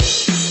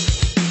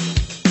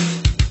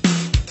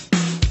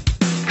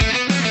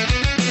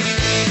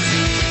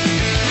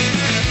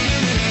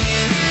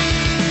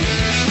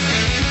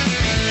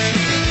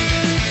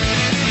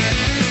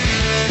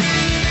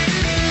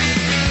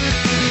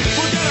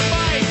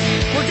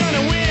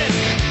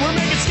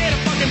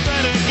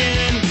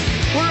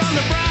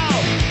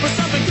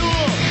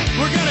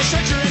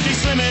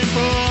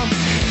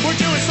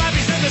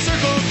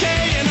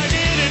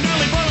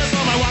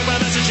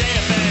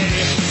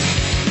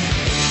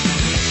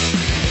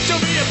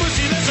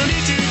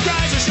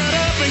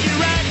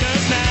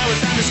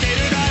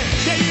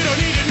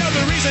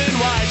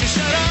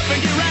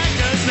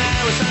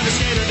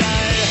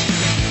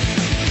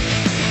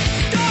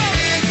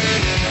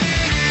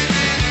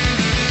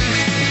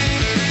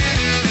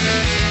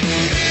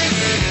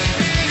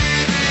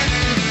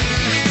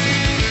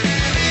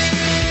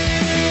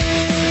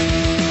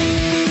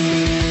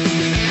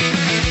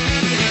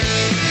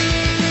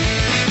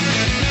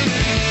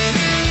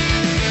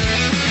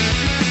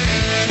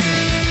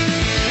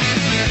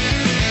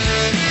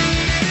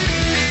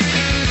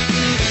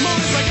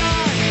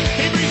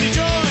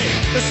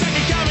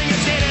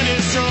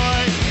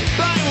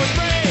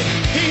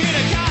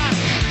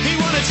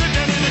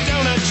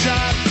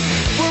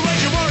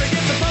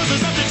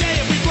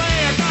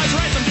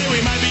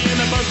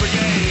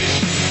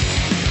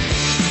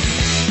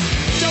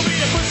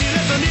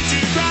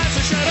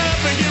 shut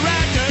up and get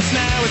right, 'cause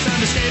now it's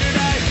time to skate or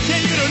die. Yeah,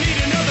 you don't need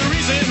to know the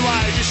reason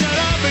why. Just shut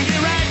up and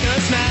get right,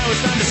 'cause now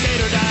it's time to skate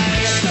or die.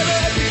 Shut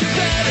up and get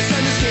bad, it's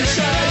time to skate or die.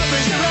 Shut up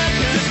and get right,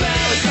 'cause now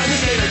it's time to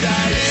skate or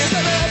die.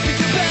 Shut up and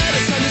get bad,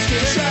 it's time to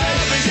skate or die. Shut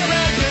up and get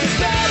right, 'cause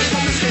now it's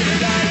time to skate or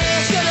die.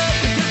 Shut up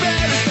and get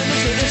bad, it's time to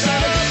skate or die.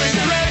 Shut up and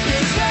get right,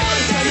 'cause now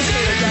it's time to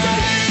skate or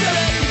die. Shut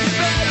up and get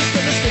bad, it's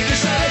time to skate or die.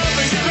 Shut up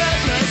and get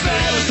right, 'cause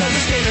now it's time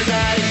to skate or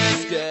die.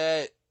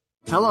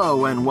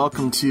 Hello and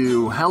welcome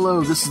to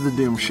Hello, This is the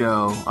Doom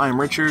Show. I'm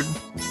Richard.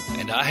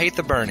 And I hate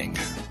the burning.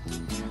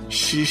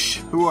 Shh,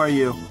 who are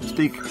you?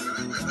 Speak.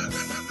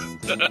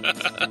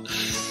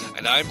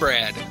 And I'm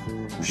Brad.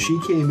 She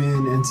came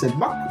in and said,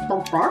 bark,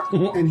 bark, bark,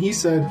 and he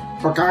said,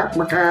 bark, bark,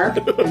 bark,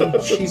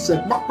 and she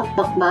said, bark, bark,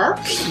 bark, bark.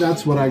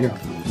 That's what I got.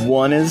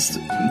 One is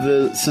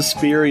the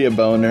Suspiria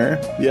boner,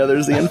 the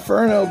other's the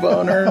Inferno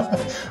boner.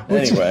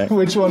 Anyway.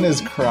 Which one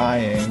is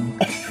crying?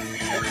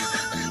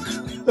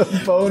 The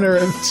boner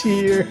of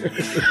tears.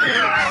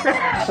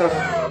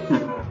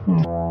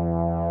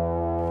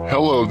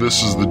 Hello,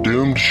 This is the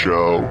Doomed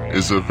Show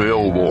is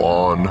available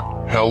on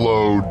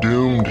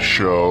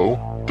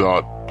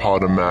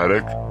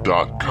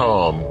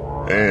hellodoomedshow.podomatic.com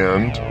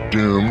and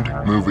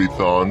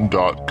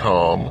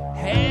doomedmoviethon.com.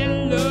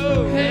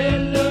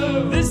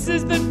 Hello, this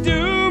is the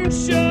Doom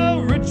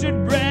Show.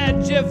 Richard,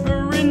 Brad,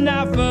 Jeffrey,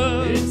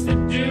 Naffa. It's the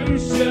Doom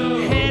Show.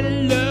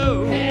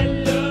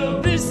 Hello,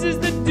 this is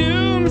the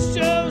Doom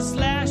Show.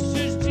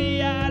 Slashers,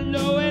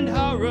 giallo, and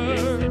horror.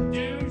 It's the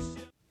Doom Show.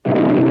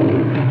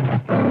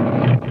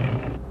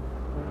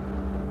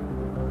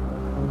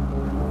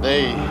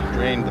 They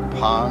drained the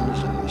ponds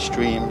and the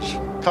streams,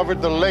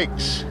 covered the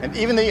lakes, and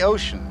even the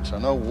ocean, so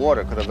no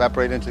water could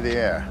evaporate into the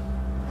air.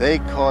 They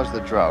caused the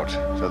drought,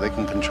 so they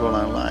can control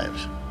our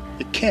lives.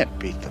 You can't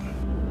beat them.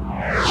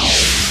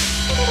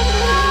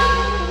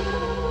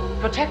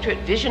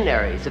 Protectorate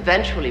visionaries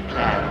eventually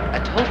planned a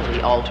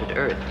totally altered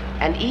Earth,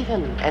 and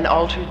even an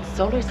altered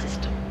solar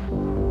system.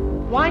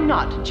 Why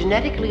not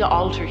genetically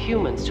alter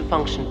humans to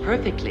function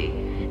perfectly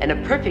in a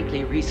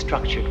perfectly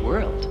restructured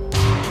world?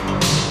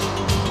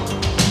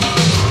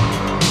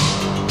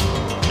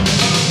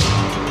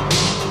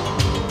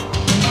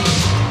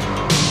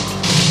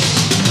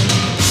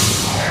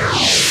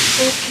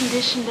 They've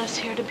conditioned us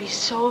here to be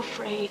so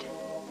afraid.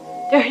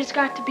 There has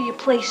got to be a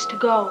place to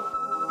go.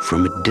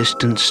 From a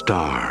distant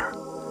star,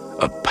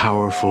 a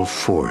powerful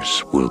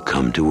force will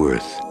come to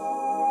Earth.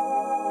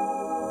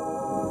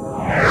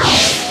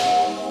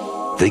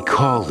 They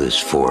call this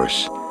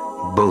force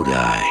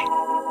Bodai.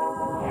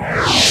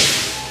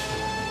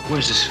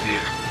 Where's the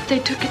sphere? They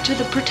took it to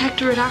the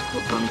Protectorate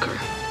Aqua Bunker.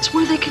 It's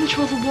where they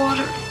control the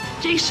water.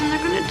 Jason, they're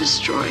gonna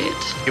destroy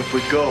it. If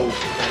we go,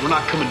 we're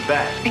not coming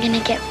back. We're gonna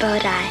get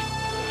Bodai.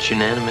 It's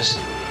unanimous.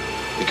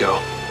 We go.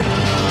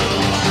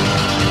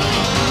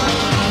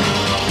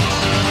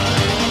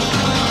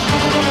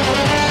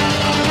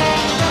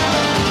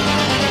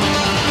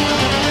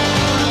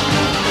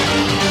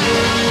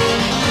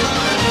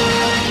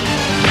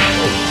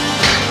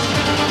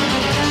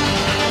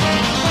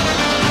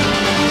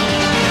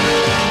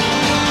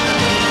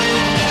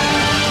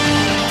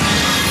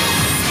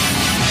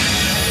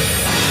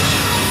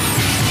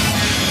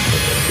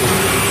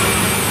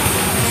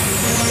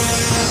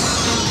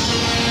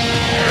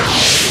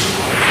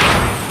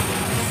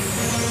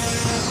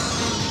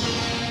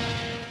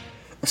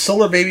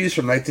 Solar Babies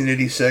from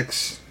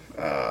 1986.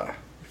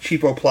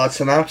 Cheapo plot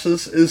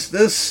synopsis is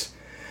this: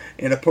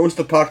 in a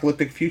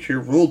post-apocalyptic future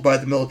ruled by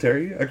the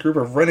military, a group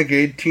of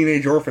renegade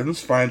teenage orphans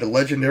find a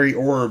legendary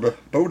orb,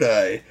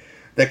 Bodai,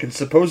 that can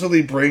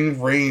supposedly bring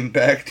rain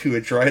back to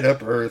a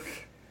dried-up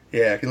Earth.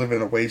 Yeah, if you live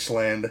in a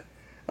wasteland.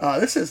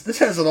 This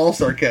has an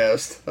all-star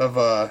cast of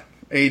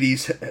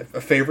 80s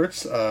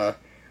favorites.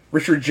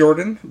 Richard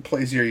Jordan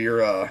plays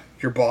your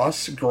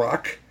boss,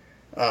 Grok.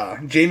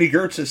 Jamie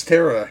Gertz as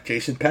Tara,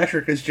 Jason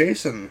Patrick as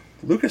Jason,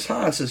 Lucas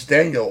Haas as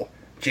Daniel,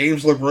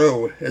 James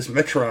LeGros as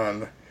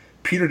Metron,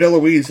 Peter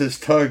DeLuise as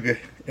Tug,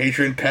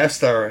 Adrian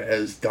Pastar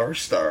as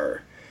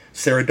Darstar,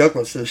 Sarah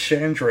Douglas as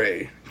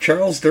Chandra,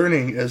 Charles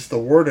Durning as the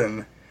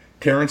Warden,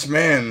 Terrence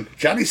Mann,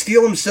 Johnny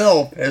Steele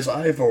himself as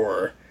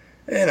Ivor,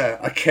 and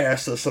a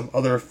cast of some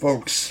other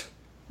folks.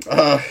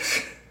 I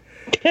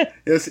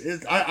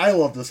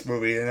love this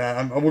movie,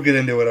 and we'll get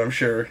into it, I'm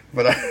sure.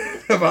 But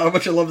about how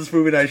much I love this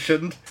movie, and I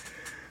shouldn't.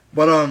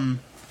 But I'm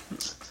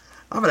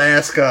gonna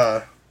ask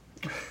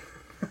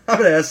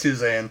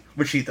Suzanne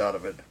what she thought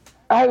of it.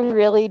 I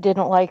really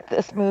didn't like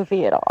this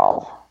movie at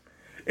all.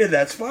 Yeah,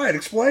 that's fine.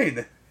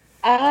 Explain.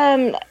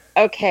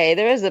 Okay,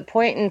 there was a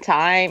point in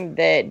time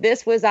that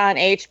this was on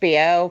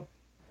HBO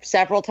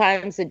several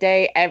times a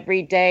day,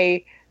 every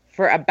day,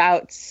 for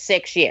about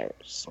 6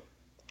 years.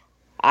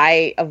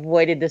 I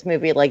avoided this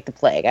movie like the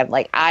plague. I'm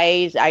like,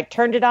 I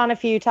turned it on a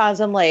few times.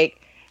 I'm like,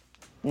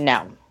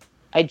 no,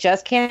 I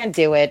just can't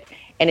do it.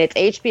 And it's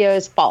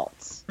HBO's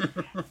fault.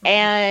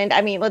 And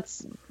I mean,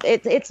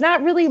 it's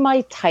not really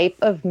my type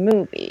of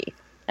movie.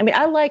 I mean,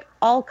 I like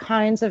all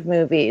kinds of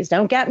movies.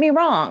 Don't get me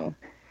wrong.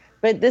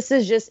 But this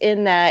is just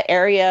in that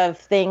area of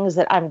things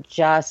that I'm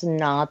just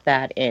not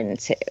that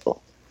into.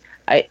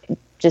 I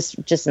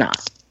just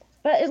not.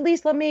 But at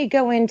least let me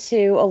go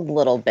into a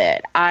little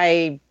bit.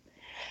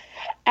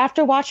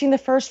 After watching the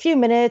first few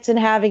minutes and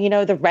having,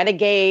 the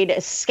Renegade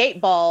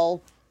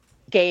skateball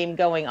game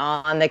going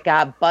on that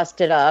got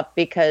busted up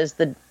because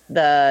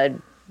the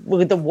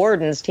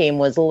Warden's team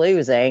was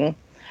losing,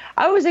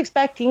 I was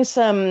expecting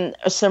some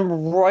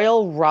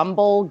Royal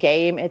Rumble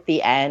game at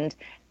the end,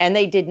 and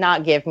they did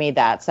not give me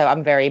that, so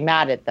I'm very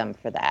mad at them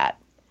for that.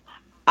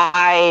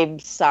 I'm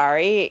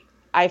sorry.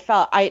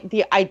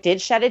 I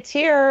did shed a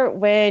tear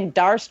when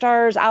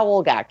Darstar's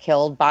owl got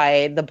killed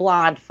by the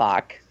blonde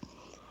fuck.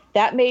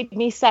 That made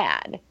me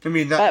sad. You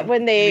mean not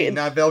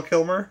Val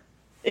Kilmer?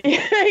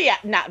 Yeah,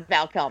 not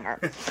Val Kilmer.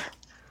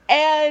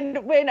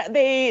 And when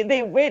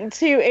they went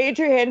to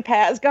Adrian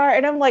Pasgar,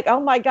 and I'm like, oh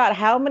my God,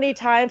 how many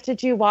times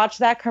did you watch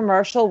that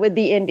commercial with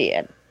the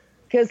Indian?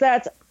 Because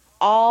that's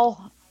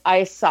all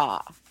I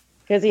saw.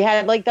 Because he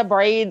had like the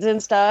braids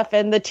and stuff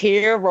and the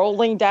tear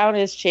rolling down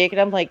his cheek.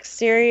 And I'm like,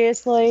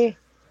 seriously?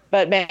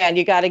 But man,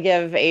 you got to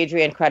give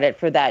Adrian credit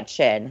for that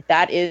chin.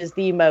 That is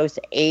the most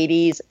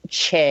 80s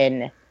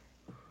chin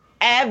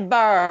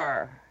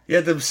ever. He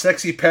had them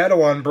sexy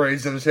Padawan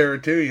braids in his hair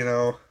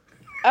too,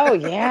 Oh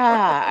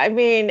yeah, I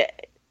mean,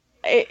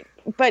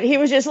 but he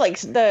was just like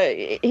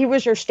he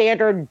was your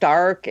standard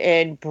dark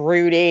and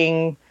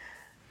brooding,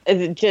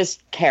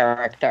 just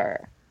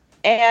character,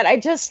 and I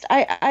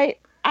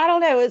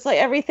don't know. It's like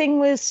everything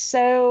was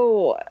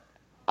so.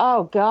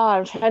 Oh God,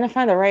 I'm trying to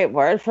find the right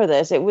word for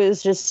this. It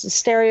was just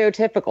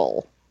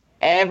stereotypical.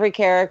 Every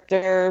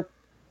character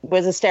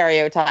was a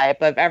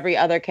stereotype of every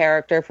other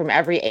character from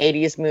every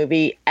 80s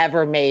movie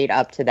ever made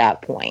up to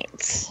that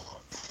point.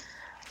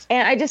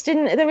 And I just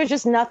there was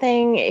just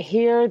nothing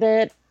here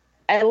that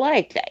I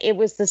liked. It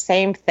was the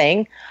same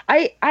thing.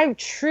 I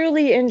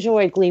truly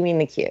enjoyed Gleaming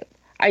the Cube.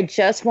 I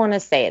just want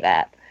to say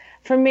that.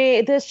 For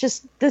me, this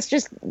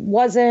just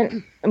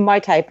wasn't my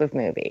type of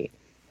movie.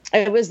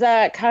 It was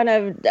that kind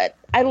of,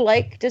 I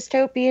like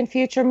dystopian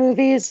future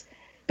movies,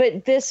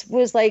 but this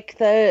was like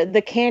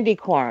the candy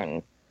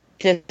corn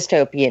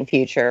dystopian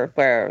future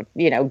where,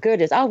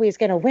 good is always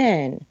going to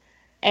win.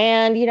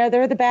 And,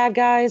 they're the bad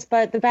guys,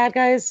 but the bad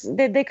guys,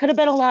 they could have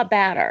been a lot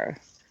badder.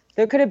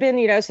 There could have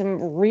been,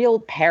 some real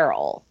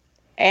peril.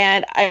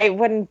 And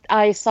when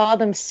I saw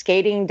them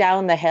skating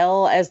down the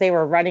hill as they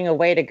were running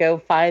away to go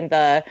find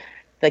the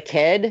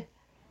kid,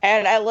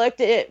 and I looked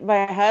at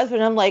my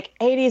husband, I'm like,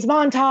 80s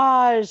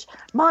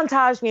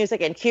montage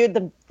music, and cued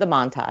the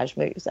montage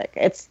music.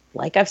 It's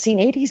like I've seen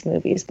 80s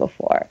movies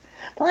before.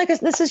 But like,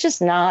 this is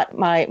just not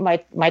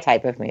my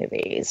type of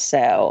movies.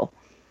 So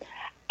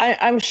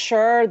I'm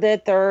sure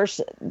that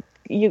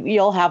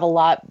you'll have a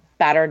lot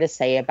better to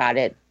say about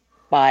it,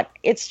 but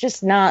it's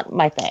just not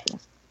my thing.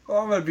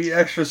 Well, I'm going to be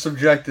extra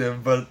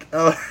subjective, but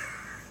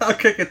I'll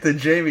kick it to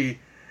Jamie,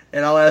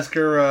 and I'll ask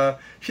her,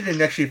 she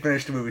didn't actually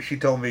finish the movie, she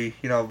told me,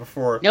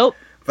 before. Nope.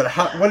 But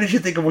what did you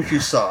think of what you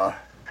saw?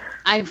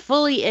 I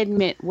fully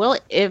admit, well,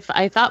 if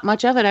I thought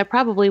much of it, I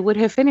probably would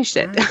have finished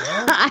it.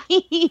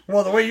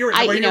 Well, the way you were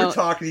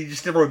talking, you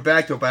just never went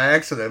back to it by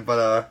accident,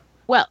 but...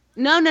 Well,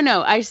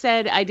 no. I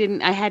said I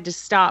didn't. I had to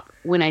stop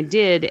when I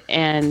did,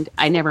 and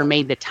I never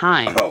made the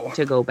time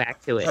to go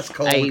back to it. That's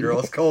cold, girl.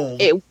 It's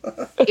cold. It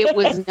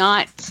was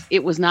not.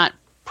 It was not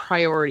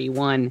priority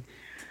one.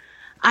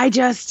 I'm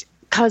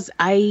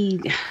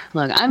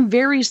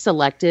very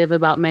selective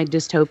about my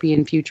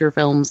dystopian future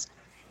films,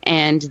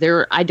 and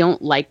I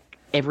don't like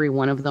every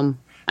one of them.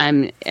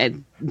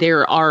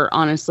 There are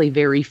honestly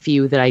very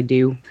few that I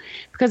do,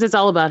 because it's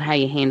all about how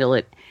you handle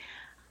it.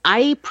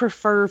 I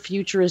prefer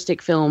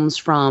futuristic films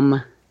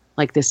from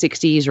like the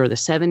 60s or the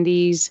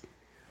 70s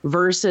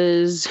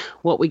versus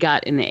what we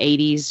got in the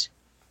 80s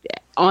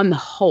on the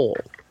whole.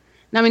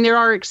 I mean, there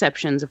are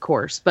exceptions, of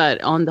course, but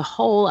on the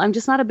whole, I'm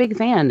just not a big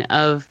fan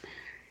of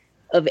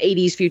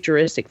 80s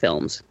futuristic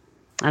films.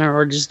 I don't know,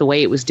 or just the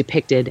way it was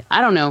depicted.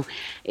 I don't know.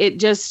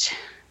 It's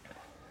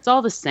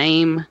all the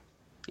same.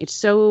 It's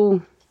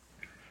so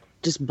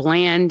just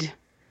bland.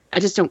 I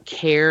just don't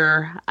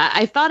care.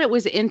 I thought it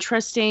was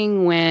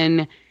interesting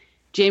when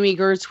Jamie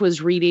Gertz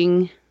was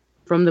reading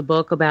from the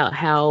book about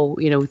how,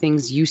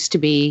 things used to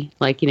be,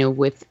 like,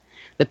 with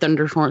the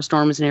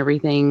thunderstorms and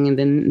everything, and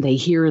then they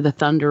hear the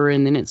thunder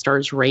and then it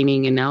starts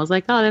raining, and I was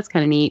like, oh, that's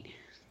kind of neat.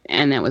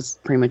 And that was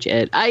pretty much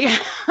it.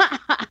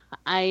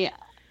 I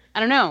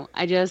don't know.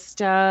 I just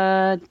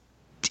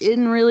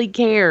didn't really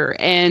care,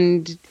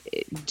 and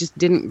it just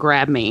didn't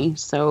grab me.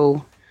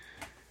 So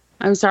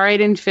I'm sorry I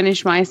didn't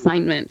finish my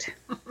assignment.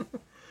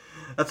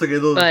 That's okay.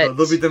 There'll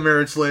be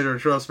demerits later.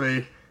 Trust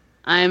me.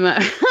 I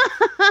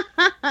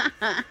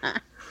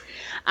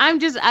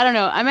don't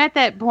know. I'm at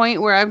that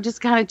point where I'm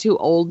just kind of too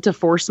old to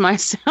force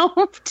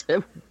myself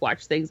to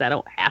watch things I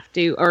don't have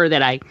to, or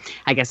that I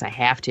guess I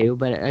have to,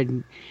 but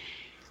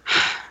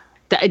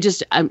I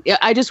just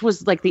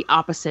was like the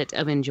opposite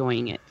of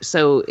enjoying it.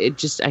 So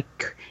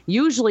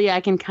usually I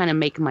can kind of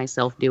make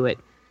myself do it.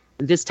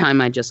 This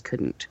time I just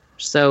couldn't.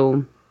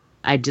 So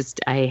I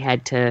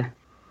had to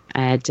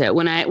I had to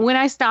when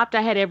I stopped,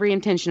 I had every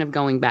intention of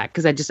going back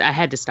because I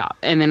had to stop,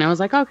 and then I was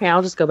like, okay,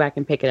 I'll just go back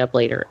and pick it up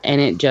later, and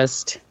it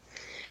just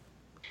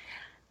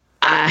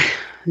I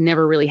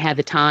never really had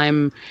the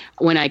time.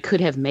 When I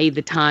could have made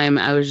the time,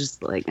 I was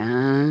just like, I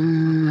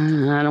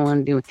don't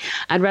want to do it.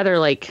 I'd rather,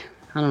 like,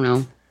 I don't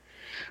know,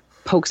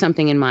 poke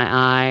something in my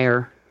eye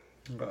or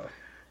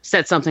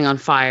set something on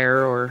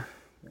fire or,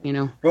 you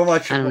know, I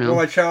don't know.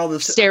 My child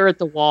is stare at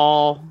the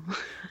wall.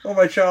 Well,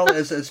 my child,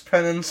 as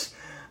penance,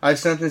 I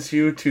sentence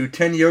you to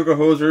 10 yoga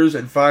hosers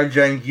and 5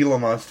 giant Gila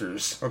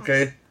monsters,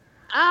 okay?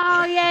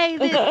 Oh, yay,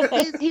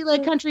 this is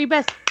Gila Country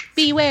Best.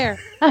 Beware.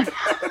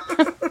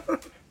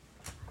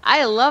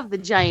 I love the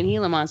giant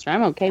Gila monster.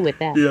 I'm okay with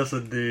that. Yes,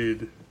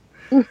 indeed.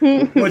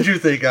 What'd you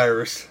think,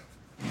 Iris?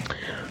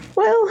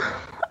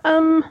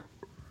 Well,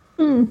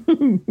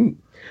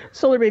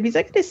 Solar Babies,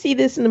 I got to see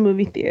this in the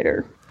movie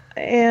theater.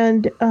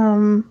 And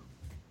I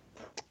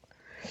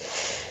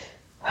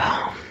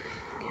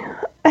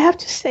have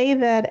to say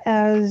that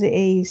as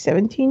a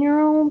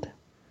 17-year-old,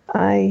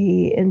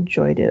 I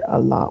enjoyed it a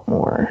lot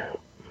more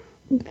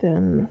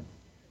than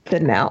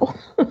now.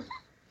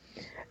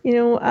 You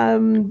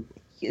know,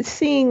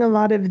 seeing a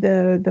lot of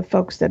the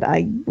folks that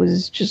I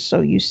was just so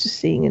used to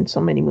seeing in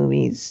so many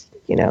movies,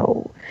 you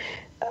know,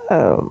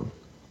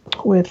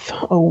 with,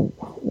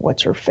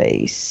 what's her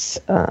face?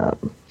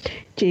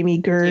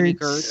 Jamie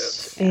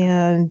Gertz.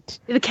 And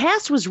the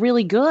cast was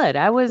really good.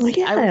 I was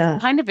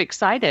kind of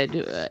excited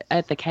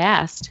at the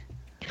cast.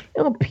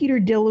 You know, Peter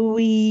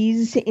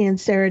DeLuise and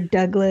Sarah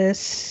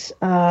Douglas,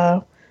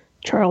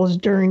 Charles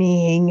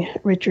Durning,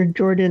 Richard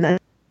Jordan. I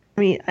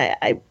mean,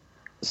 I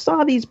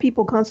saw these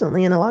people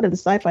constantly in a lot of the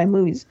sci-fi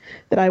movies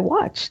that I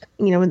watched,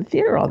 you know, in the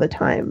theater all the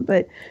time.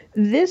 But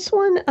this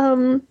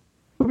one,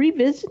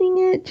 revisiting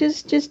it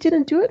just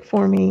didn't do it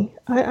for me.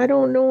 I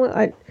don't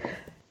know.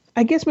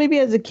 I guess maybe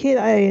as a kid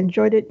I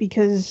enjoyed it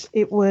because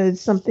it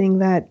was something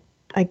that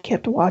I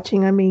kept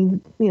watching. I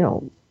mean, you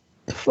know,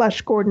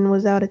 Flash Gordon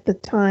was out at the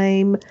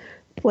time,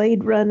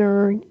 Blade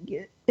Runner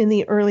in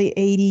the early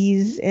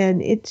 80s,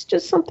 and it's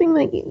just something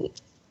that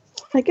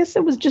I guess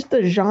it was just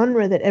the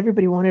genre that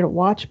everybody wanted to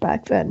watch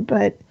back then,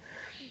 but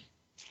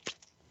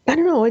I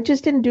don't know. It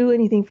just didn't do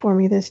anything for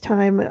me this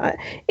time.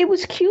 It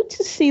was cute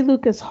to see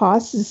Lucas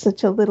Haas as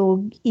such a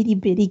little itty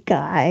bitty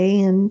guy,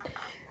 and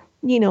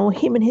you know,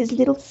 him and his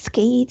little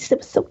skates. That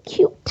was so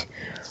cute.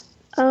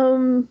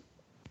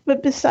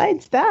 But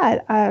besides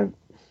that,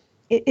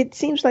 it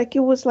seems like it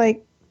was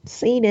like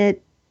seeing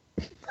it.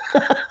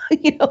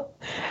 You know,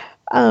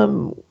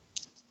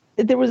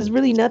 there was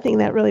really nothing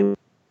that really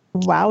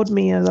wowed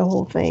me of the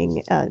whole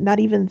thing.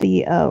 Not even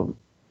the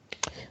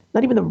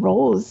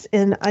roles.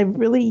 And I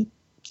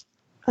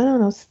don't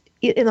know.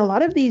 In a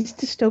lot of these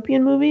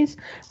dystopian movies,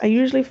 I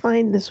usually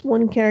find this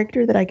one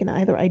character that I can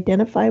either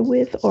identify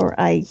with or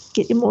I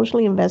get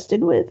emotionally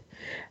invested with.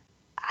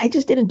 I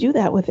just didn't do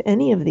that with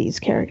any of these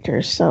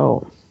characters.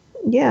 So,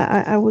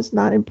 yeah, I was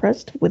not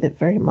impressed with it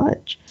very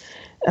much.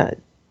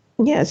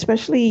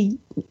 Especially,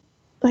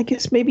 I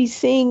guess, maybe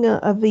seeing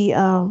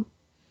the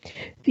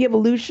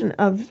evolution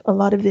of a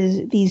lot of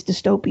these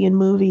dystopian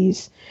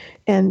movies.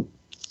 And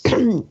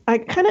I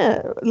kind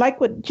of like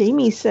what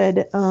Jamie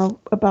said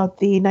about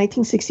the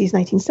 1960s,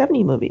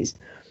 1970 movies.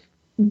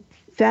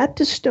 That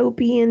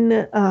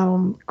dystopian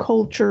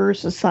culture,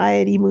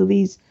 society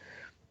movies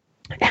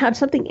have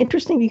something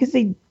interesting because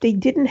they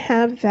didn't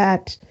have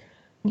that.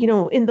 You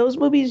know, in those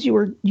movies, you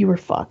were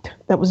fucked.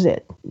 That was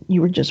it.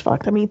 You were just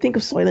fucked. I mean, think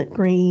of Soylent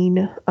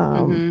Green,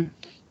 Planet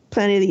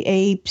of the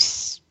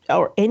Apes,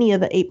 or any of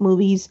the ape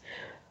movies.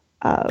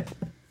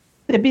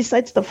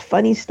 Besides the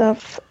funny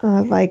stuff,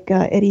 like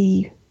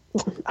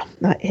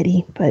not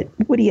Eddie, but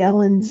Woody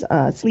Allen's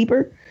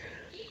Sleeper.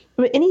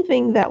 But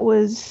anything that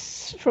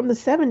was from the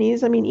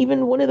 70s, I mean,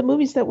 even one of the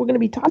movies that we're going to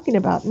be talking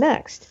about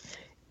next,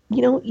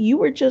 you know, you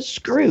were just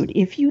screwed.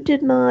 If you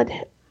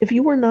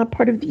were not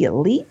part of the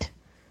elite,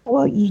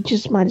 well, you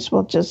just might as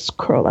well just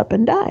curl up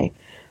and die.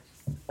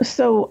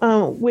 So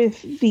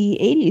with the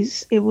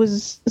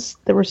 80s,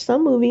 there were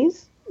some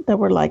movies that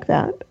were like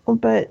that,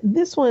 but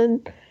this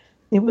one,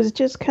 it was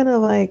just kind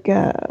of like,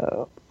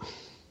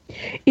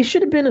 it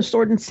should have been a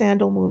sword and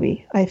sandal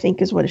movie, I think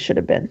is what it should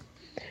have been,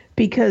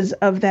 because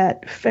of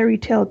that fairy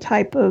tale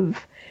type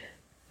of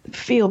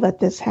feel that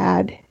this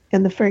had,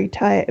 and the fairy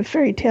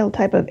tale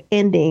type of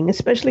ending,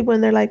 especially when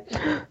they're like,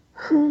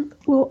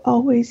 he'll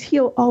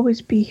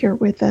always be here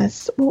with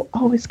us. We'll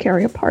always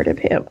carry a part of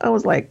him. I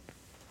was like,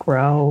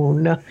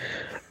 grown. That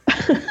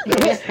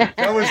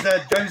was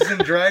that Dungeons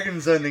and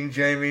Dragons ending,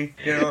 Jamie.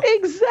 You know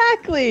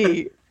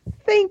exactly.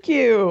 Thank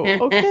you.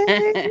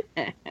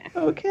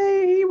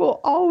 Okay, he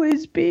will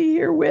always be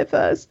here with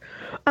us.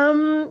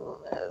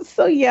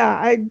 So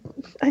yeah,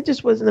 I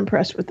just wasn't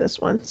impressed with this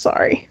one.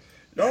 Sorry.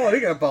 No, I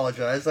think I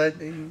apologize.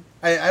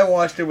 I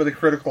watched it with a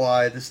critical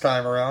eye this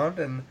time around,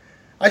 and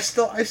I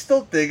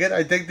still dig it.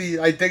 I dig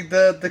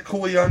the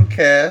cool young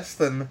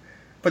cast,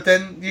 but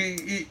then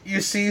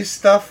you see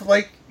stuff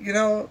like, you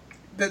know,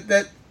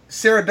 that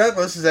Sarah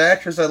Douglas is an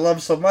actress I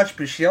love so much,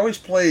 but she always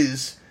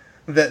plays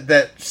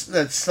that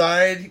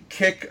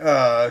sidekick,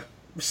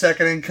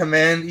 second in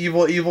command,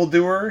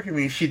 evildoer. I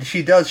mean,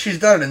 she's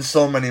done it in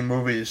so many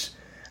movies.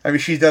 I mean,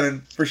 she's done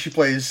it where she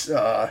plays.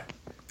 I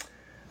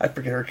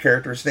forget her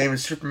character's name in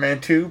Superman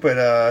 2,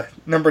 but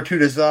number 2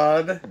 to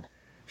Zod.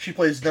 She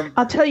plays number.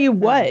 I'll tell you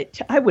what,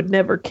 I would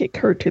never kick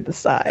her to the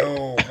side.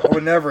 Oh, I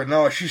would never.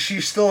 No,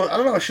 she's still. I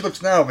don't know how she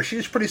looks now, but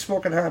she's pretty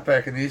smoking hot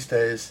back in these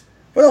days.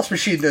 What else was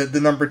she the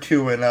number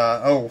 2 in?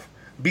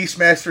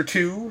 Beastmaster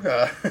 2.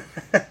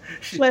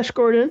 Flash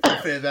Gordon.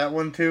 That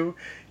one too.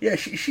 Yeah,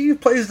 she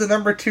plays the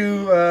number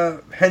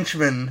 2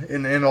 henchman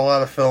in a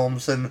lot of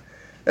films, and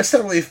that's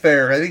not really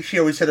fair. I think she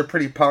always had a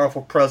pretty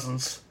powerful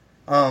presence.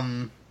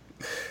 I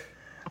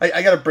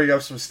gotta bring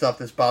up some stuff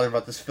that's bothering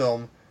about this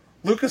film.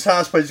 Lucas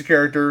Haas plays a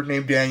character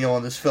named Daniel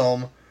in this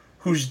film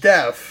who's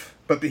deaf,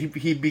 but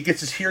he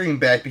gets his hearing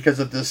back because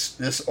of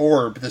this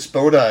orb, this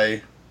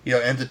Bodhi,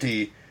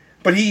 entity.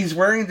 But he's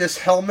wearing this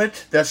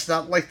helmet that's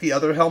not like the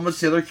other helmets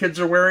the other kids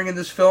are wearing in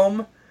this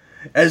film.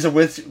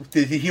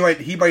 He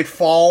might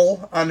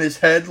fall on his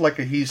head like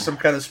he's some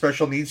kind of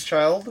special needs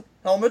child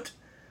helmet.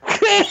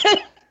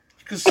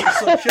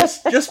 So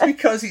just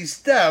because he's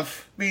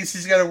deaf means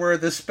he's got to wear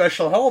this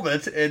special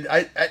helmet, and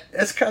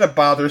that's kind of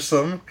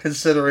bothersome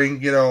considering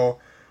we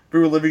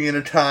were living in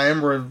a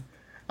time where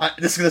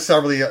this is going to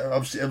sound really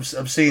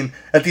obscene,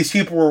 that these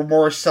people were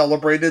more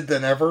celebrated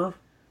than ever,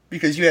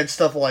 because you had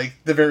stuff like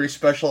the very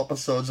special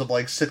episodes of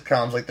like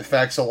sitcoms like The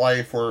Facts of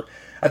Life, where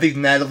I think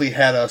Natalie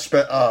had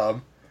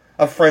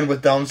a friend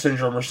with Down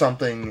syndrome or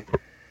something,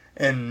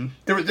 and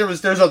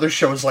there's other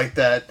shows like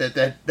that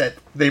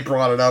they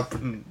brought it up,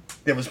 and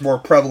it was more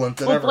prevalent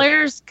than ever.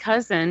 Blair's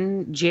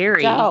cousin,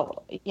 Jerry,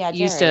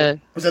 used to...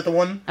 Was that the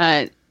one?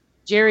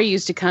 Jerry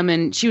used to come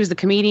in. She was the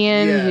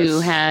comedian who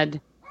had...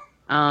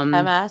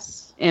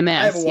 MS? MS,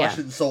 I haven't watched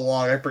it in so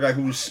long, I forgot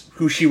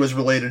who she was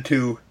related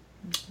to.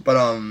 But,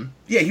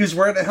 he was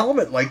wearing a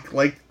helmet like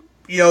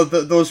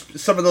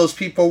some of those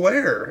people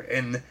wear.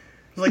 And,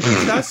 like,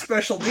 he's not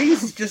special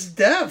needs, he's just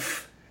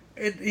deaf.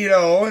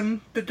 And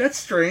that's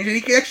strange. And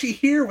he can actually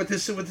hear with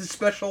his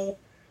special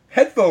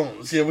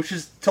headphones, which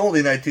is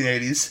totally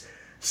 1980s.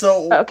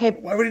 So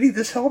why would he need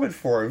this helmet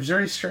for? It was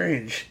very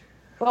strange.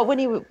 Well,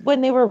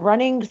 when they were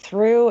running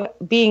through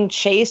being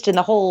chased and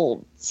the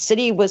whole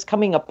city was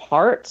coming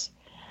apart,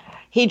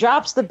 he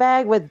drops the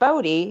bag with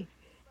Bodhi,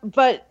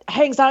 but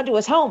hangs onto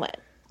his helmet.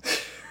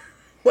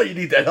 Well, you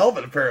need that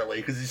helmet apparently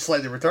because he's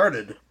slightly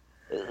retarded.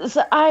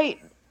 So I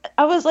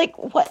was like,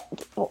 what?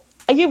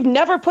 You've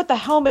never put the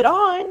helmet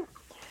on?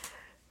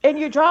 And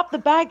you drop the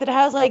bag that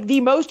has, like, the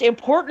most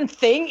important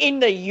thing in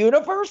the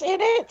universe in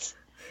it?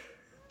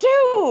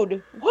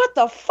 Dude, what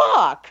the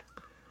fuck?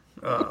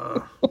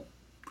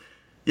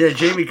 Yeah,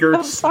 Jamie Gertz.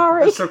 I'm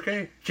sorry. It's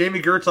okay. Jamie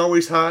Gertz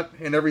always hot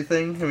and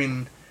everything. I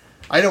mean,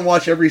 I didn't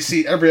watch every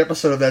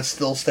episode of that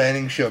Still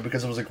Standing show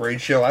because it was a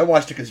great show. I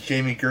watched it because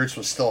Jamie Gertz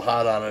was still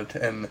hot on it.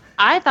 And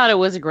I thought it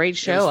was a great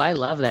show. I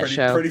love that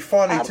show. Pretty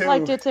funny, too. I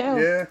liked it, too.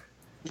 Yeah.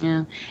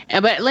 Yeah,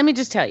 but let me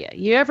just tell you,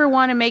 you ever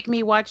want to make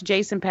me watch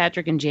Jason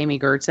Patric and Jamie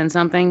Gertz and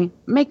something,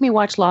 make me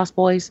watch Lost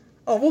Boys.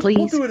 Oh, we'll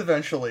do it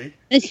eventually.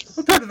 I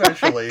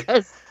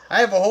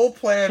have a whole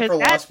plan for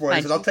Lost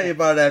Boys, and I'll tell you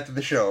about it after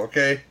the show,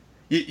 okay?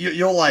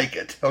 You'll like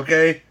it,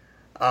 okay?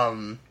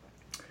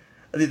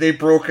 They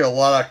broke a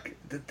lot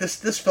of...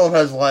 This film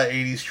has a lot of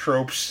 80s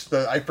tropes.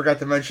 I forgot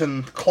to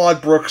mention,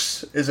 Claude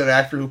Brooks is an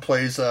actor who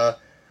plays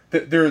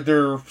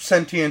their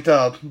sentient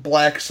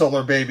black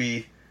solar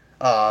baby...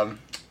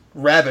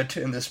 Rabbit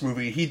in this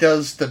movie. He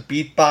does the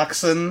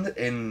beatboxing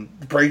and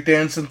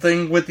breakdancing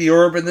thing with the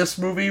orb in this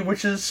movie,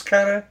 which is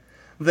kind of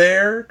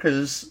there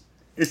because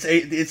it's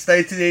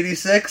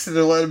 1986 and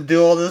they're letting him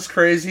do all this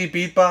crazy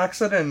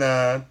beatboxing and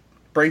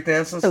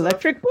breakdancing stuff.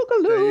 Electric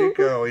Boogaloo. There you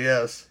go.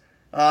 Yes.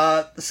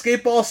 The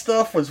skateball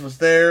stuff was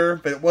there,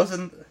 but it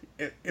wasn't.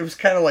 It was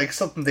kind of like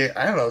something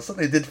something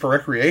they did for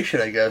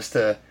recreation, I guess,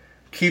 to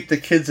keep the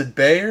kids at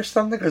bay or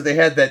something, because they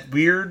had that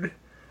weird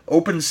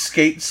open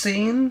skate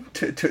scene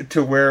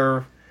to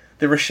where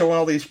they were showing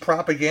all these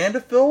propaganda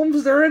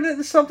films they're in it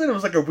and something. It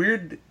was like a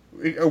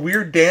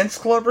weird dance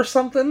club or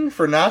something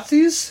for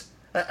Nazis.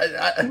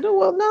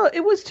 No,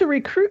 it was to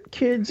recruit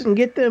kids and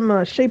get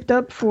them shaped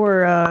up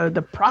for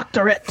the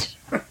proctorate.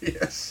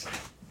 Yes.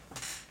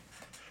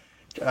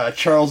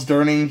 Charles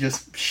Durning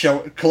just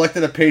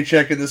collected a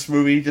paycheck in this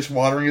movie, just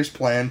watering his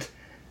plant,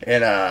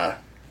 and yeah,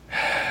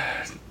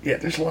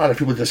 there's a lot of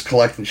people just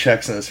collecting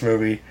checks in this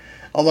movie.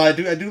 Although I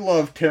do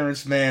love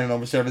Terrence Mann and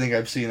almost everything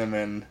I've seen him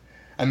in.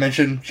 I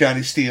mentioned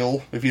Johnny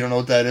Steele. If you don't know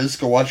what that is,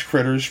 go watch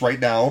Critters right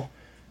now,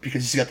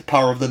 because he's got the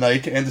power of the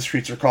night and the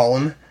streets are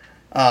calling.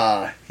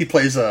 He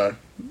plays a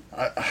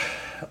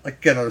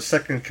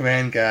second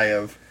command guy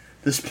of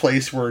this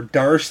place where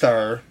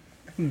Darstar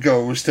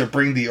goes to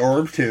bring the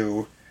orb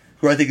to,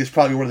 who I think is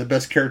probably one of the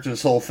best characters in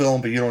this whole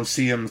film, but you don't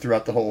see him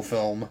throughout the whole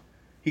film.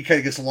 He kind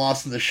of gets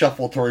lost in the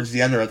shuffle towards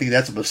the end there. I think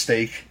that's a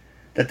mistake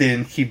that they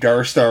didn't keep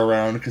Darstar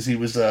around, because he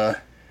was, maybe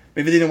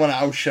they didn't want to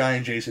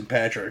outshine Jason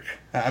Patric.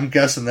 I'm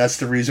guessing that's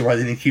the reason why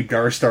they didn't keep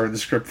Darstar in the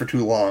script for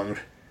too long,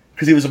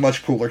 because he was a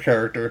much cooler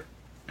character.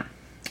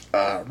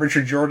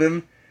 Richard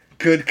Jordan,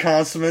 good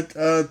consummate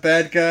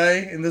bad guy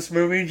in this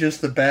movie,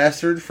 just a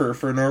bastard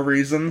for no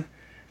reason.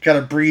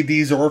 Gotta breed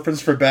these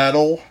orphans for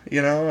battle,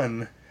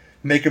 and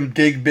make them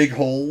dig big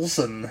holes,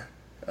 and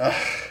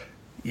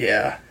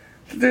yeah.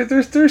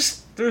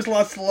 There's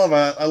lots to love.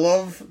 I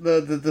love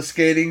the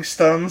skating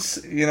stunts,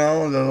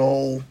 the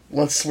whole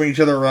let's swing each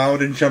other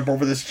around and jump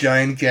over this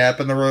giant gap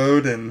in the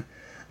road, and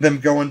them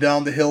going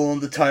down the hill on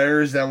the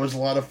tires. That was a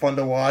lot of fun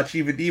to watch.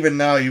 Even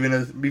now,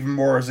 even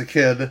more as a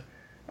kid.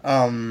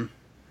 I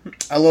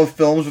love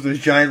films where there's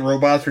giant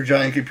robots or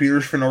giant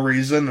computers for no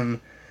reason, and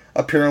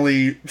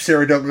apparently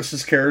Sarah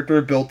Douglas's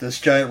character built this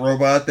giant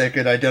robot that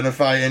could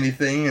identify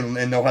anything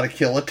and know how to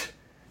kill it.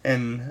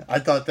 And I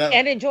thought that...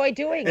 And enjoy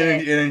doing it.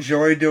 And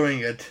enjoy doing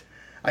it.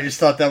 I just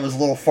thought that was a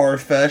little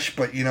far-fetched,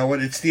 but you know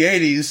what? It's the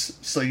 80s,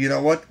 so you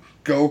know what?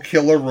 Go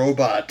kill a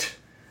robot.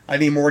 I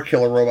need more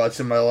killer robots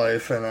in my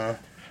life, and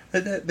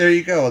there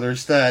you go.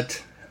 There's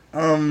that.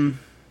 Who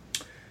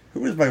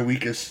was my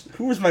weakest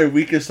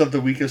of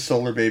the weakest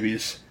Solar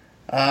Babies?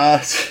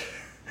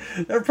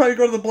 They're probably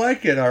go to the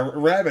black kid,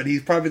 Rabbit.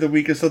 He's probably the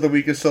weakest of the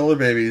weakest Solar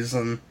Babies,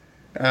 and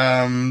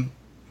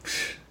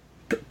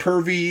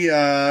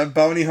pervy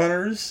bounty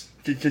hunters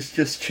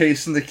just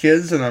chasing the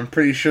kids, and I'm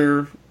pretty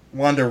sure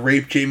wanted to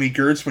rape Jamie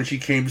Gertz when she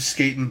came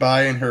skating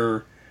by in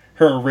her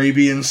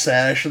Arabian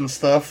sash and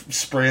stuff,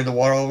 spraying the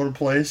water all over the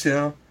place,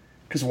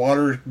 because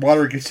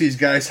water gets these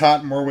guys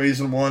hot in more ways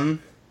than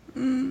one.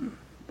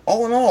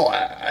 All in all,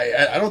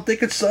 I don't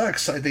think it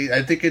sucks. I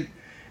think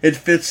it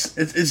fits.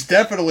 It's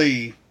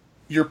definitely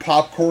your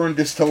popcorn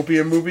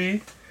dystopia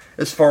movie,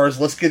 as far as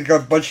let's get a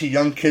bunch of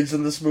young kids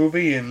in this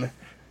movie and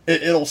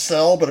it'll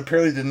sell, but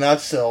apparently did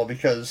not sell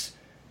because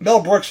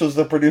Mel Brooks was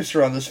the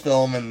producer on this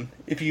film, and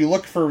if you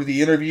look for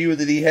the interview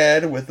that he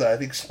had with I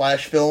think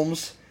Splash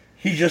Films,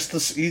 he just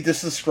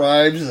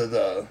describes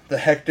the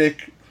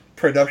hectic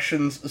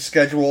production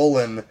schedule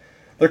and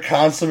their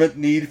consummate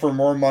need for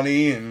more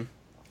money, and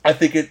I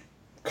think it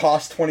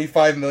cost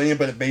 $25 million,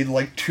 but it made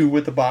like $2 million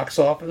at the box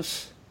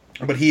office.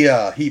 But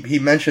he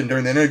mentioned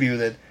during the interview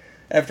that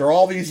after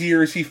all these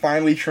years, he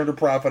finally turned a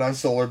profit on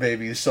Solar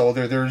Babies. So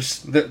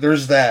there's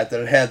that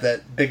it had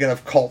that big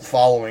enough cult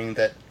following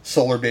that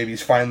Solar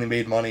Babies finally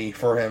made money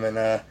for him.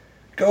 And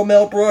go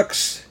Mel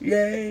Brooks,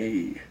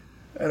 yay!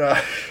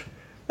 And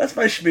that's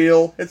my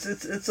spiel. It's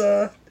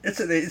an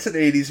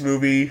 80s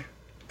movie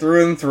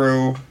through and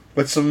through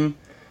with some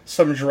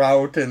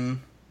drought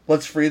and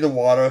let's free the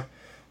water.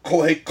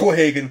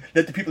 Cohagen,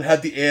 let the people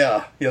have the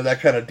air,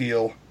 that kind of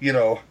deal,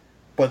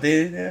 But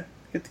they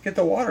get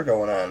the water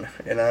going on,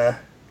 and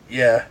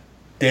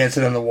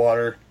dancing in the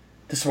water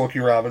to Smokey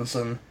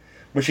Robinson,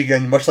 which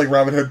again, much like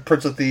Robin Hood,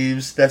 Prince of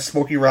Thieves, that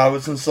Smokey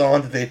Robinson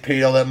song that they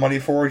paid all that money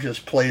for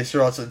just plays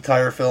throughout the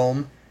entire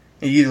film.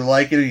 And you either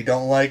like it or you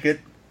don't like it.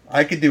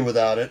 I could do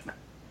without it,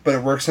 but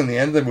it works in the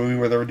end of the movie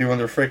where they're doing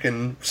their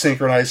freaking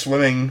synchronized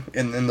swimming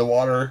in the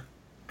water,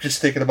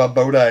 just thinking about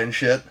Bodhi and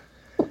shit.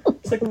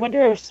 I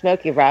wonder if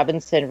Smokey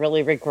Robinson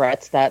really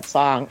regrets that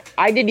song.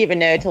 I didn't even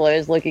know until I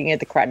was looking at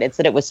the credits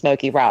that it was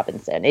Smokey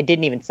Robinson. It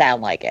didn't even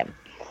sound like him.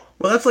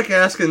 Well, that's like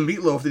asking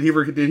Meatloaf, did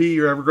he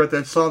ever regret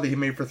that song that he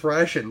made for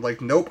Thrashing?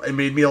 Like, nope, it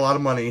made me a lot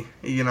of money.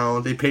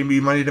 They paid me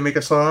money to make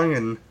a song,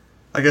 and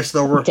I guess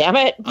they'll work. Damn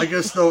it! I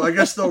guess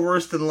they'll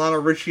worse than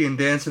Lionel Richie and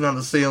Dancing on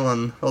the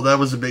Ceiling. Well, that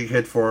was a big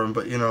hit for him,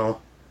 but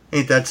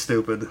ain't that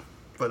stupid.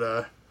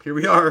 But here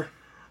we are.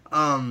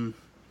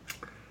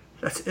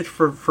 That's it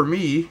for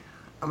me.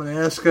 I'm going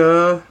to ask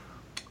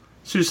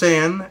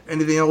Suzanne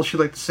anything else she'd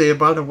like to say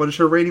about it. What is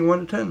her rating,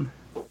 1 to 10?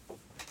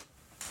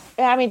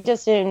 I mean,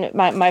 just in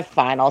my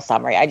final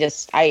summary, I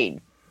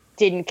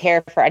didn't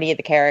care for any of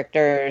the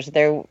characters.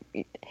 From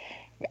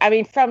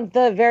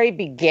the very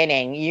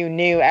beginning, you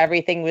knew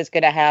everything was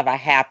going to have a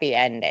happy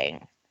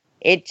ending.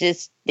 It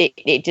just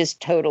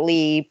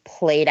totally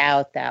played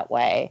out that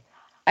way.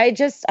 I'm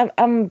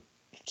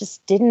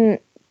just didn't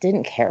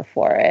care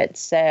for it.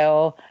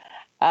 So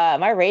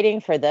my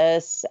rating for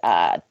this,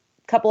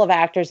 couple of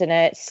actors in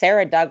it.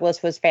 Sarah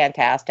Douglas was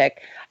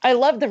fantastic. I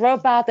love the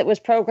robot that was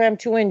programmed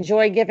to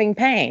enjoy giving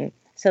pain.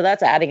 So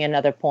that's adding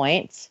another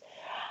point.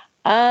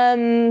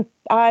 I'm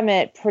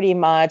at pretty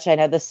much, I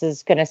know this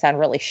is going to sound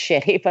really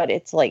shitty, but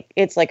it's like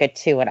a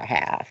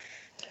 2.5.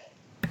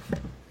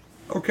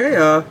 Okay,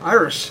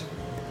 Iris.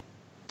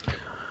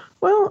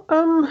 Well,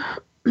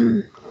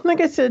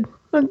 like I said,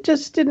 it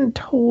just didn't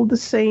hold the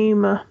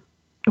same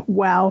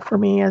wow for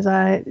me as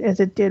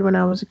it did when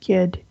I was a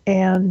kid,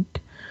 and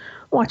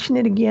watching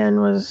it again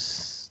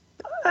was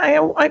I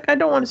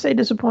don't want to say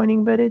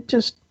disappointing, but it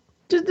just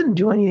didn't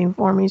do anything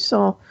for me.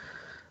 So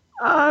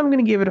I'm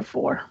gonna give it a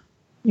 4.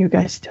 You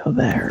guys still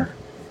there?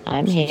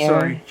 I'm here.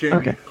 Sorry,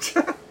 Jamie.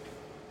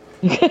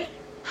 Okay.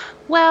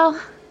 Well,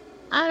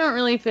 I don't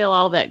really feel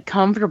all that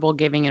comfortable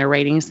giving it a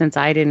rating since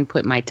I didn't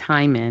put my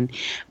time in.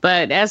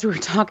 But as we were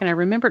talking, I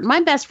remembered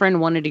my best friend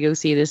wanted to go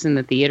see this in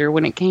the theater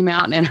when it came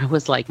out, and I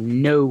was like,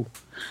 no.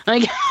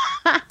 Like,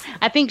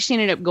 I think she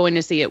ended up going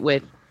to see it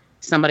with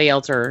somebody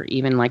else or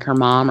even like her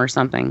mom or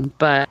something.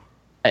 But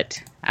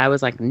I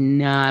was like,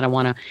 nah, I don't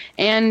want to.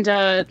 And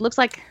it looks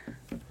like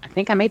I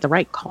think I made the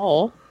right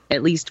call,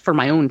 at least for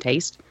my own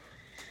taste.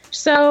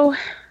 So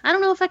I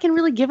don't know if I can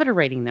really give it a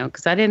rating, though,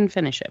 because I didn't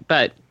finish it.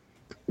 But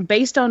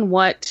based on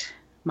what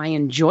my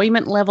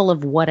enjoyment level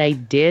of what I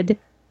did,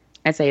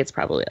 I'd say it's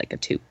probably like a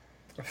 2.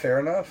 Fair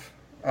enough.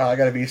 I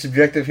got to be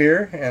subjective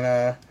here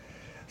and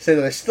say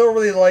that I still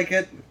really like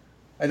it.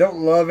 I don't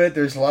love it.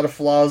 There's a lot of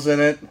flaws in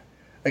it.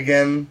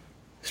 Again,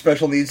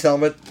 special needs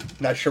helmet.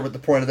 Not sure what the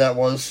point of that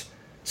was.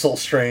 It's a little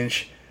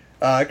strange.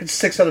 It's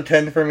 6 out of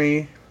 10 for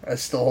me. It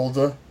still holds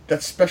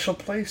that special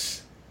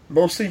place.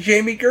 Mostly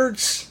Jamie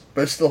Gertz,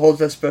 but it still holds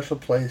that special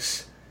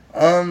place.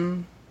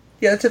 Yeah,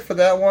 that's it for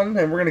that one.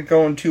 And we're going to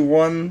go into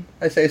one.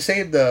 I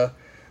saved the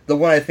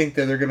one I think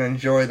that they're going to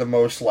enjoy the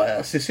most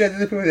last. You see, I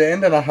did the movie to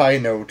end on a high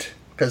note.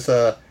 Because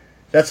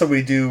that's what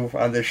we do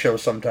on this show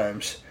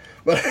sometimes.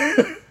 But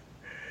yeah,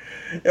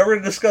 we're going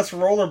to discuss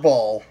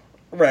Rollerball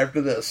right after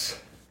this.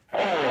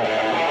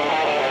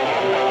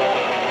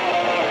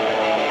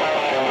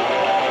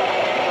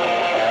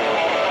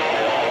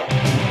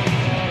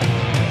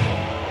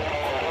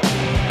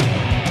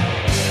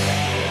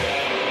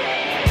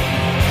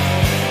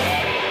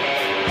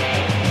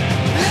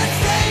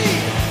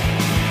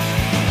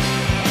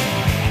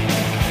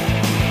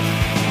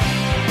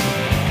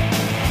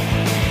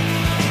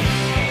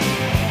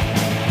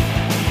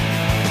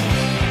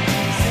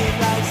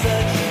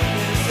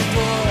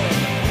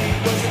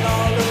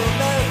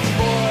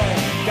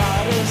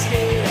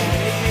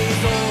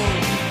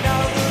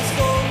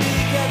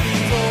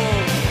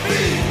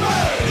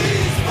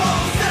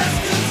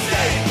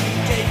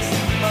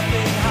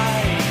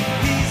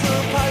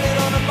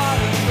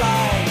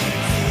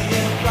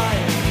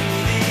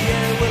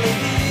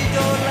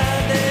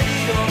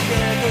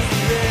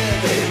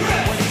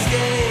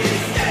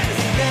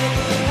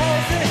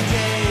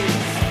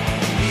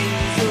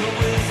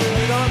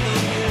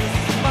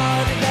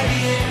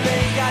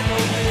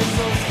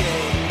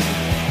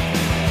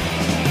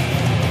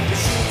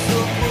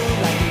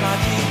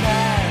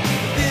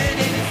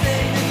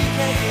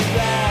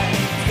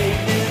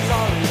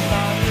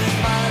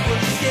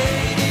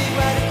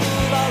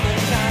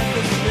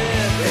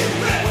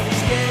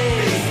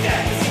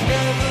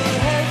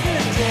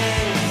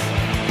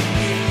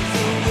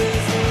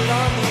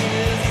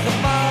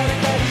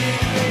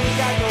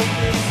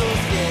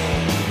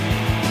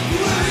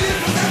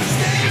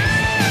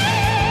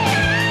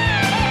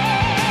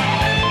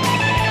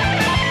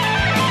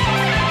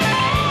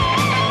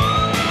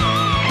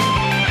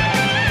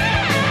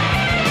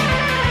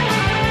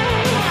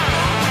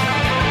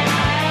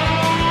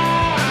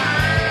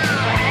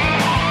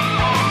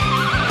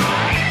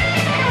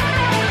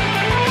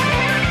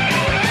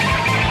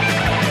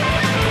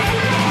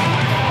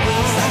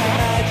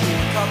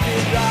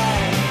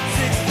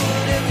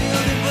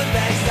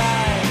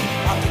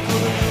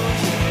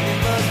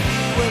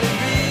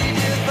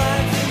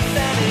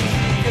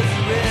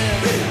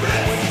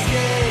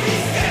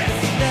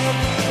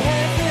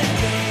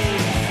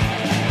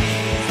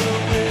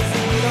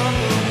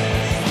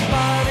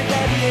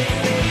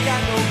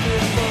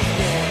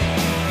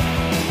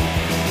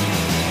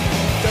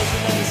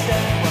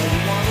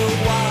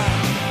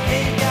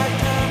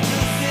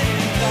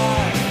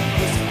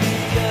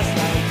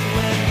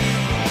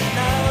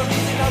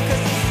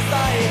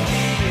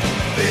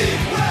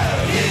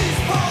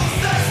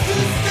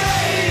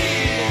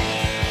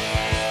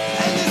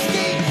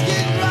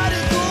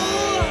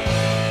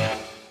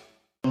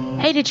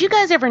 Hey, did you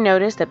guys ever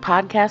notice that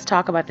podcasts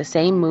talk about the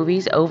same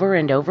movies over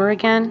and over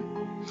again?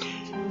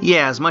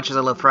 Yeah, as much as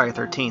I love Friday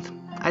the 13th,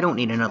 I don't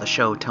need another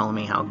show telling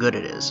me how good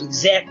it is.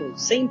 Exactly.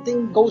 Same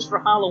thing goes for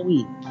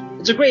Halloween.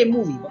 It's a great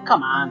movie, but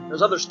come on,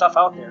 there's other stuff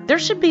out there. There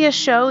should be a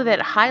show that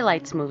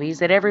highlights movies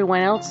that everyone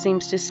else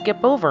seems to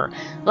skip over.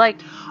 Like,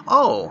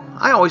 oh,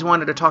 I always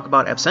wanted to talk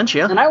about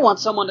Absentia. And I want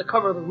someone to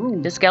cover the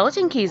room. The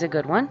Skeleton Key's a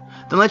good one.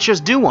 Then let's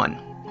just do one.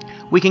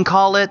 We can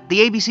call it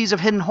The ABCs of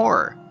Hidden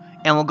Horror,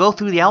 and we'll go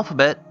through the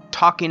alphabet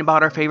talking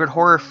about our favorite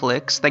horror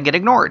flicks that get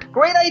ignored.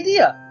 Great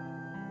idea!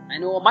 I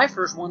know what my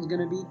first one's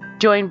gonna be.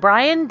 Join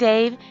Brian,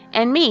 Dave,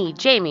 and me,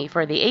 Jamie,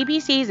 for the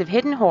ABCs of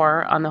Hidden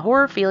Horror on the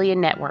Horrorphilia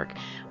Network,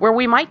 where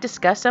we might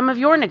discuss some of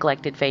your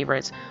neglected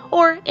favorites,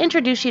 or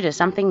introduce you to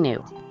something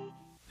new.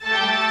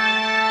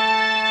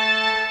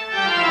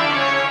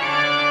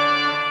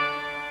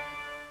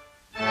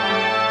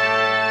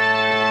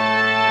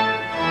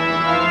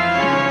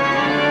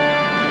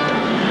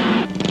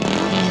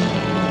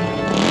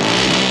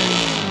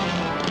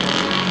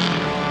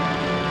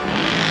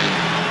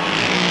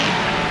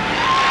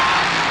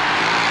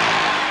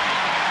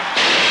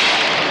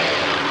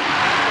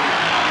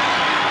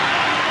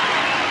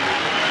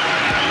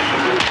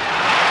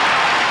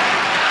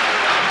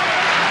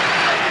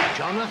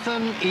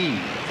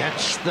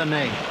 That's the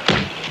name.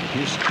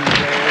 History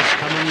players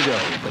come and go,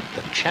 but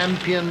the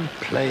champion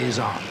plays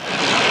on.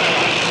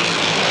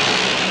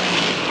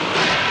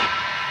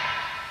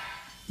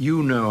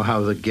 You know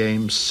how the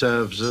game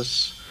serves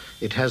us.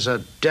 It has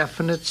a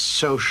definite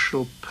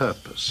social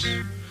purpose.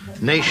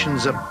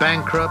 Nations are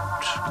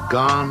bankrupt,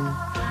 gone,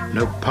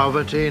 No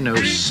poverty, no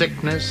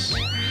sickness.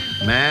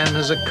 Man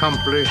has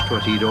accomplished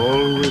what he'd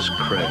always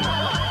craved.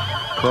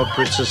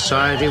 Corporate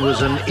society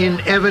was an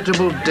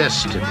inevitable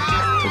destiny,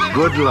 a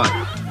good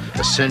life,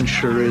 a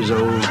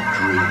centuries-old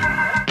dream.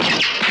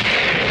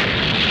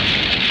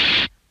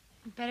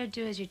 You better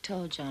do as you're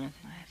told,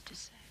 Jonathan, I have to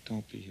say.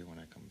 Don't be here when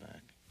I come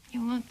back.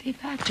 You won't be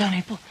back,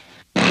 Johnny boy.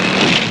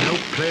 No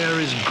player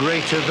is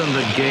greater than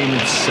the game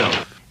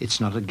itself. It's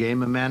not a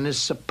game a man is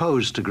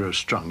supposed to grow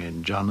strong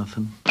in,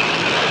 Jonathan.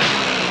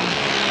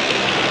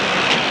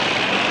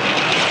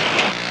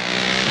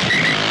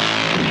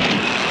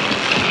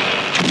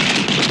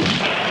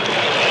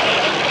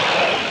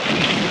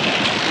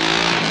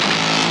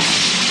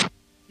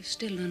 You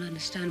still don't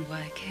understand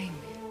why I came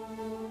here.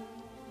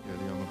 You're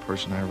the only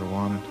person I ever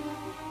wanted.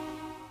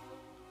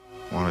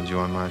 Wanted you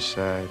on my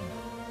side.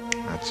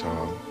 That's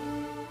all.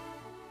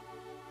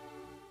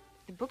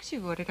 The books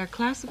you've ordered are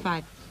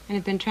classified and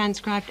have been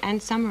transcribed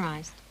and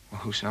summarized.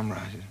 Well, who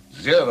summarized it?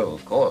 Zero,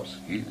 of course.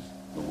 He's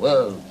the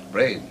world's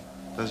brain.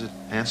 Does it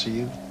answer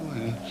you? Oh,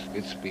 yes,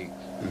 it speaks.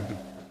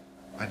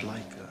 I'd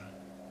like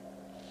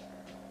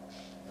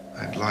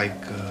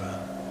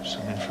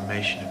some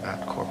information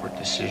about corporate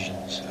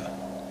decisions,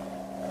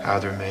 how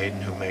they're made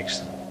and who makes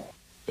them.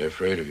 They're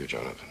afraid of you,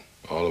 Jonathan.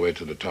 All the way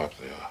to the top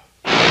they are.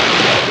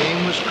 The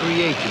game was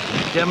created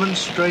to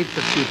demonstrate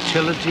the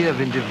futility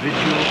of individual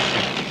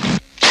efforts.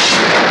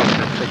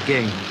 Let the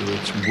game do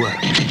its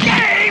work.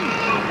 Game!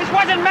 This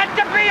wasn't meant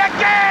to be a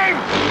game!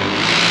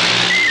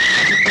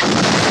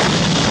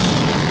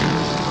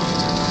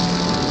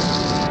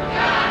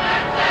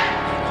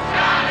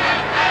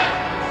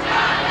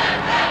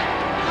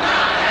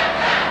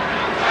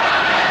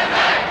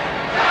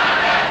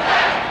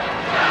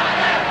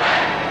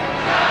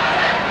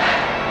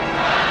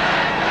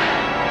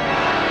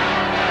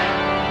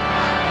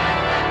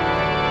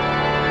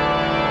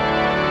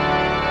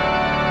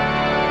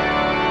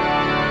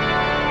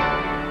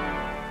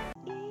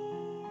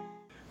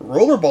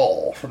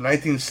 Rollerball from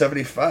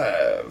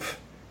 1975.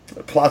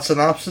 The plot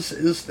synopsis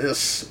is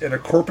this. In a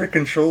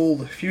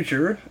corporate-controlled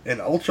future,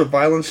 an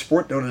ultra-violent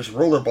sport known as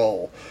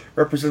rollerball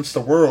represents the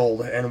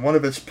world, and one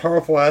of its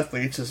powerful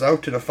athletes is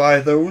out to defy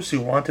those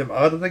who want him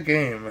out of the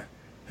game.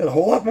 And a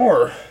whole lot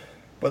more.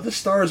 But this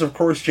stars, of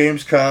course,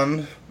 James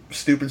Caan,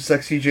 stupid,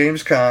 sexy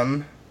James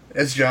Caan,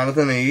 as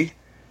Jonathan E.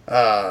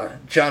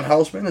 John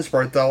Houseman as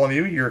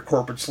Bartholomew, your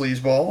corporate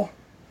sleazeball.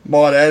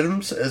 Maud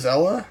Adams as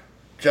Ella.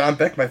 John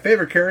Beck, my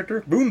favorite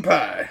character, Boon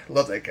Pie.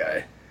 Love that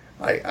guy.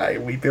 I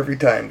weep every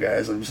time,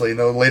 guys. I'm just letting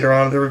you know later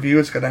on in the review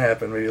it's going to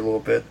happen, maybe a little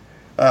bit.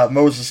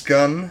 Moses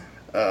Gunn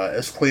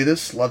as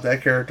Cletus. Love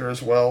that character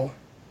as well.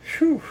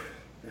 Whew.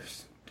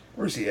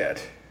 Where's he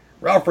at?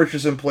 Ralph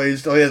Richardson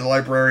plays, the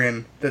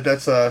librarian.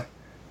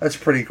 That's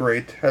pretty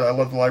great. I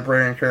love the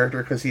librarian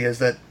character because he has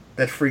that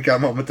freak out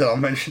moment that I'll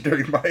mention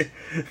during my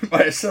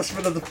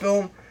assessment of the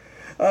film.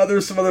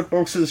 There's some other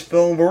folks in this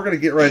film, but we're going to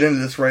get right into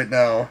this right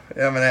now.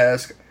 And I'm going to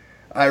ask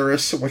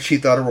Iris what she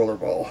thought of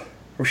Rollerball,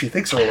 or she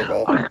thinks of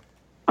Rollerball.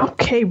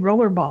 Okay,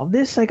 Rollerball.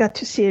 This I got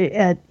to see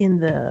it in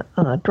the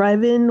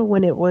drive-in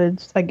when it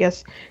was, I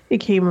guess, it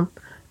came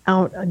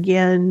out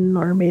again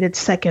or made its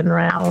second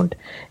round.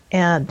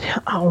 And,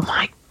 oh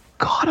my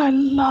God, I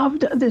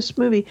loved this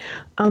movie.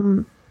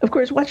 Of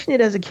course, watching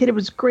it as a kid, it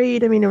was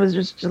great. I mean, it was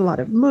just a lot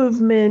of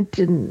movement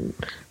and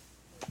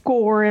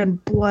gore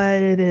and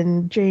blood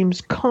and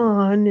James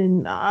Caan.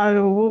 And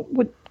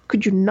what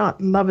could you not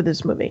love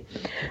this movie?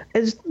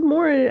 As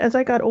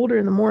I got older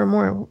and the more and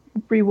more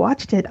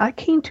rewatched it, I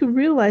came to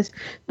realize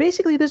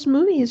basically this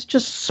movie is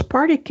just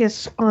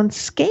Spartacus on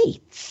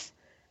skates.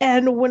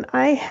 And when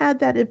I had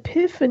that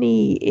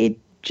epiphany, it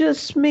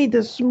just made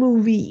this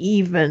movie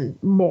even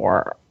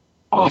more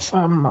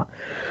awesome.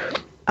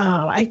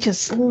 I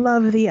just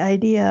love the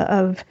idea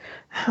of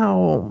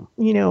how,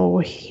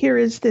 here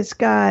is this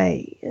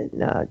guy,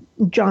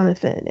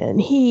 Jonathan, and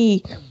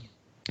he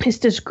is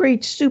this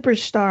great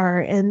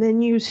superstar, and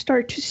then you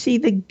start to see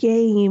the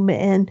game,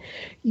 and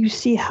you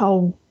see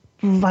how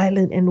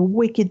violent and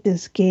wicked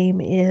this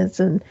game is,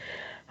 and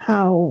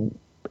how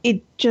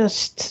it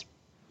just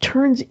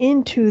turns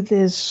into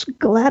this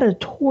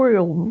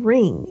gladiatorial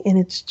ring, and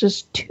it's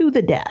just to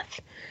the death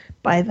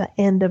by the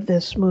end of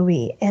this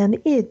movie, and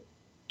it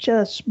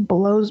just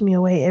blows me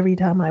away every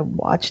time I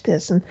watch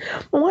this. And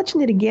when watching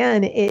it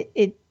again,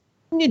 it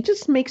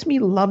just makes me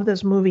love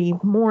this movie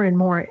more and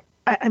more.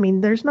 I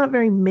mean, there's not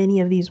very many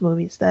of these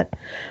movies that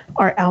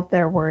are out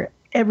there where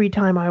every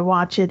time I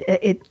watch it,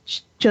 it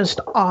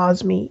just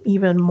awes me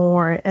even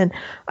more. And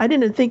I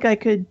didn't think I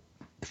could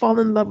fall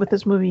in love with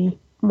this movie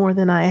more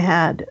than I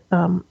had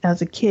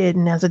as a kid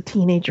and as a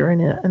teenager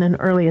and an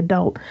early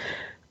adult.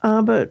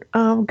 But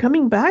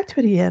coming back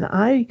to it again,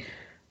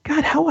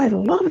 God, how I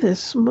love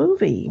this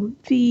movie.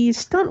 The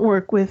stunt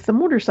work with the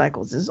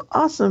motorcycles is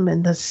awesome,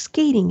 and the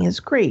skating is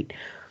great.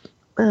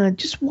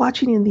 Just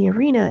watching in the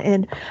arena,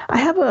 and I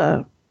have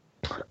a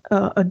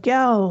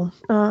gal,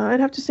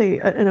 I'd have to say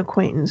an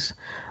acquaintance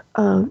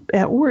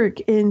at work,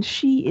 and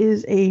she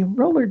is a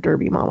roller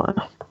derby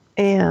mama.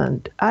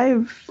 And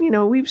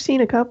we've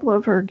seen a couple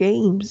of her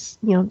games,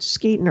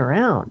 skating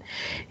around.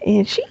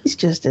 And she's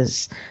just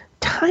this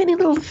tiny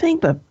little thing,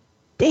 but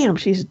damn,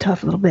 she's a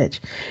tough little bitch.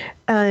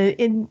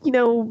 And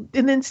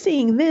then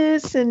seeing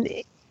this, and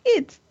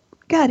it's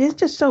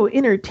just so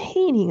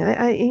entertaining.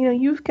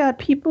 You've got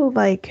people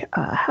like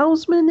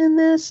Houseman in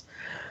this.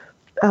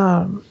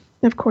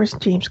 Of course,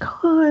 James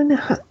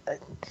Caan.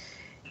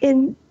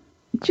 And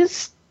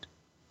just,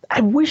 I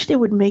wish they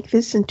would make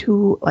this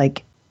into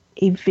like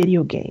a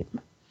video game,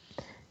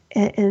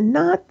 and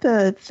not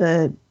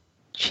the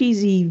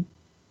cheesy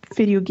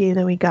video game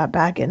that we got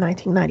back in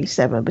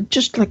 1997, but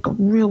just like a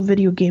real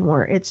video game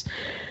where it's,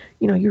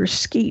 you're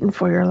skating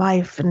for your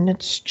life, and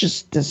it's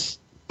just this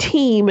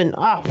team, and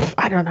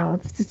I don't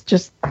know, it's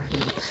just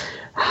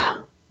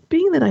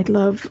being that I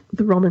love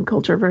the Roman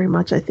culture very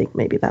much. I think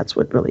maybe that's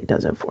what really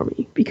does it for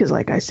me, because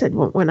like I said,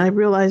 when I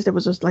realized it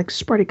was just like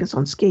Spartacus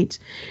on skates,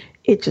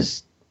 it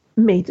just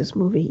made this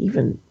movie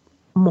even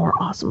more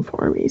awesome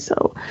for me.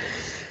 So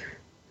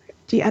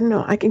I don't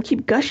know, I can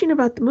keep gushing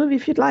about the movie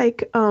if you'd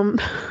like. Go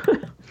for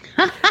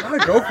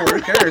it.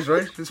 Who cares,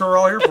 right? That's what we're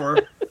all here for.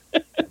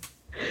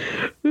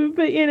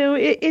 But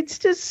it's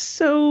just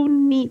so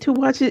neat to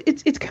watch it.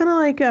 It's kind of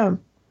like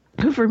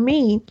for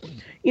me,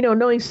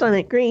 knowing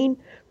Soylent Green,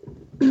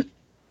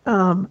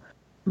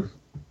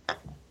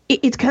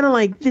 it's kind of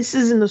like this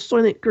is in the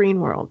Soylent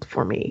Green world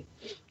for me.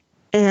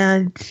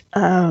 And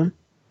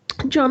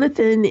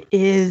Jonathan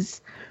is,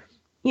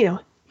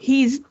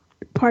 he's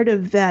part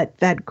of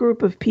that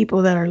group of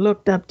people that are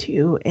looked up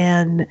to,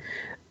 and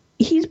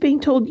he's being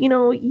told,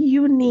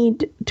 you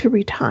need to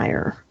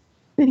retire.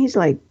 And he's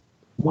like,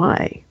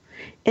 why?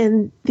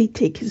 And they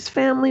take his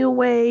family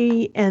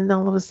away, and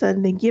all of a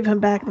sudden they give him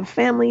back his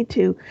family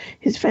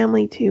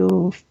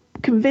to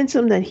convince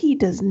him that he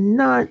does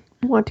not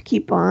want to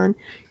keep on.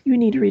 You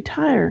need to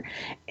retire.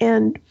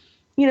 And,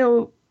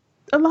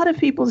 a lot of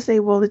people say,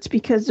 well, it's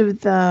because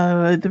of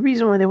the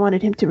reason why they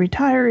wanted him to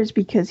retire is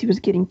because he was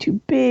getting too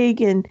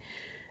big and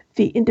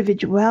the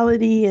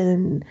individuality.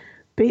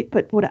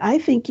 But what I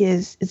think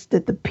is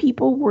that the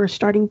people were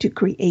starting to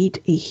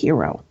create a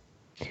hero,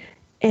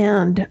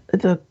 and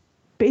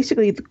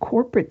basically the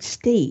corporate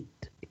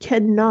state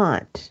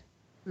cannot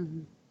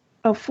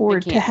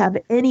afford to have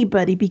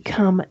anybody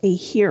become a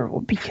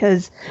hero,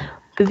 because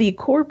the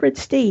corporate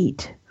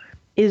state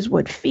is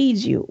what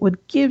feeds you,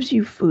 what gives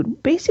you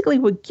food, basically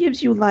what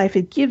gives you life.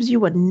 It gives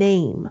you a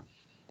name.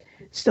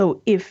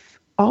 So if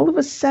all of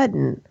a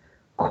sudden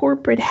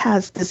corporate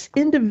has this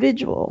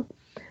individual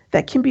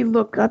that can be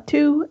looked up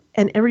to,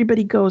 and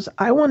everybody goes,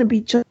 I want to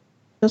be just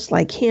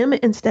like him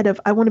instead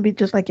of I want to be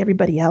just like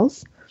everybody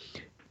else,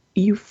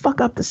 you fuck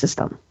up the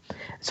system.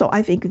 So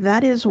I think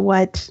that is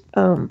what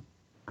why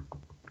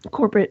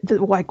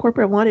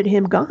corporate wanted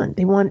him gone.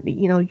 They want,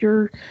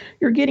 you're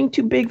getting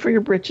too big for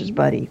your britches,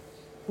 buddy.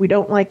 We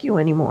don't like you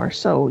anymore,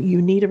 so you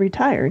need to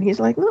retire. And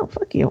he's like, no,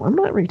 fuck you, I'm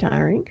not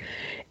retiring.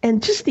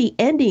 And just the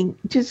ending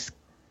just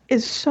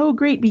is so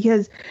great,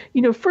 because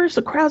first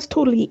the crowd's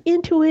totally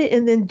into it,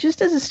 and then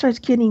just as it starts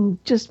getting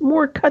just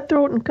more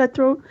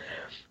cutthroat,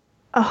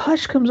 a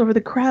hush comes over the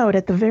crowd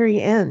at the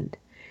very end.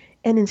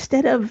 And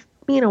instead of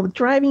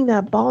driving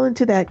that ball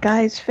into that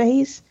guy's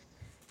face,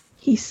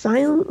 he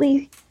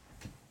silently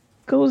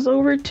goes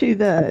over to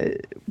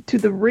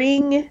the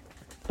ring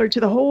or to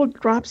the hole,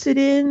 drops it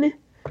in.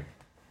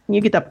 And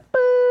you get the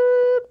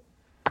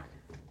boop.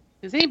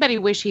 Does anybody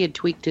wish he had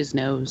tweaked his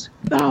nose?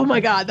 Oh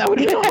my God, that would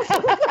be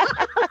awesome.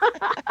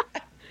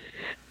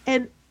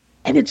 and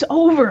it's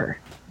over,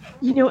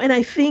 and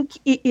I think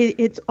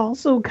it's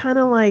also kind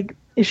of like,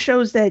 it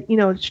shows that,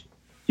 it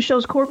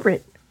shows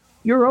corporate,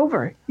 you're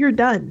over, you're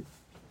done,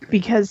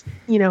 because,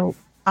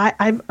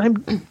 I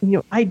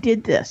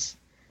did this.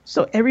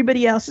 So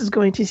everybody else is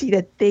going to see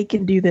that they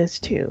can do this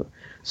too.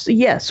 So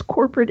yes,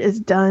 corporate is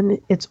done.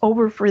 It's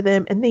over for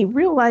them. And they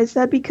realize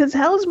that because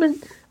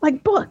Houseman,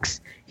 like books,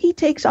 he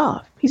takes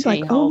off. He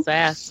hauls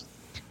ass.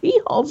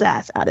 He hauls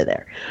ass out of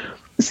there.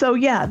 So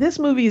yeah, this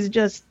movie is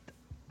just,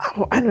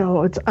 I don't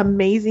know, it's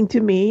amazing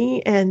to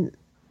me. And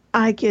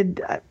I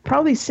could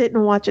probably sit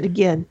and watch it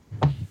again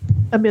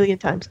a million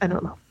times. I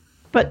don't know.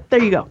 But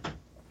there you go.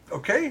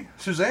 Okay,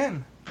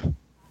 Suzanne.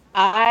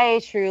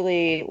 I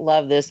truly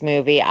love this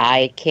movie.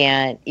 I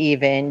can't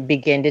even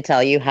begin to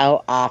tell you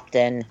how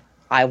often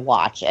I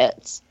watch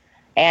it.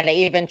 And I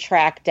even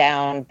tracked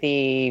down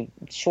the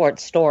short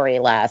story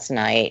last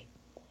night.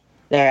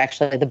 They're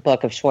actually the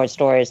book of short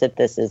stories that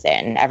this is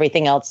in.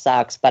 Everything else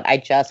sucks, but I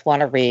just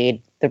want to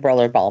read The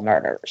Rollerball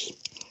Murders.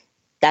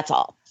 That's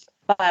all.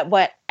 But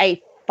what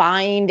I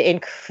find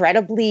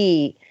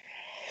incredibly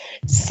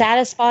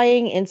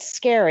satisfying and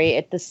scary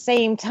at the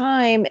same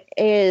time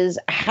is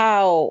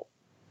how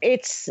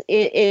it's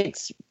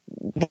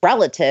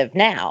relative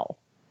now.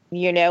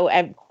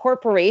 And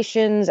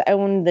corporations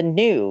own the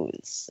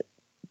news.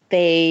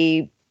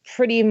 They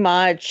pretty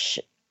much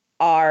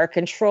are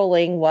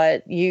controlling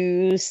what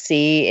you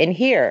see and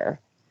hear.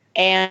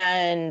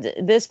 And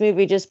this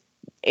movie just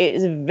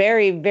is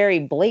very, very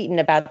blatant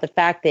about the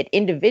fact that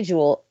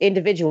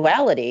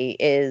individuality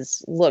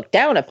is looked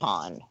down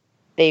upon.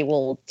 They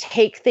will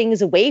take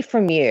things away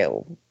from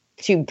you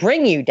to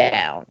bring you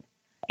down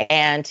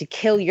and to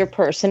kill your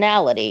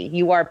personality.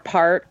 You are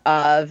part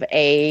of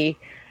a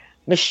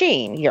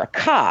machine. You're a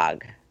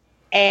cog.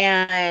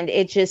 And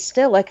it just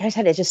still, like I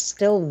said, it's just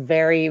still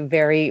very,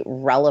 very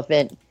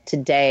relevant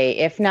today,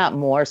 if not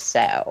more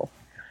so.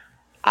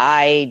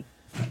 And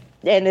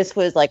this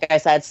was, like I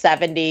said,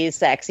 70s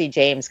sexy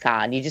James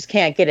Caan. You just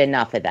can't get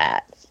enough of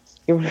that.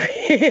 You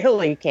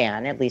really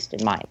can, at least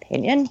in my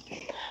opinion.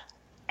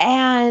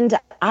 And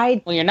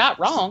well, you're not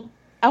wrong.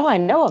 Oh, I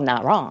know I'm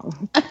not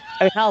wrong. I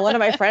mean, hell, one of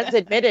my friends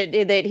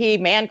admitted that he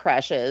man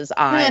crushes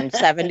on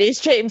 70s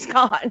James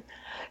Caan.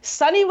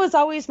 Sonny was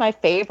always my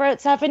favorite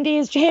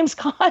 70s James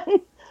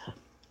Caan.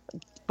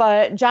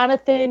 But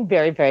Jonathan,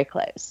 very, very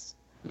close.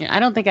 Yeah,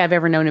 I don't think I've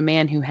ever known a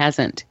man who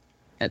hasn't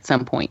at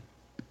some point.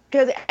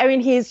 Because, I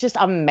mean, he's just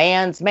a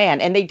man's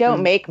man. And they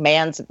don't make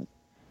man's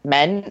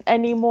men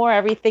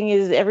anymore.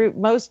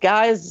 Most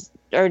guys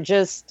are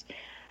just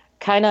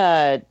kind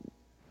of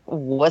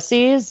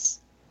wussies.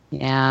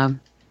 Yeah.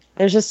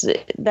 There's just,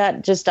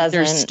 that just doesn't.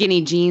 Their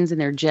skinny jeans and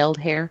their gelled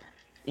hair.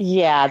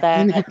 Yeah,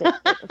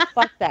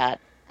 fuck that.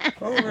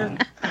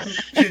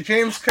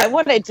 James Caan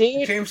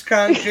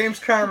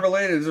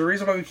related is the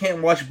reason why we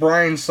can't watch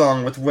Brian's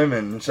song with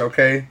women. It's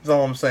okay. That's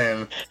all I'm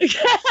saying.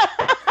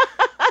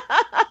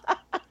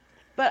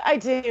 But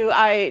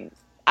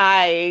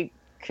I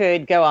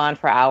could go on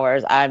for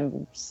hours.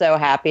 I'm so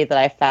happy that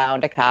I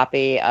found a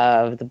copy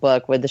of the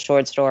book with the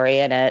short story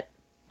in it.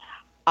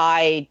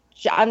 I'm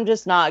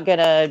just not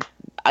gonna.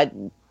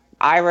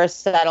 Iris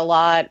said a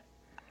lot.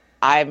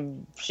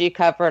 She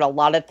covered a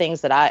lot of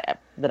things that I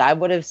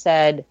would have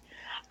said.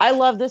 I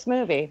love this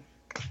movie.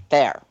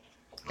 There.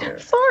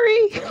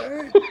 Sorry.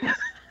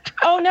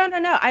 Oh no.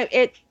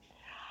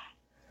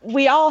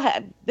 We all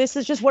have. This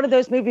is just one of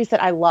those movies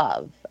that I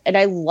love, and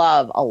I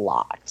love a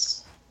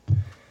lot.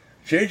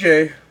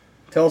 JJ,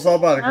 tell us all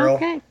about it, girl.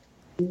 Okay.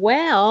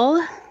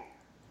 Well,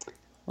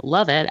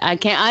 love it. I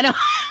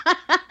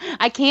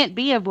can't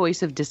be a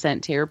voice of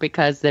dissent here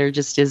because there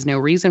just is no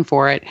reason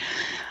for it.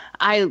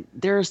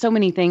 There are so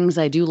many things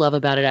I do love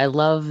about it. I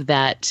love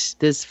that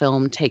this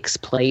film takes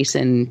place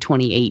in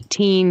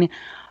 2018,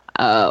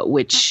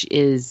 which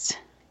is,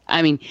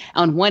 I mean,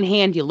 on one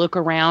hand, you look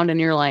around and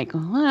you're like,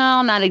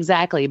 well, not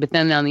exactly. But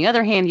then on the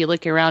other hand, you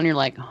look around and you're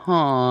like,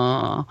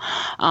 huh.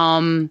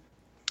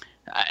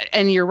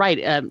 And you're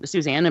right,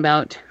 Suzanne,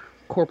 about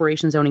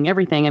corporations owning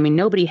everything. I mean,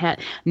 no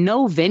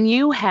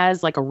venue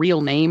has like a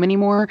real name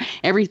anymore.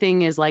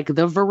 Everything is like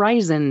the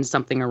Verizon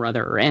something or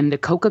other and the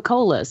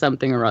Coca-Cola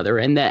something or other.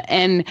 And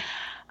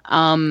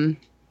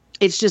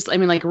it's just, I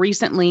mean, like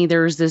recently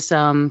there's this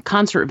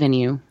concert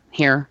venue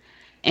here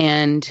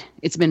and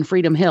it's been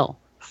Freedom Hill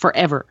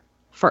forever.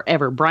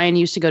 Brian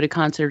used to go to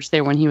concerts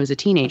there when he was a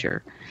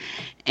teenager.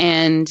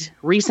 And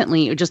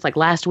recently, just like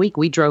last week,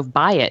 we drove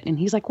by it and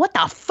he's like, what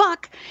the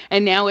fuck?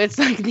 And now it's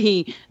like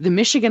the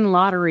Michigan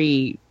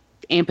Lottery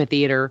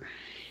amphitheater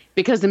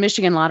because the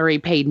Michigan Lottery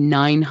paid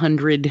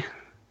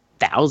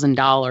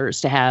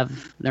 $900,000 to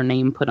have their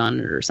name put on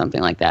it or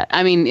something like that.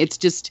 I mean, it's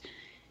just,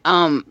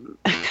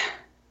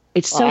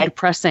 it's so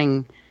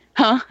depressing.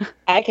 Huh?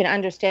 I can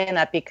understand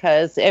that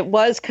because it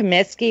was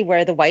Comiskey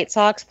where the White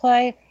Sox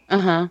play.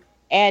 Uh-huh.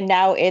 And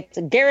now it's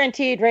a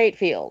guaranteed rate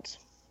field.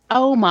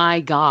 Oh my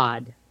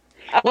God.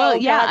 Well,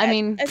 yeah, God. I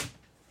mean, I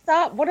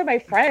thought one of my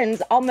friends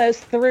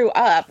almost threw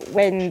up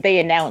when they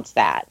announced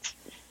that.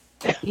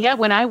 Yeah,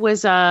 when I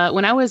was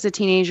a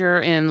teenager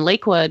in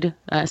Lakewood,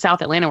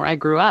 South Atlanta, where I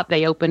grew up,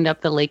 they opened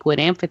up the Lakewood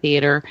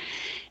Amphitheater,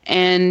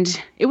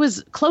 and it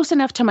was close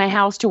enough to my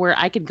house to where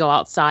I could go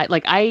outside.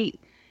 Like I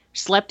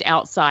slept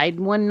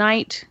outside one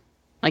night,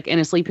 like in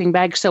a sleeping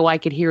bag, so I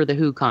could hear the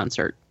Who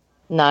concert.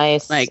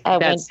 Nice. Like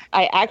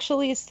I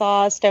actually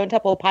saw Stone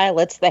Temple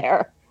Pilots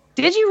there.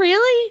 Did you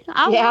really?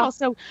 Oh, yeah. Wow.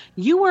 So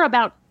you were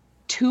about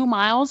 2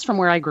 miles from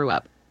where I grew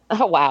up.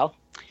 Oh, wow.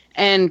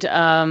 And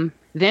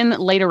then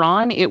later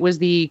on, it was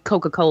the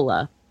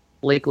Coca-Cola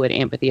Lakewood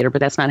Amphitheater, but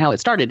that's not how it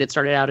started. It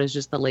started out as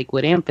just the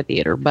Lakewood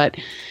Amphitheater, but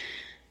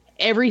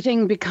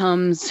everything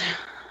becomes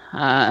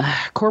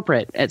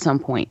corporate at some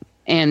point.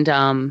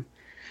 And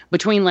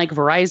between like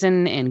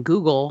Verizon and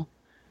Google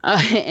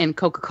and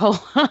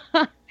Coca-Cola,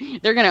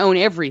 they're going to own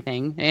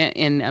everything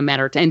in a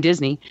matter of time. And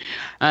Disney,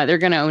 they're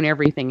going to own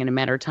everything in a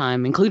matter of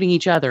time, including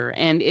each other.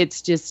 And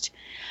it's just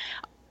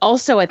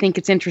also, I think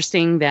it's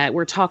interesting that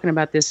we're talking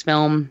about this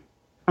film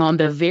on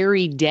the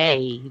very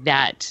day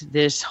that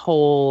this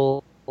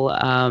whole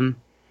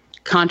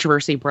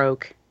controversy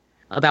broke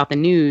about the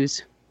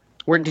news.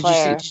 Where did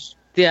you see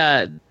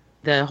the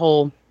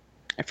whole?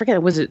 I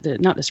forget. Was it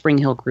not the Spring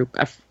Hill group?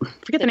 I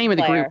forget the name of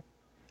the group.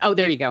 Oh,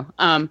 there you go.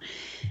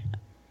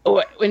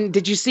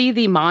 Did you see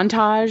the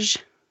montage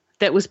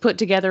that was put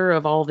together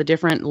of all the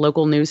different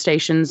local news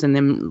stations and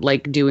them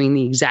like doing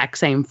the exact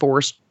same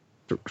force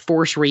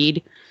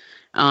read?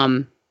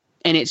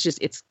 And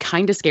it's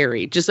kind of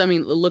scary.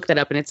 Look that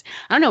up, and it's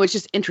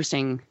just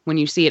interesting when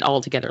you see it all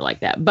together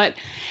like that. But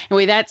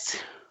anyway, that's,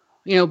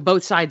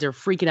 both sides are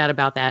freaking out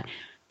about that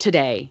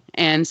today.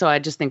 And so I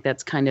just think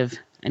that's kind of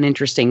an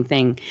interesting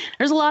thing.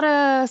 There's a lot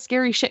of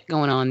scary shit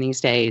going on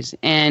these days.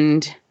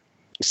 And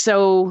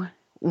so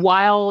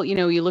while,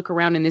 you look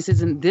around and this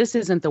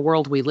isn't the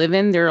world we live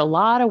in, there are a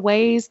lot of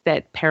ways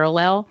that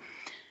parallel.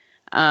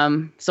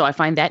 So I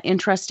find that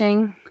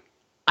interesting.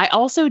 I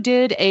also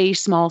did a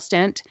small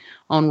stint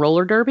on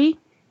roller derby,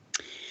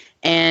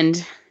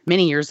 and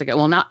many years ago,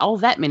 well, not all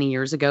that many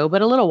years ago,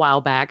 but a little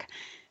while back.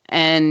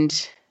 And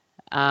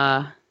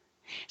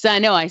so I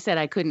know I said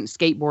I couldn't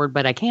skateboard,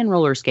 but I can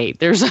roller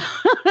skate.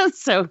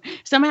 So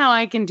somehow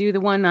I can do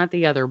the one, not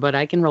the other, but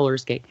I can roller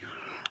skate.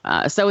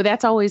 So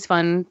that's always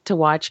fun to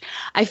watch.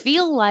 I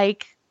feel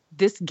like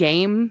this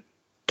game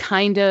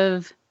kind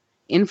of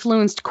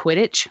influenced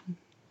Quidditch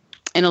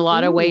in a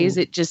lot of ways.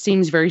 It just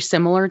seems very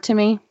similar to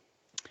me.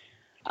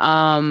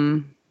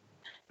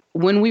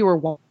 When we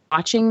were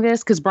watching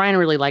this, because Brian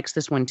really likes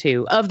this one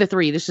too. Of the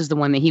three, this is the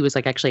one that he was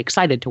actually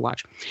excited to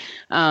watch.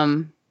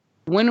 When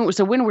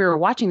we were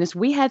watching this,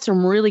 we had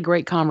some really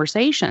great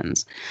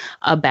conversations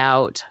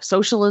about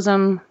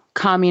socialism,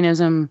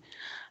 communism,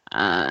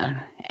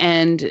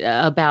 and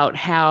about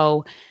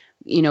how,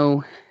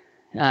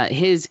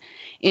 his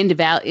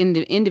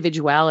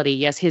individuality,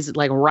 yes, his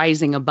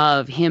rising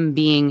above, him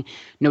being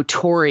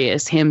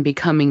notorious, him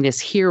becoming this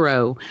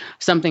hero,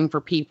 something for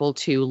people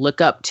to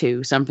look up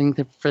to, something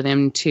for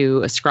them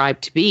to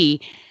ascribe to be,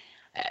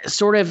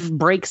 sort of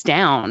breaks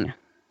down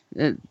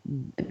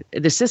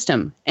the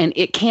system, and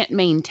it can't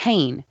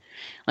maintain.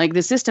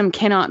 The system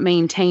cannot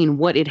maintain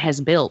what it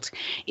has built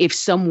if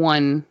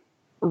someone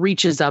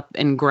reaches up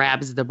and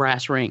grabs the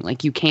brass ring.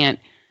 You can't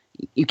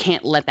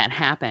let that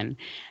happen.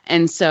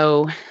 And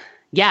so,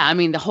 yeah,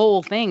 the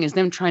whole thing is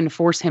them trying to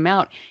force him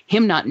out,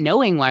 him not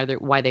knowing why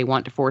they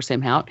want to force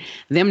him out,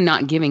 them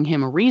not giving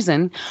him a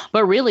reason.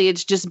 But really,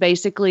 it's just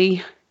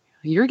basically,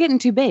 you're getting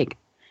too big.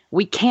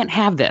 We can't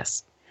have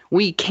this.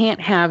 We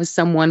can't have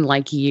someone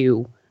like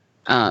you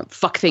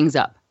fuck things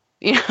up,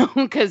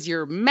 because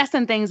you're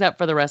messing things up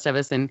for the rest of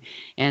us, and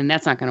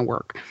that's not going to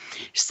work.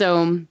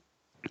 So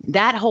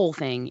that whole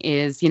thing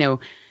is,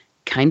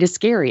 kind of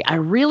scary. I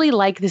really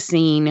like the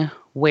scene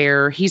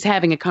where he's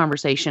having a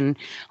conversation,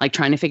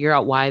 trying to figure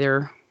out why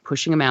they're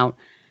pushing him out.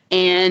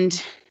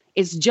 And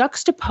it's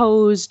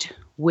juxtaposed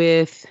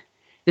with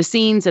the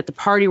scenes at the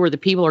party where the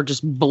people are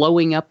just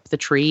blowing up the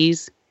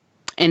trees.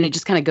 And it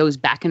just kind of goes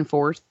back and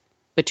forth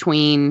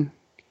between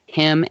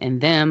him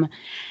and them.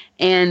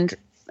 And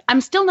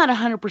I'm still not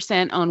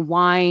 100% on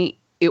why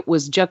it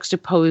was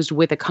juxtaposed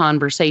with a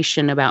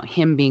conversation about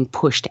him being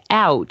pushed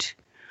out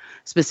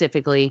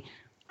specifically.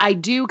 I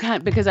do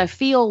because I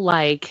feel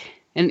like,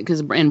 and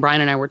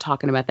Brian and I were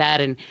talking about that,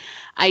 and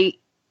I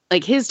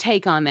his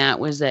take on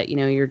that was that,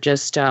 you're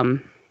just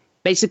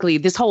basically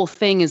this whole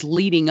thing is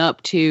leading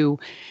up to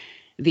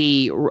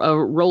the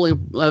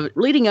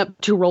leading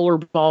up to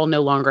rollerball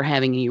no longer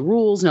having any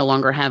rules, no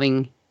longer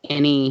having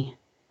any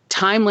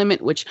time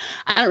limit, which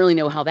I don't really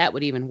know how that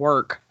would even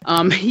work.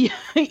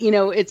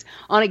 It's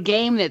on a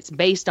game that's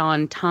based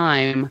on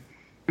time.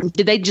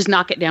 Did they just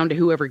knock it down to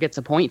whoever gets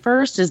a point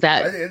first? Is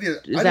that how they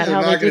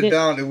did it?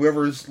 Down to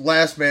whoever's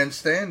last man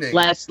standing.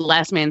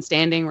 Last man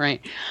standing, right?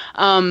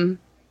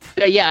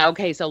 Yeah,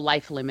 okay, so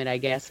life limit, I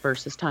guess,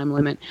 versus time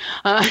limit.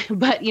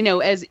 But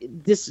as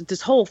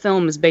this whole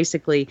film is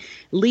basically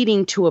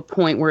leading to a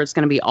point where it's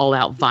going to be all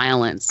out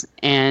violence,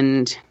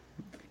 and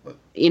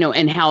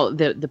and how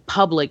the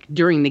public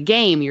during the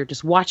game, you're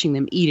just watching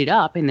them eat it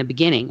up in the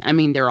beginning.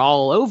 They're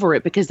all over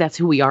it because that's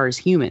who we are as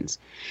humans.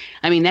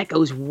 That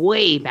goes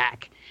way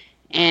back.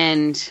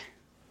 And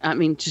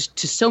just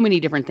to so many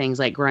different things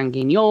like Grand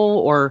Guignol,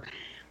 or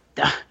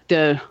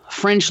the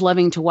French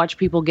loving to watch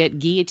people get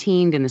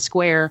guillotined in the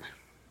square.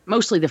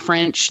 Mostly the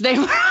French. They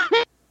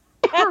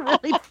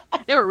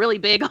were really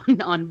big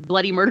on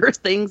bloody murderous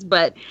things,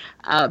 but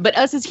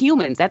us as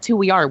humans, that's who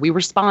we are. We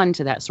respond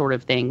to that sort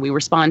of thing. We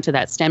respond to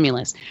that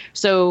stimulus.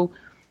 So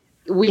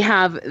we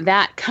have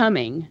that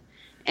coming.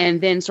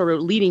 And then sort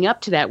of leading up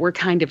to that, we're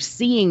kind of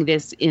seeing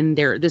this in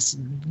this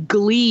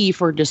glee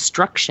for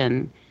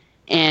destruction,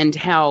 and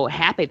how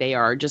happy they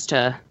are just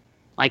to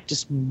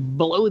just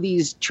blow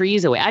these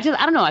trees away. I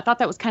don't know. I thought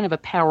that was kind of a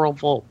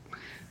powerful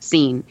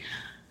scene.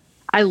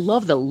 I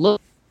love the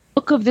look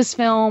of this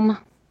film.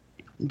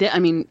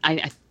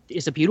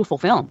 It's a beautiful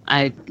film.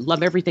 I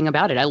love everything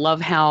about it. I love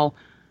how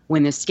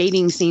when the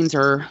skating scenes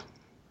are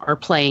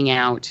playing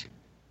out,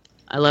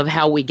 I love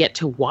how we get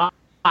to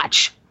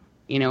watch.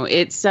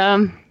 It's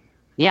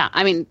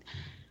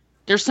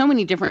there's so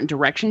many different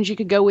directions you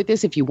could go with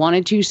this if you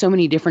wanted to, so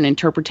many different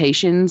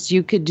interpretations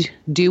you could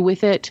do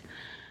with it.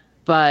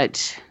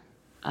 But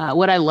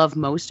what I love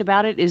most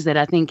about it is that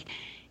I think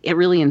it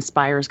really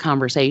inspires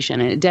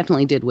conversation, and it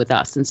definitely did with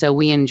us. And so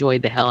we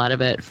enjoyed the hell out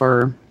of it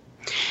for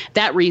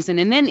that reason.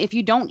 And then if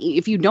you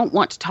don't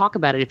want to talk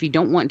about it, if you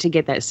don't want to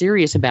get that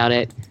serious about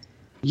it,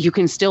 you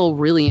can still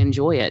really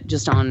enjoy it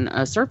just on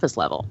a surface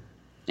level.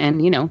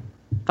 And,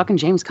 fucking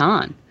James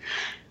Caan.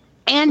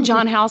 And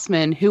John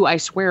Houseman, who I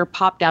swear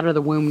popped out of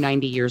the womb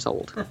 90 years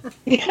old.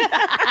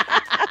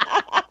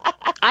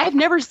 I've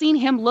never seen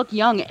him look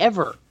young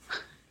ever.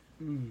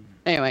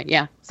 Anyway,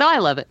 yeah. So I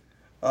love it.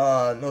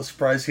 No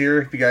surprise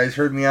here. If you guys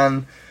heard me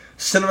on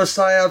Cinema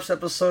Psyops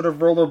episode of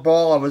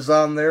Rollerball, I was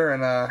on there,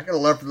 and I got a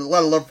lot of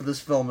love for this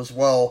film as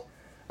well.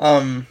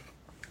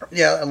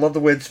 Yeah, I love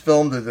the way it's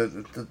filmed.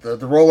 The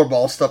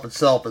Rollerball stuff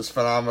itself is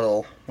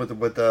phenomenal with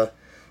the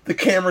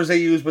cameras they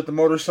use with the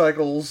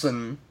motorcycles,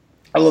 and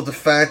I love the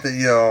fact that,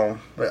 you know,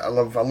 I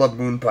love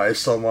Moon Pie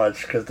so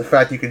much, because the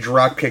fact that you can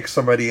drop kick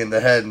somebody in the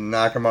head and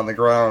knock him on the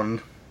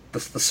ground, the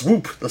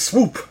swoop,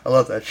 I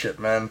love that shit,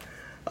 man.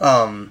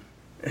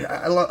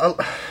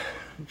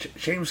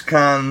 James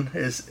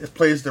Caan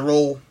plays the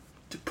role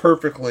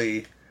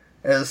perfectly,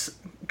 as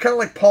kind of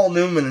like Paul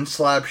Newman in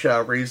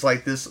Slapshot, where he's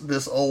like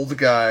this old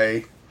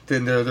guy.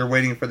 Then they're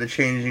waiting for the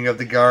changing of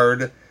the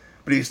guard,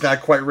 but he's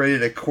not quite ready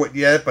to quit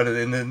yet. But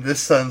in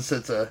this sense,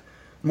 it's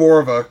more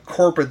of a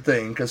corporate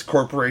thing, because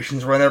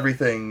corporations run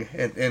everything.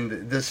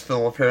 And this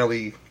film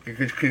apparently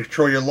could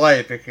control your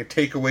life. It could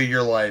take away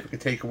your life. It could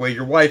take away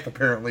your wife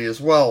apparently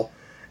as well.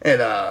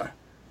 It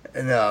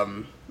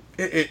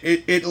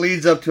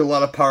leads up to a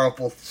lot of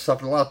powerful stuff,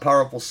 and a lot of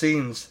powerful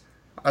scenes.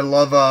 I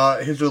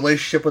love his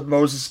relationship with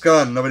Moses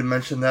Gunn. Nobody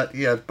mentioned that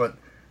yet, but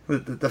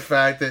the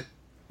fact that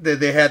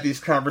they had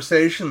these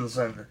conversations,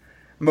 and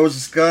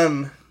Moses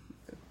Gunn,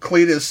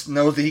 Cletus,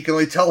 knows that he can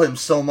only tell him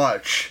so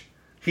much.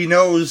 He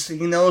knows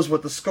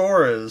what the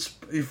score is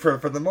for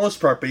the most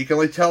part, but he can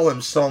only tell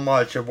him so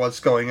much of what's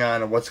going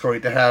on and what's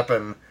going to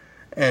happen.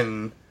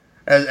 And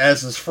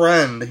as his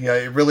friend, you know,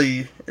 it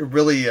really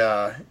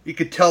you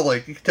could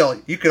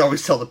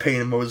always tell the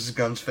pain in Moses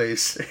Gunn's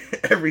face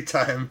every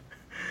time.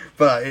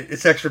 But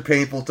it's extra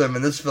painful to him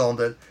in this film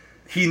that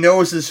he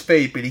knows his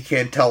fate, but he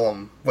can't tell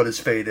him what his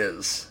fate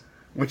is,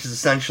 which is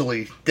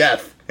essentially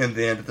death in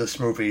the end of this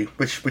movie,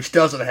 which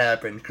doesn't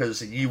happen,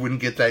 because you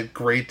wouldn't get that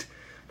great,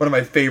 one of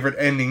my favorite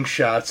ending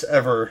shots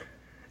ever.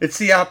 It's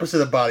the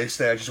opposite of Body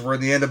Snatchers, where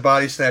in the end of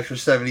Body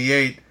Snatchers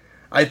 78,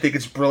 I think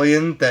it's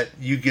brilliant that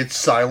you get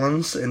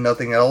silence and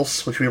nothing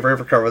else, which we've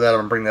ever covered that. I'm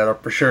going to bring that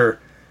up for sure.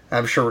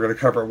 I'm sure we're going to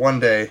cover it one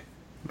day.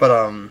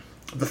 But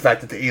the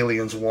fact that the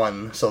aliens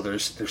won, so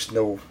there's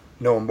no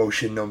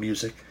emotion, no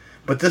music.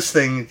 But this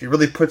thing, it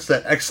really puts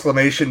that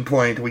exclamation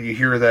point when you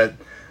hear that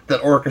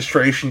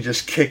orchestration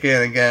just kick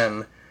in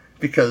again,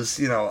 because,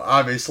 you know,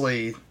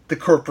 obviously the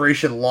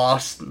corporation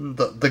lost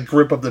the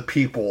grip of the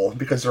people,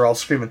 because they're all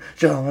screaming,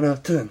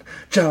 Jonathan,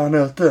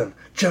 Jonathan,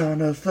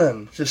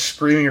 Jonathan, just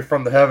screaming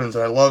from the heavens.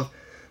 And I love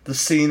the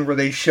scene where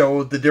they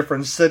show the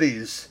different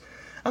cities.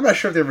 I'm not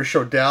sure if they ever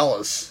show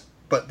Dallas,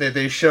 but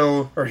they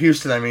show, or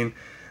Houston, I mean,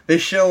 they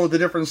show the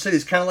different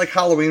cities, kind of like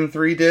Halloween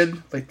 3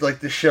 did, like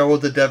the show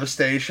of the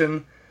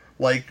devastation.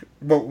 Like,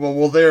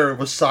 well, there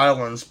was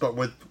silence, but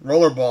with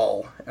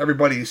Rollerball,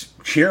 everybody's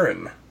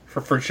cheering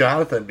for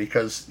Jonathan,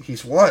 because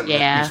he's won.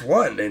 Yeah. He's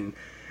won, and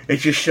it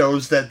just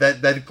shows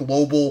that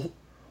global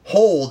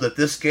hold that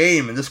this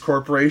game and this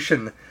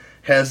corporation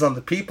has on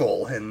the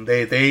people, and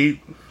they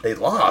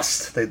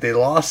lost. They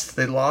lost.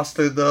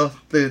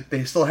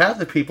 They still have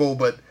the people,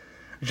 but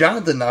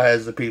Jonathan now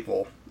has the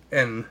people,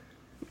 and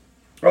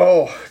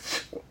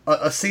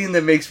a scene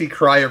that makes me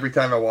cry every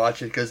time I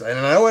watch it, because I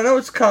know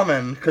it's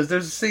coming, because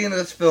there's a scene in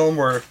this film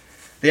where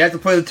they have to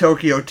play the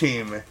Tokyo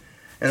team,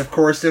 and of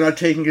course they're not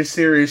taking it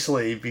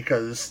seriously,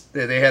 because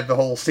they have the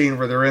whole scene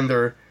where they're in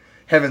there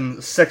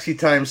having sexy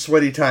time,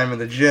 sweaty time in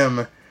the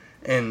gym,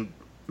 and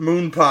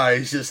Moon Pie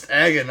is just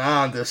egging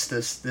on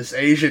this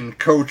Asian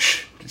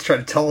coach, just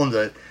trying to tell them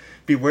to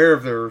beware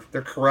of their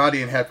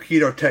karate and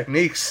Hapkido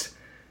techniques.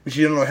 If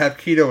you don't know what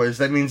Hapkido is,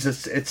 that means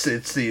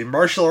it's the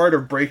martial art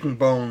of breaking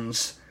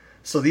bones.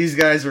 So these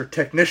guys are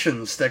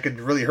technicians that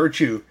could really hurt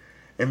you.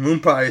 And Moon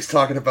Pie is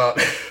talking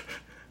about,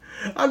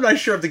 I'm not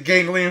sure if the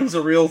ganglion's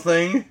a real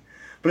thing,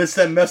 but it's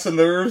that mess of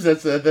nerves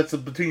that's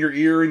between your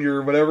ear and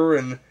your whatever,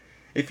 and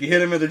if you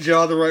hit him in the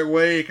jaw the right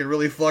way, it can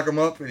really fuck him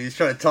up. And he's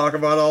trying to talk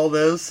about all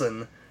this,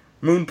 and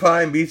Moon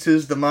Pie meets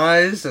his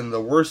demise in the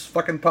worst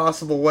fucking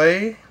possible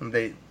way, and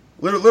they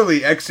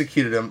literally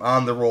executed him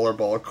on the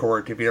rollerball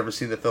court. If you've ever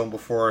seen the film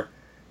before,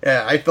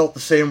 yeah, I felt the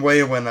same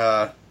way when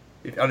I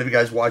don't know if you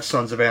guys watched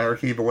Sons of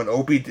Anarchy, but when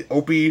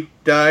Opie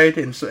died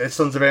at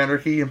Sons of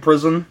Anarchy in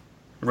prison,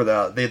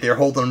 where they're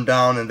holding him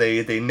down and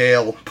they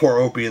nail poor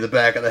Opie in the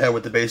back of the head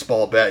with the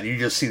baseball bat, and you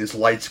just see his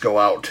lights go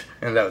out,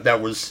 and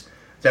that was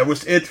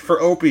it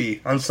for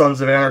Opie on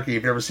Sons of Anarchy.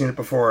 If you've ever seen it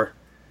before,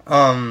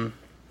 the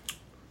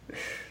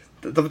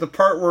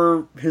part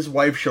where his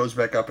wife shows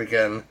back up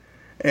again,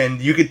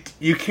 and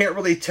you can't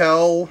really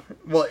tell.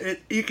 Well,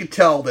 you can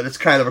tell that it's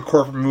kind of a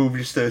corporate move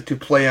just to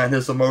play on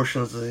his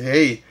emotions. To say,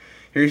 hey,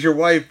 here's your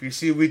wife. You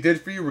see what we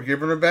did for you. We're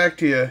giving her back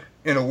to you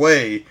in a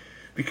way,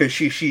 because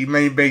she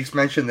makes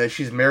mention that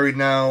she's married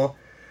now,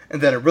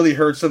 and that it really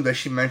hurts them that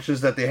she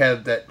mentions that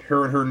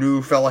her and her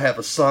new fella have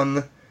a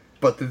son,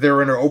 but that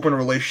they're in an open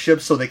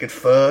relationship so they could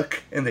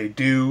fuck, and they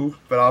do,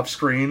 but off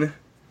screen.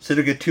 So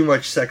they don't get too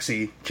much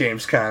sexy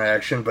James Caan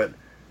action, but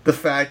the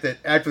fact that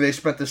after they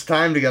spent this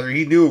time together,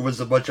 he knew it was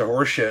a bunch of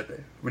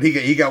horseshit. But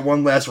he got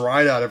one last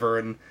ride out of her,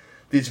 and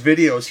these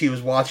videos he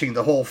was watching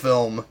the whole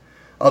film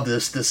of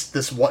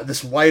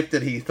this wife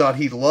that he thought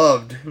he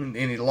loved and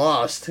he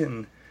lost,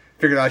 and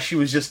figured out she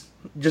was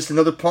just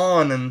another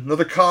pawn and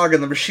another cog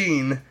in the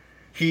machine.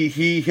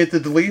 He hit the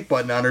delete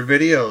button on her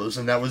videos,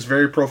 and that was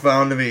very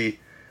profound to me.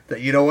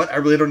 That, you know what, I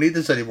really don't need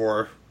this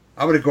anymore.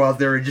 I'm going to go out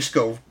there and just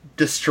go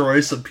destroy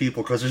some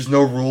people because there's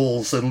no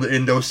rules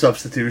and no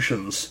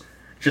substitutions.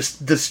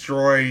 Just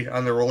destroy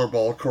on the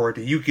rollerball court.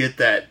 You get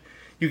that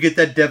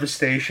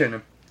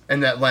devastation in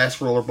that last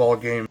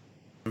rollerball game,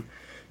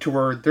 to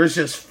where there's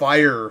just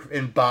fire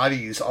and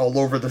bodies all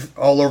over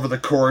the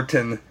court,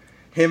 and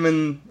him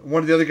and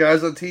one of the other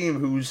guys on the team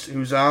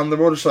who's on the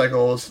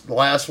motorcycle is the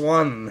last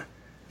one.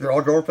 They're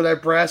all going for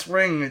that brass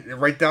ring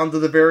right down to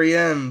the very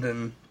end,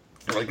 and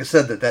like I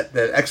said, that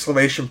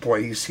exclamation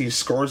point, he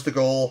scores the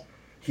goal,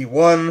 he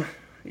won,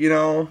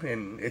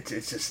 and it's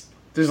just,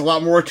 there's a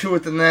lot more to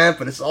it than that,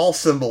 but it's all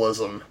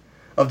symbolism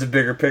of the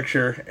bigger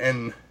picture,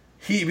 and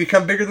he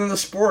become bigger than the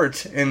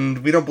sport, and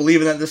we don't believe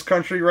in that in this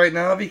country right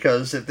now,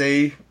 because if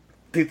they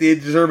think they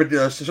deserve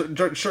a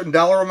certain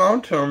dollar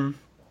amount,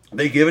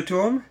 they give it to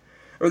them,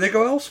 or they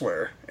go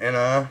elsewhere, and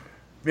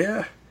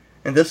yeah,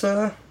 and this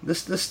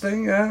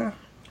thing,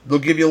 they'll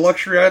give you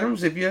luxury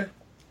items if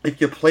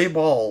you play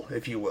ball,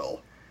 if you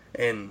will,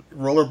 and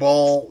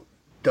rollerball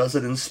does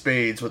it in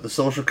spades with the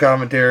social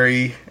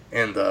commentary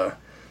and the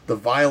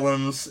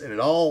violence, and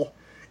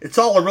it's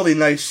all a really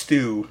nice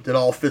stew that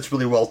all fits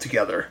really well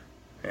together.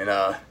 And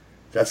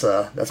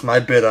that's my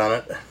bit on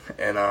it.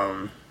 And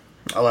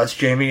I'll ask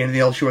Jamie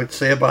anything else you would like to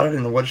say about it,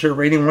 and what's your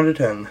rating 1 to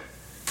 10?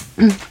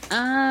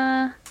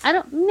 I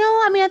don't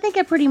know. I mean, I think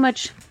I pretty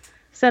much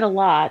said a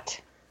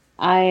lot.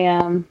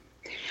 I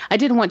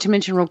did want to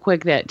mention real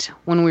quick that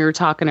when we were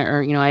talking,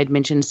 or I had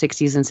mentioned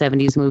 60s and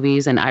 70s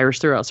movies, and Iris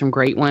threw out some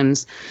great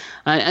ones.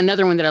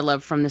 Another one that I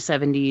love from the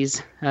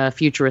 70s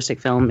futuristic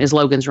film is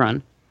Logan's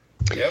Run.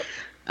 Yep.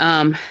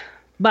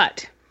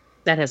 But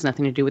that has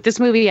nothing to do with this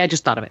movie. I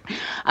just thought of it.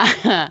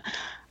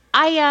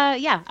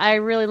 I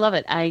really love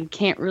it. I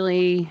can't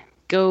really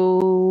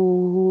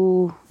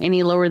go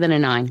any lower than a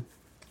 9.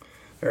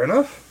 Fair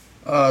enough.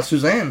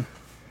 Suzanne.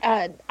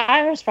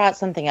 Iris brought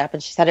something up,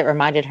 and she said it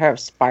reminded her of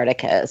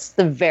Spartacus.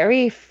 The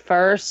very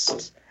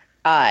first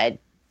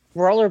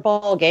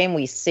rollerball game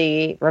we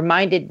see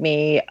reminded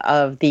me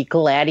of the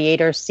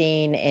gladiator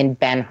scene in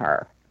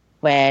Ben-Hur,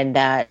 when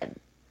that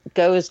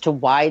goes to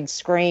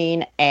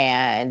widescreen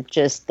and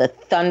just the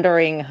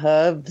thundering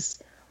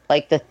hooves,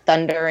 like the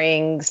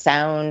thundering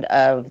sound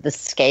of the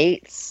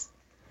skates.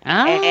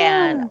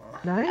 And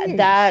nice.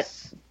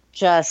 That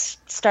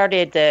just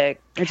started to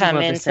come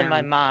into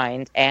my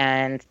mind,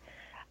 and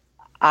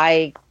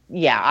I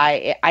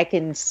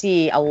can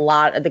see a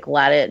lot of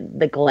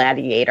the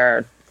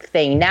gladiator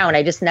thing now, and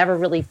I just never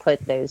really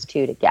put those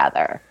two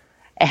together.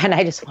 And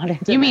I just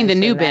wanted to. You mean the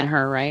new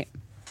Ben-Hur, right?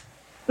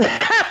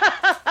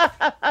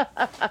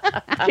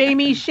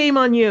 Jamie, shame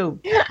on you.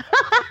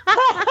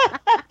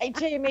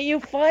 Jamie, you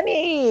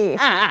funny.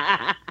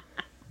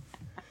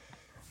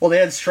 Well, they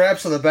had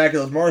straps on the back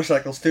of those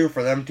motorcycles too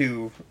for them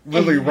to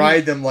literally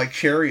ride them like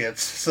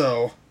chariots.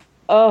 So.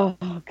 Oh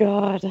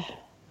God.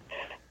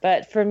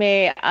 But for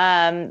me,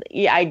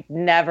 I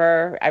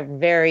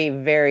very,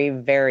 very,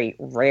 very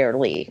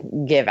rarely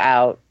give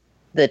out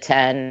the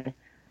 10.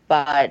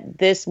 But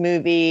this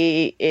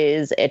movie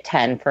is a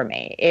 10 for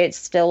me. It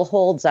still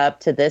holds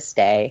up to this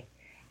day.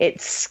 It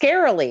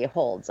scarily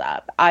holds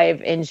up.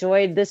 I've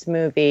enjoyed this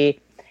movie.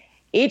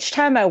 Each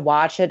time I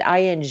watch it, I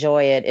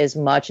enjoy it as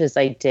much as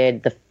I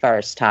did the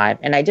first time.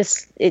 And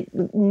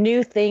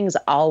new things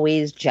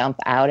always jump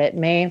out at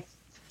me.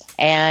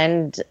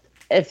 And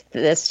if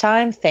this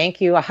time, thank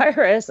you,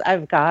 Iris,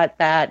 I've got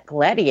that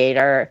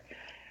gladiator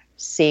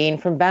scene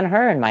from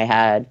Ben-Hur in my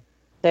head.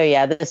 So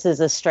yeah, this is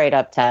a straight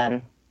up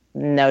 10.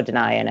 No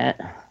denying it.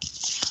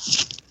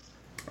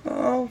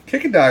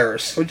 Kick it,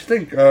 Iris. What'd you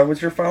think?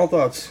 What's your final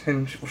thoughts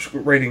and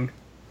rating?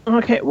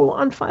 Okay, well,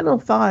 on final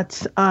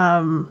thoughts, I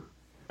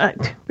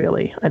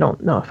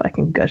don't know if I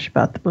can gush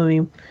about the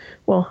movie.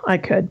 Well, I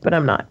could, but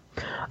I'm not.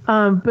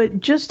 But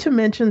just to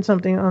mention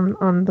something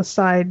on the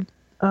side,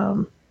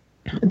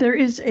 there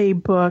is a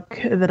book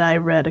that I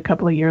read a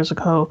couple of years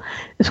ago.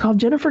 It's called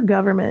Jennifer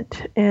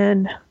Government.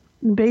 And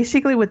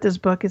basically what this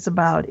book is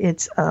about,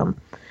 it's, of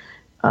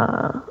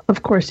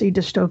course, a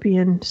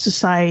dystopian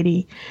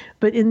society.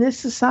 But in this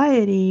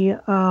society,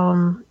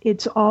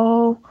 it's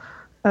all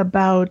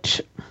about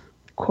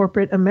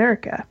corporate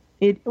America.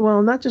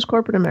 Not just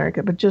corporate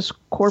America, but just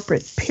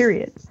corporate,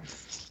 period.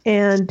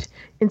 And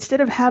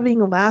instead of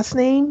having last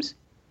names,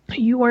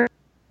 your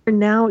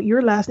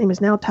last name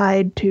is now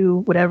tied to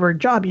whatever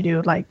job you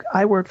do. Like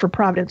I work for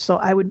Providence, so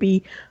I would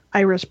be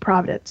Iris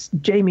Providence.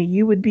 Jamie,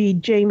 you would be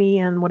Jamie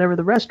and whatever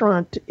the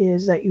restaurant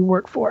is that you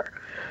work for.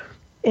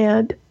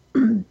 And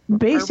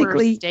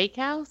basically,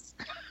 Steakhouse.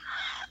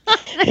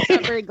 That's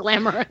not very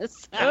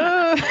glamorous.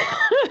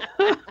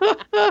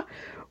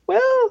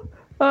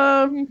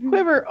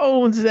 Whoever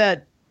owns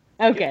that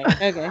Okay.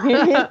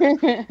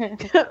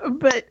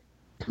 But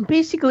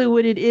basically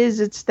what it is,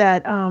 it's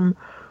that,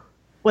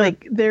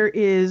 like, there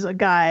is a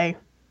guy,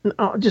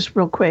 just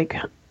real quick,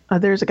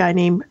 there's a guy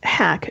named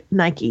Hack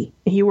Nike.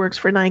 He works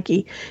for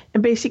Nike.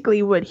 And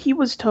basically what he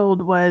was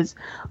told was,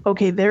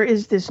 okay, there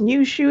is this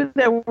new shoe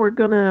that we're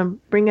going to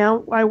bring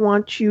out. I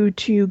want you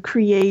to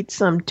create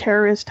some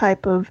terrorist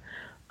type of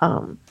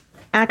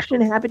action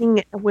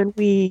happening when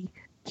we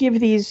give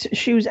these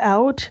shoes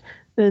out.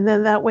 And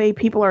then that way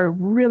people are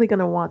really going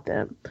to want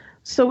them.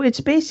 So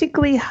it's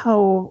basically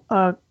how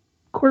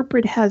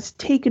corporate has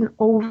taken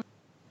over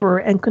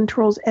and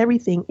controls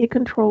everything. It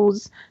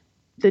controls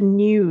the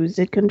news.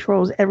 It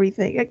controls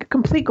everything. A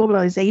complete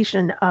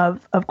globalization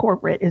of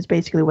corporate is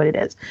basically what it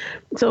is.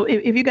 So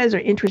if you guys are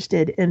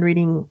interested in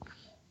reading,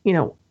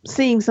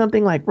 seeing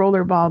something like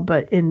Rollerball,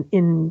 but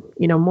in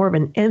more of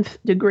an nth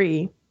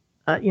degree,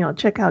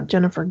 check out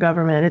Jennifer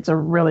Government. It's a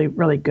really,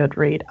 really good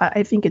read.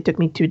 I think it took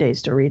me 2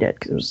 days to read it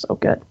because it was so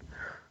good.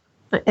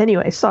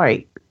 Anyway,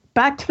 sorry.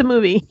 Back to the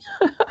movie.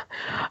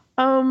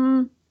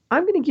 I'm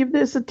going to give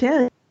this a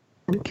 10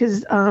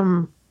 because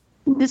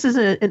this is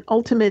an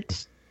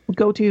ultimate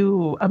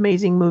go-to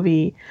amazing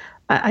movie.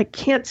 I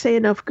can't say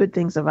enough good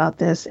things about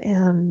this,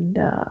 and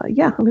I'm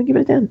going to give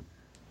it a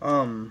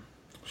 10.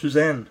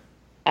 Suzanne.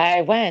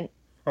 I went.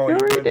 Oh, you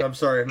went. I'm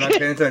sorry. I'm not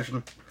paying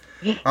attention.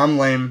 I'm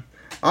lame.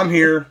 I'm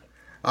here.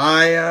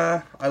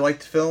 I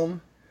liked the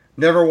film.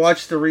 Never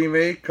watched the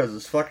remake because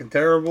it's fucking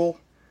terrible.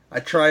 I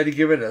tried to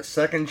give it a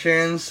second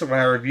chance when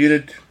I reviewed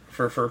it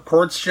for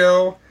Court's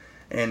show,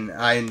 and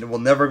I will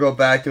never go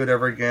back to it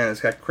ever again.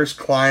 It's got Chris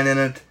Klein in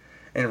it,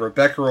 and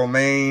Rebecca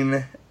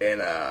Romaine,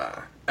 and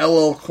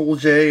LL Cool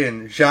J,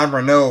 and Jean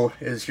Reno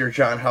is your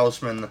John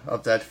Houseman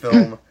of that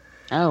film.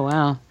 Oh,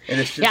 wow. And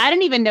it's just, yeah, I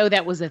didn't even know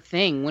that was a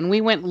thing. When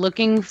we went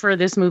looking for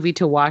this movie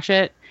to watch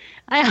it,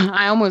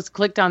 I almost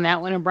clicked on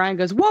that one, and Brian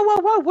goes, whoa,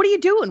 what are you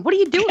doing? What are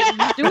you doing?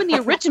 You're doing the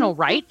original,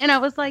 right? And I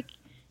was like,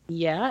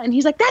 yeah. And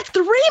he's like, that's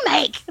the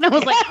remake. And I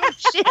was like, oh,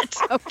 shit,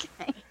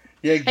 okay.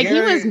 Yeah,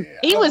 Gary,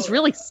 he was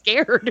really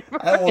scared.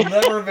 I will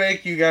never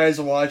make you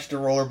guys watch the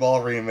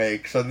Rollerball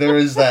remake, so there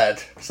is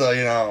that. So,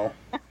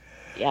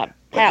 Yeah,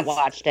 Pat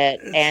watched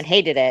it and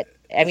hated it.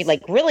 I mean,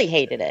 like, really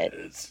hated it.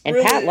 And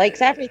really, Pat likes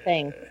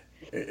everything.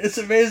 It's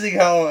amazing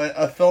how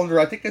a film,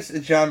 I think it's a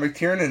John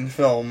McTiernan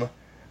film,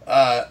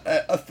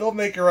 a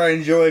filmmaker I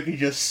enjoy can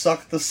just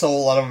suck the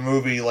soul out of a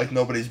movie like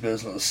nobody's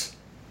business.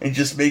 And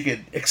just make it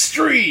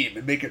extreme,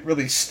 and make it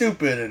really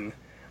stupid. And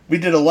we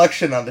did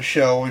Election on the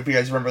show, if you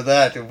guys remember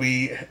that, and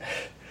we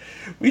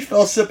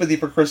felt sympathy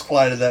for Chris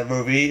Klein in that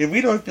movie, and we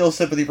don't feel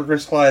sympathy for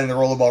Chris Klein in the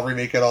Rollerball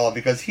remake at all,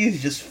 because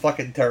he's just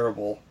fucking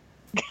terrible.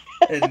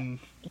 And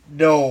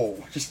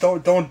no, just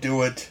don't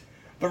do it.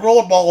 But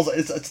Rollerball,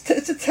 it's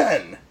a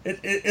 10.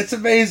 It's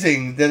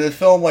amazing that a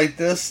film like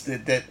this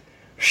that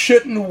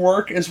shouldn't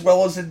work as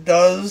well as it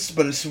does,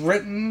 but it's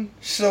written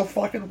so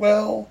fucking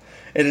well,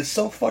 and it's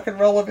so fucking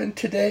relevant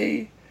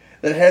today,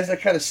 that it has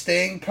that kind of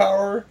staying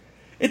power.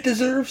 It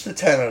deserves the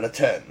 10 out of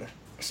 10.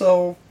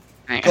 So,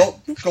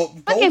 gold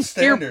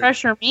standard. Peer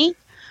pressure me.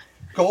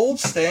 Gold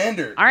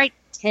standard. All right,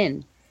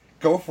 10.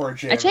 Go for it,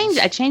 James.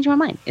 I changed my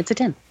mind. It's a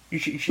 10. You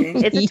changed?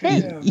 It's a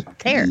 10. Yeah.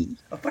 There.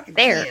 A fucking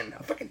there. 10.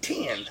 A fucking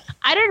 10.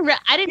 I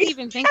didn't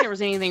even think there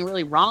was anything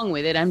really wrong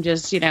with it. I'm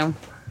just, 10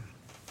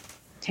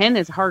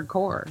 is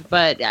hardcore.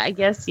 But I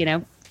guess,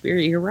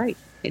 you're right.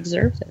 It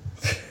deserves it.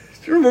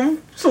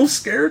 I'm so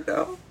scared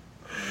now.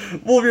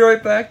 We'll be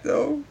right back,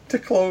 though, to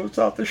close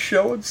out the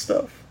show and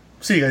stuff.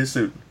 See you guys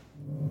soon.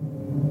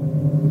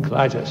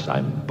 Clytus,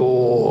 I'm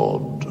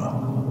bored.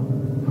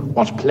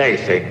 What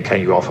plaything can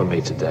you offer me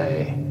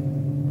today?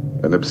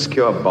 An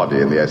obscure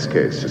body in the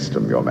SK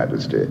system, Your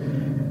Majesty.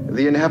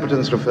 The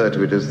inhabitants refer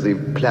to it as the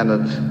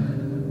planet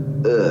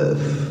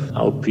Earth.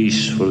 How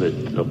peaceful it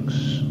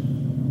looks.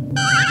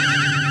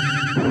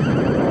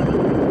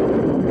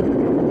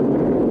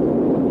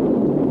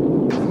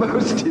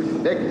 Most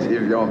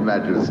effective, Your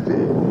Majesty.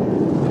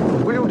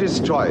 Will you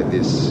destroy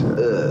this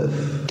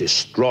Earth?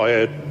 Destroy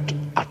it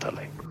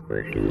utterly.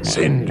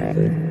 Send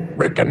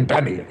Rick and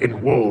Danny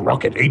in Wool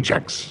Rocket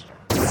Ajax.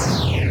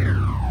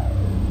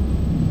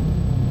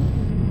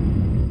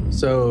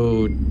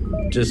 So,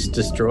 just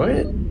destroy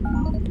it?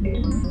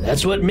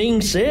 That's what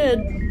Ming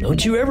said.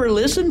 Don't you ever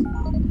listen?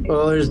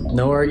 Well, there's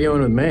no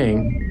arguing with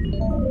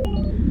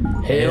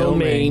Ming. Hail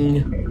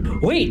Ming.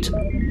 Wait!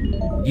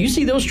 You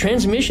see those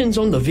transmissions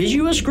on the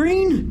Visua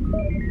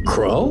screen?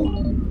 Crow?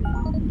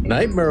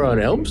 Nightmare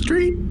on Elm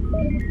Street?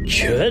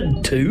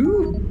 Chud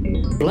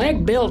 2?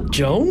 Black Belt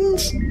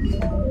Jones?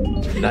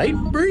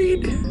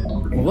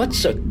 Nightbreed?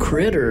 What's a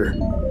critter?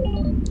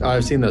 Oh,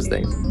 I've seen those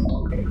things.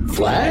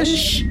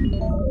 Flash?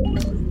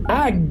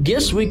 I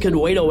guess we could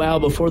wait a while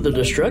before the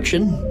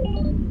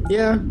destruction.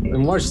 Yeah,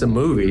 and watch the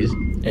movies.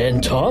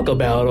 And talk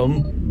about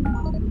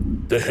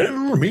them. The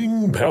Hail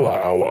Ming Power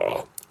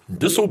Hour.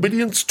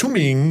 Disobedience to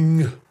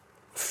Ming.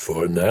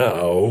 For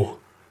now.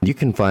 You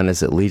can find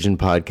us at Legion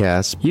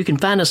Podcasts. You can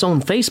find us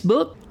on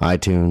Facebook.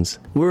 iTunes.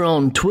 We're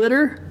on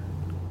Twitter.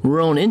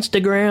 We're on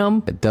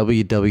Instagram. At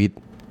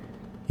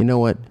You know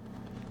what?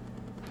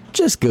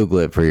 Just Google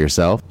it for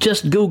yourself.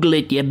 Just Google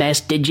it, you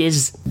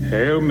bastages.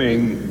 Hail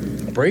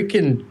Ming.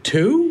 Breaking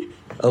 2?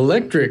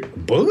 Electric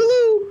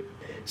Boogaloo?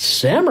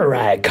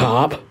 Samurai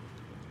Cop?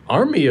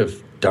 Army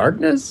of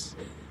Darkness?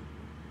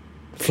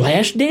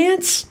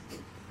 Flashdance?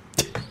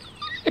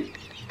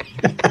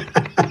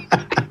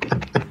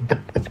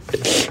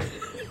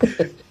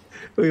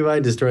 We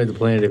might destroy the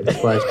planet if it's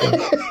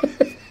Flashdance.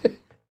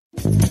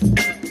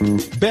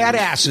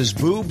 Badasses,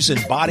 Boobs,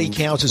 and Body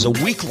Counts is a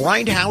week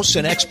grindhouse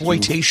and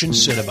exploitation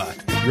cinema.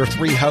 Your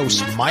three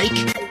hosts, Mike.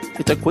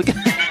 It's a quick...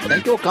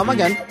 Thank you. Come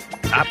again.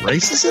 Not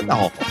racist at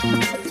all.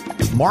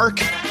 Mark.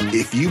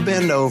 If you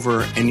bend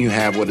over and you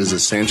have what is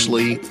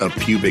essentially a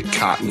pubic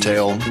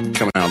cottontail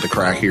coming out the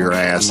crack of your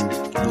ass,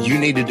 you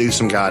need to do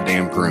some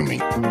goddamn grooming.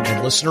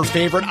 And listener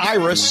favorite,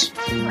 Iris.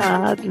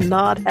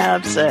 Not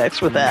have sex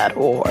with that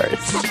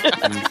horse.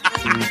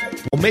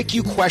 Will make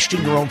you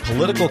question your own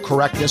political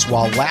correctness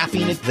while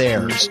laughing at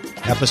theirs.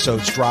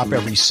 Episodes drop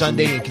every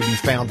Sunday and can be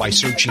found by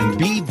searching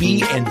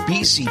BB and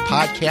BC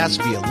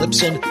podcasts via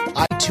Libsyn,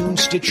 iTunes,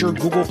 Stitcher,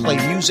 Google Play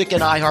Music,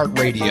 and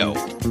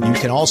iHeartRadio. You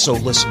can also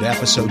listen to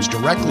episodes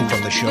directly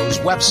from the show's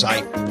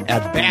website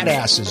at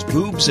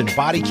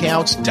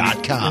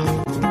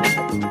badassesboobsandbodycounts.com.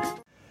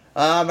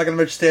 I'm not going to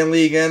mention Stan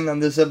Lee again on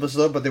this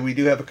episode, but then we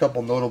do have a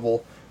couple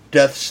notable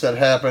deaths that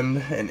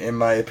happened, in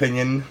my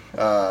opinion.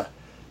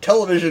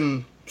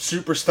 Television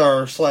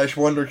superstar /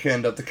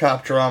 wonderkind of the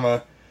cop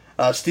drama,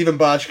 Steven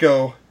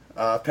Bochco,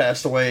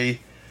 passed away. I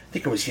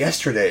think it was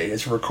yesterday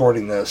as we're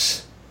recording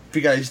this. If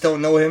you guys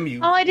don't know him,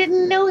 Oh, I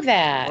didn't know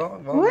that.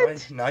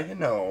 What? Now you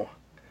know.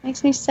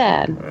 Makes me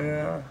sad.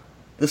 Yeah.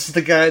 This is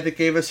the guy that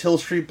gave us Hill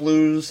Street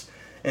Blues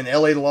and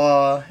LA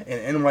Law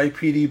and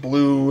NYPD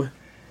Blue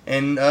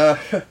and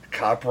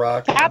Cop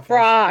Rock. Cop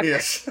Rock.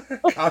 Yes,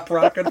 Cop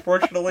Rock,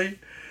 unfortunately.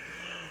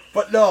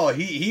 But no,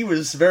 he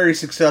was very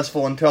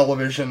successful in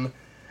television.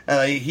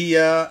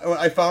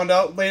 I found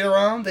out later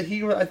on that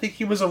I think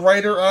he was a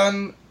writer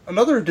on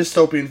another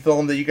dystopian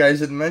film that you guys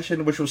didn't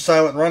mention, which was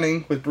Silent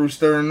Running with Bruce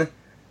Dern.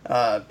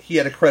 He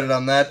had a credit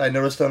on that. I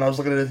noticed when I was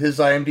looking at his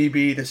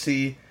IMDb to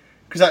see,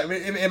 because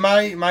in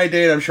my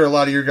day, and I'm sure a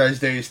lot of your guys'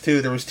 days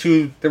too, there was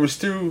two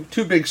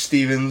big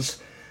Stevens,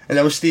 and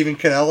that was Stephen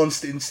Cannell and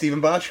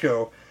Steven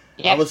Bochco.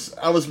 Yep.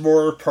 I was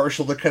more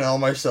partial to Cannell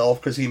myself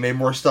because he made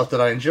more stuff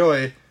that I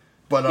enjoy.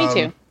 But me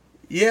too.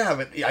 Yeah,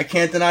 but I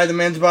can't deny the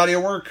man's body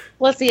of work.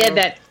 Plus, he had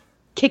that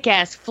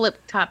kick-ass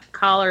flip-top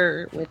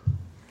collar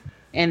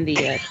and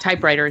the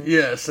typewriter.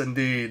 Yes,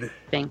 indeed.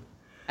 Thing.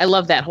 I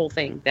love that whole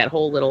thing. That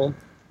whole little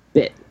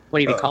bit. What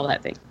do you call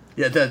that thing?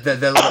 Yeah, that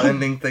little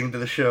ending thing to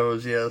the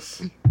shows.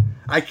 Yes,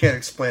 I can't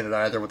explain it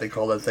either. What they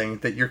call that thing?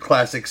 That your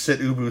classic sit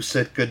ubu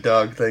sit good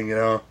dog thing. You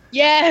know.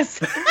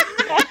 Yes.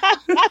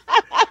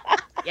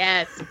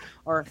 Yes.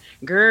 Or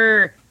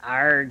grr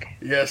arg.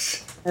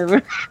 Yes.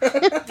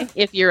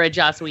 If you're a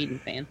Joss Whedon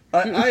fan.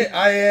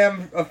 I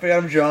am a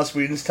fan of Joss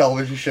Whedon's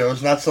television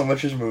shows, not so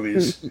much his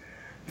movies.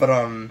 But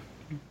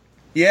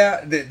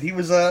yeah, he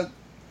was a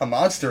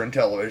monster in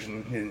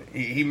television.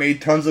 He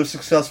made tons of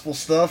successful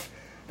stuff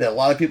that a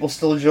lot of people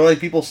still enjoy.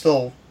 People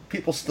still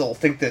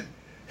think that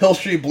Hill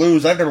Street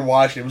Blues, I've never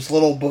watched it. It was a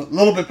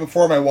little bit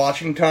before my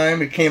watching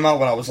time. It came out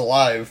when I was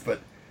alive, but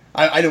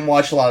I didn't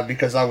watch a lot of it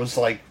because I was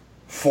like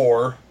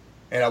 4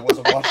 and I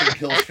wasn't watching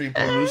Hill Street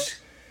Blues.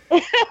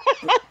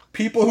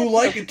 People who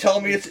like it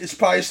tell me it's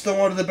probably still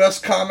one of the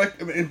best one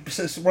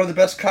of the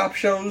best cop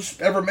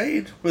shows ever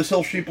made was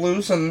Hill Street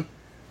Blues, and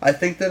I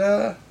think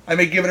that I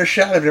may give it a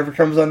shot if it ever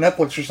comes on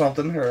Netflix or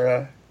something,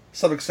 or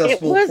some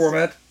accessible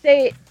format.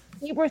 They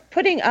were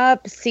putting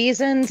up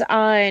seasons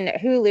on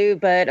Hulu,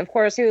 but of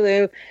course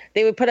Hulu,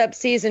 they would put up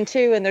season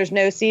 2 and there's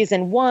no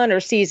season 1 or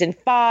season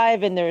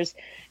 5 and there's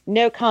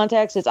no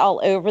context. It's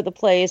all over the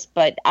place,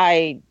 but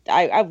I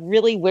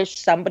really wish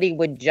somebody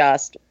would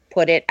just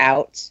put it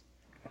out.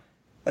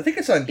 I think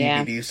it's on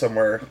DVD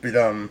somewhere, but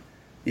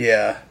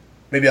yeah,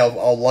 maybe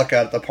I'll luck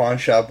out at the pawn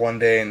shop one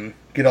day and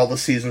get all the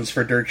seasons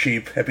for dirt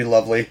cheap. That'd be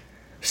lovely.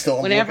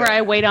 Still, whenever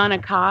I wait on a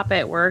cop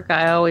at work,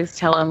 I always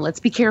tell them, "Let's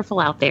be careful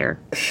out there,"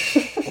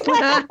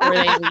 before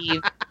they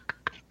leave.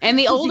 And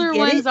the older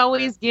ones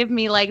always give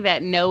me like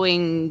that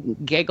knowing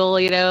giggle.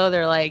 You know,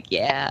 they're like,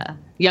 "Yeah."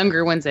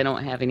 Younger ones, they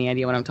don't have any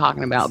idea what I'm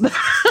talking about.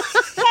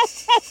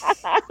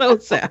 So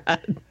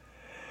sad.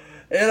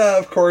 And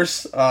of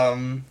course,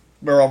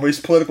 we're always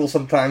political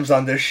sometimes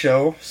on this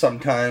show.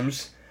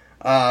 Sometimes.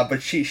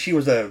 But she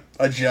was a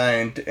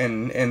giant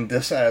in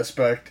this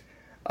aspect.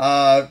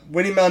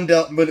 Winnie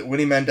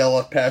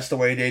Mandela passed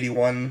away at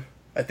 81,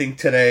 I think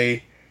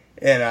today,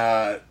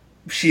 and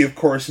she of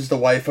course is the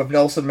wife of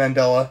Nelson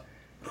Mandela,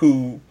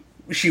 who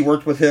she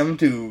worked with him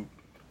to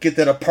get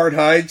that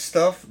apartheid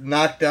stuff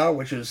knocked out,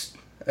 which is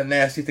a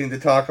nasty thing to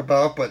talk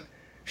about, but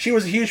she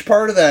was a huge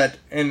part of that,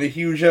 and a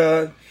huge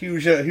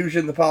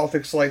in the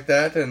politics like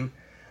that, and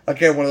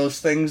again, one of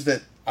those things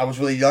that I was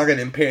really young, I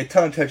didn't pay a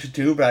ton of attention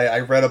to, but I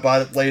read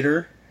about it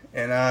later,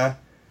 and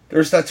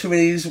there's not too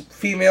many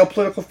female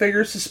political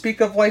figures to speak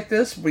of like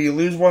this. When you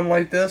lose one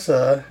like this,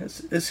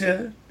 it's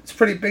a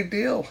pretty big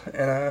deal.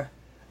 And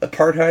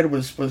apartheid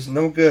was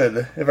no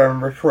good, if I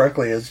remember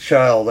correctly, as a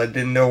child. I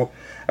didn't know.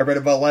 I read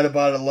about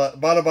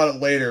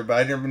it later, but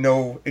I didn't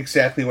know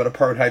exactly what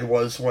apartheid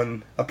was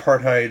when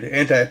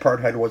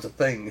anti-apartheid was a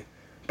thing.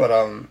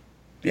 But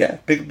yeah,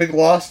 big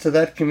loss to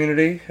that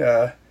community,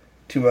 to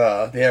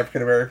the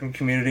African American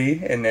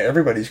community and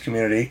everybody's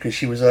community, because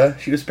she was a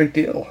big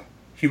deal.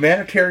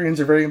 Humanitarians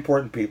are very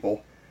important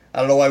people. I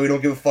don't know why we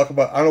don't give a fuck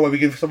about. I don't know why we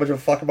give so much of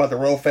a fuck about the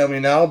royal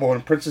family now. But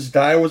when Princess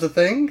Di was a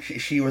thing,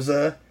 she was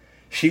a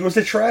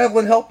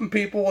traveling, helping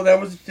people, and that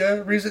was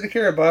a reason to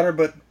care about her.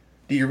 But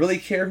do you really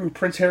care who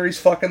Prince Harry's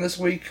fucking this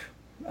week?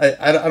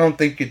 I don't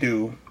think you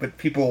do. But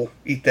people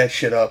eat that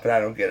shit up, and I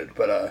don't get it.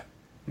 But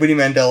Winnie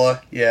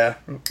Mandela, yeah,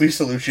 we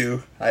salute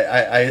you.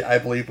 I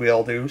believe we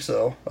all do.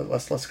 So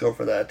let's go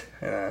for that.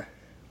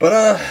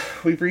 But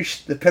we've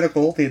reached the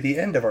pinnacle, the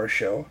end of our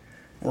show.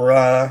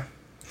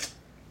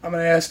 I'm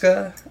going to ask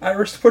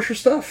Iris to push her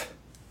stuff.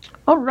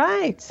 All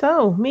right.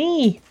 So,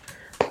 me.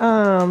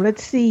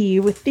 Let's see.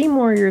 With Theme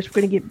Warriors,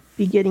 we're going to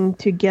be getting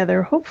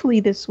together hopefully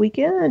this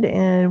weekend.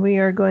 And we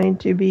are going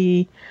to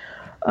be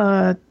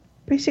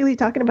basically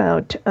talking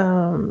about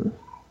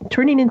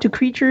turning into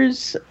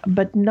creatures,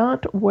 but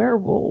not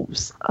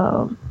werewolves.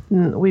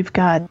 We've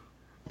got,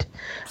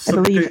 I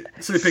believe...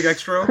 Somebody pick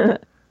Extro?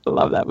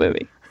 Love that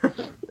movie.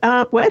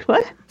 What?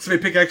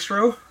 Somebody pick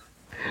Extro?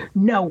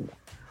 No.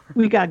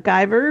 We got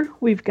Guyver.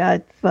 We've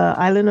got the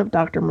Island of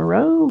Dr.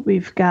 Moreau.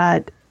 We've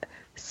got,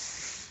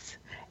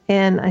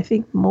 and I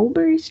think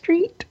Mulberry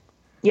Street.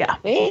 Yeah.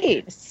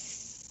 Wait.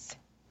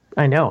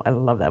 I know. I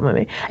love that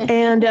movie.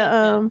 And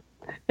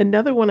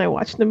another one I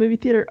watched in the movie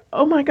theater.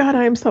 Oh my God,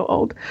 I am so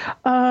old.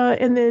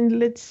 And then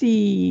let's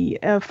see.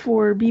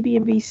 For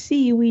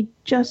BB&BC, we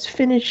just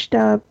finished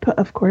up,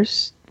 of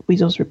course,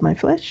 Weasels Rip My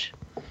Flesh.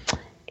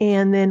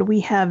 And then we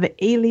have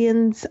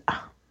Aliens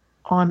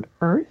on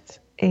Earth.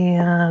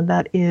 And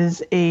that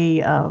is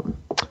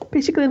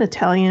basically an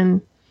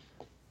Italian,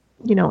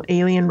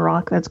 alien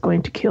rock that's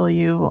going to kill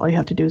you. All you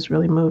have to do is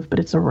really move, but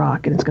it's a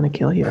rock and it's going to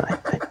kill you.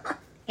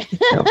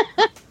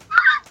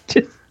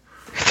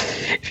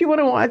 If you want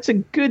to watch a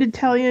good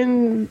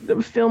Italian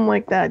film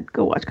like that,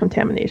 go watch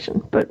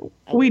Contamination. But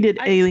we did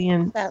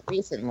Alien that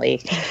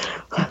recently.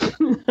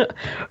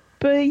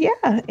 But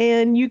yeah,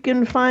 and you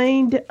can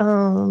find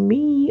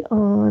me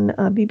on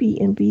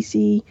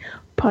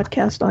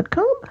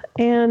bbnbcpodcast.com.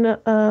 And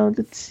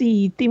let's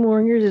see, Theme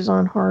Warriors is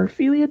on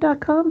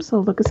horrorphilia.com,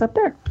 so look us up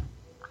there.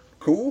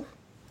 Cool.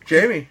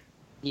 Jamie.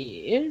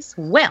 Yes.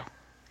 Well,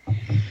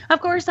 of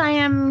course, I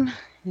am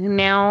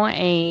now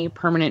a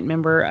permanent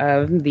member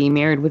of the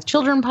Married with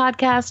Children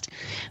podcast.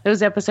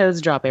 Those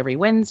episodes drop every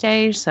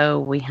Wednesday, so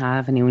we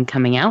have a new one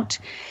coming out.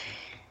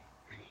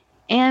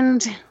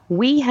 And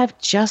we have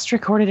just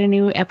recorded a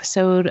new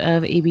episode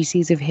of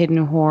ABCs of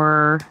Hidden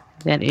Horror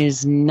that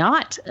is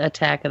not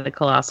Attack of the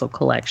Colossal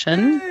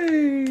Collection.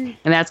 Hey.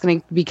 And that's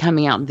going to be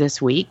coming out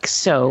this week,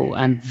 so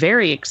I'm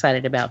very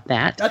excited about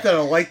that. Not that I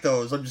don't like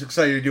those. I'm just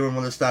excited you're doing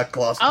one that's not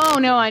Colossal. Oh,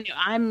 no, I know.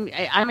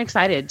 I'm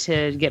excited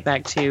to get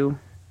back to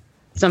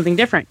something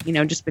different,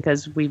 just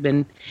because I've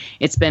been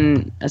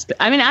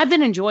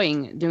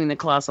enjoying doing the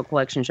Colossal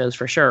Collection shows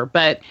for sure,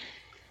 but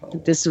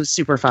this was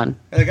super fun.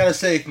 And I gotta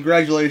say,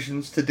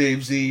 congratulations to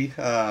Dave Z.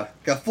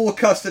 Got full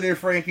custody of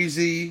Frankie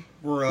Z.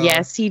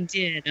 Yes, he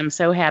did. I'm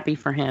so happy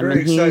for him.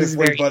 Very excited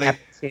for you, buddy. Happy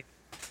too.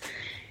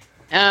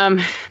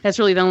 That's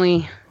really the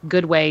only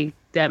good way.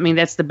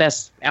 That's the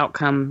best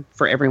outcome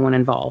for everyone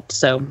involved.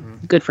 So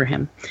good for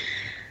him.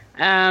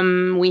 We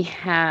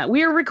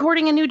are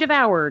recording a new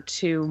Devour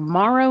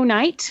tomorrow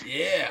night.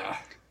 Yeah.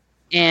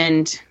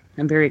 And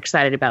I'm very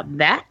excited about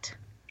that.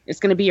 It's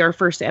going to be our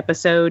first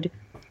episode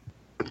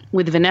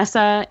with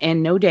Vanessa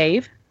and no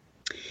Dave.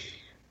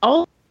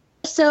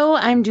 Also,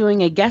 I'm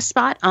doing a guest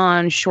spot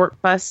on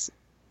Short Bus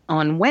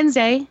on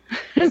Wednesday.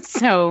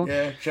 So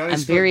yeah, I'm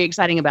very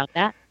excited about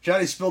that.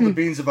 Johnny spilled the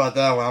beans about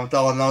that one.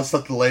 I'll announce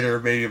something later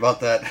maybe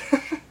about that.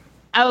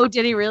 Oh,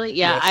 did he really?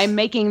 Yeah, yes. I'm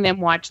making them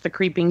watch The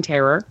Creeping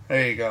Terror.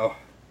 There you go.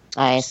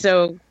 Nice.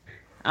 So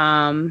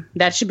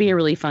that should be a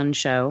really fun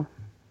show.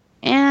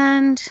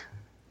 And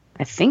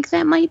I think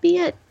that might be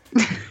it.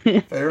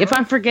 If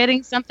I'm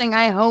forgetting something,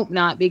 I hope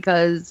not,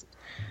 because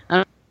I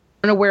don't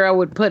know where I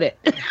would put it.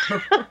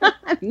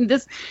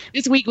 This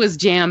week was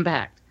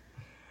jam-packed.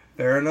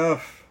 Fair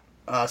enough.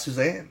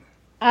 Suzanne?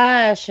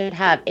 I should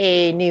have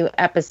a new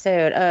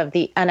episode of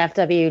the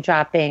NFW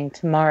dropping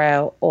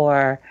tomorrow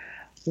or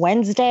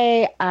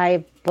Wednesday.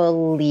 I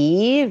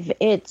believe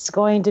it's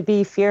going to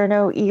be Fear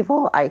No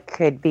Evil. I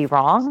could be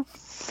wrong.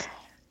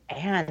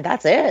 And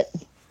that's it.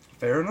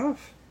 Fair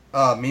enough.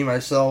 Me,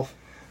 myself,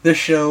 this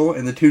show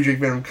and the two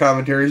Drink Venom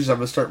commentaries, I'm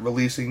going to start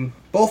releasing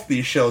both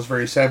these shows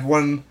very soon. I have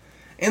one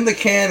in the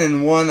can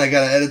and one I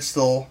got to edit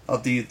still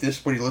of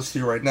this one you listen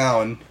to right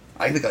now. And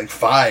I think like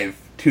 5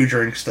 two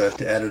drinks to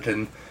edit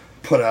and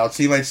put out.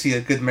 So you might see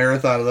a good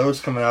marathon of those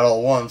coming out all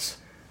at once,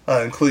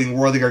 including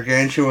War of the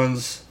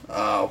Gargantuans.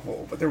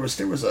 But there's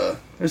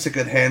a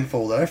good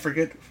handful that I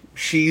forget.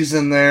 She's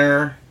in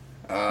there.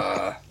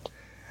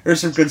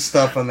 There's some good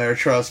stuff in there,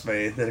 trust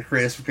me, that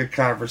creates some good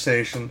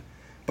conversation.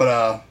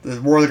 But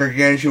the War of the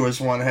Gargantuas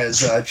one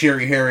has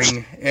Jerry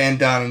Herring and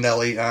Don and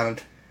Ellie on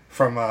it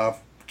from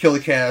Kill the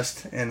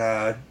Cast,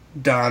 and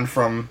Don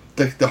from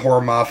the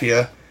Horror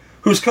Mafia,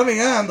 who's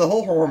coming on. The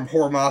whole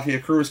Horror Mafia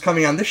crew is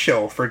coming on this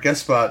show for a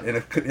guest spot in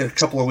a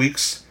couple of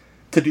weeks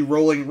to do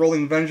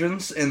Rolling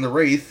Vengeance and the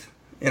Wraith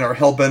in our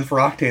Hellbent for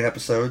Octane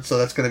episode. So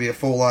that's going to be a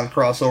full-on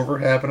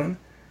crossover happening.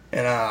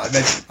 And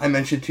I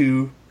mentioned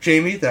to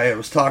Jamie that I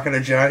was talking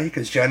to Johnny,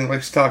 because Johnny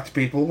likes to talk to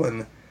people,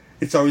 and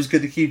it's always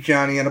good to keep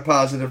Johnny on a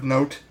positive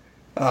note.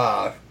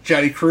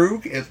 Johnny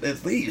Krug,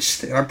 at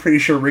least, and I'm pretty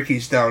sure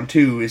Ricky's down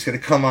too, is going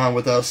to come on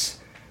with us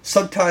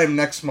sometime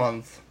next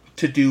month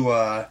to do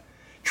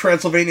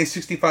Transylvania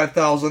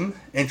 65,000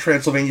 and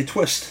Transylvania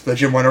Twist, the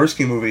Jim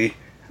Wynorski movie.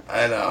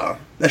 And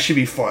that should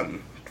be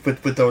fun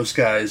with those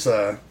guys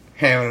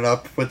hamming it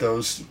up with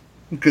those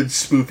good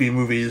spoofy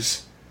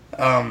movies.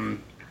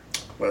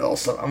 What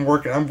else? I'm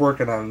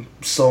working on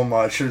so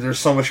much. There's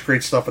so much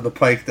great stuff in the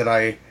pike that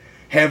I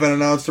haven't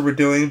announced that we're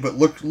doing, but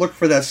look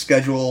for that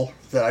schedule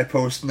that I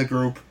post in the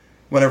group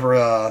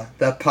whenever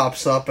that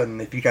pops up,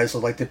 and if you guys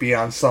would like to be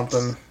on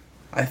something.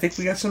 I think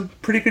we got some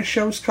pretty good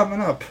shows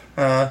coming up.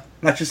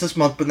 Not just this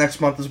month, but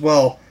next month as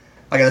well.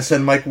 I gotta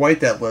send Mike White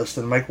that list,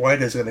 and Mike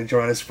White is gonna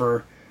join us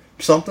for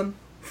something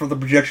for the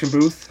projection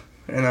booth,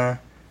 and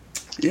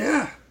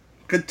yeah,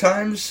 good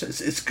times.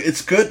 It's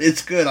good.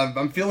 It's good.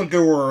 I'm feeling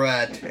good where we're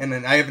at, and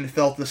I haven't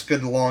felt this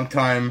good in a long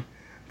time.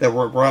 That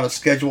we're on a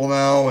schedule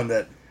now, and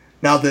that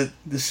now that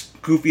this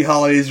goofy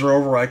holidays are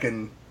over,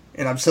 and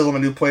I'm still in a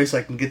new place,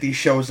 I can get these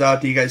shows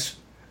out to you guys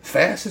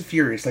fast and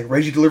furious, like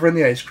Reggie delivering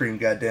the ice cream.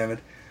 goddammit.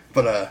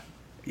 But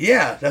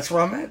yeah, that's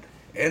where I'm at,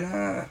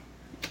 and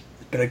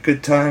it's been a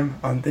good time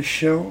on this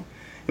show.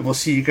 And we'll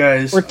see you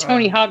guys. We're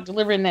Tony Hawk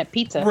delivering that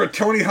pizza. We're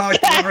Tony Hawk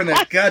delivering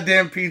that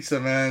goddamn pizza,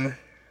 man.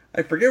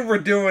 I forget what we're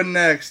doing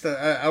next.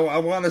 I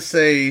want to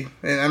say,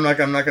 and I'm not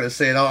going to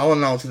say it. I'll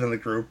announce it in the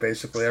group.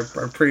 Basically,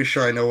 I'm pretty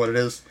sure I know what it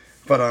is.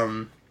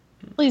 But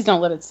please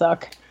don't let it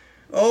suck.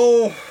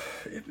 Oh,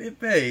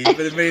 it may, but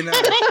it may not.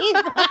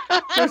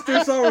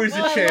 There's always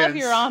a chance. I love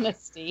your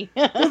honesty.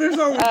 Well, there's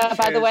always a chance.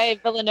 By the way,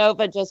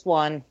 Villanova just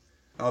won.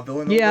 Oh,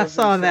 Villanova. Yeah, I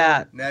saw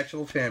that.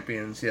 National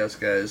champions, yes,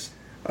 guys.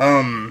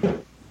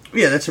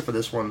 Yeah, that's it for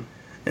this one.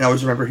 And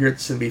always remember, here at the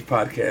Sin Beef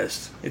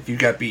Podcast, if you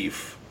got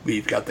beef,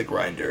 we've got the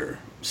grinder.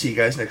 See you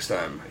guys next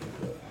time.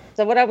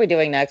 So what are we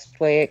doing next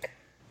week?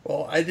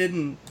 Well, I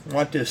didn't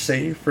want to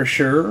say for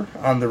sure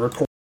on the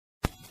record.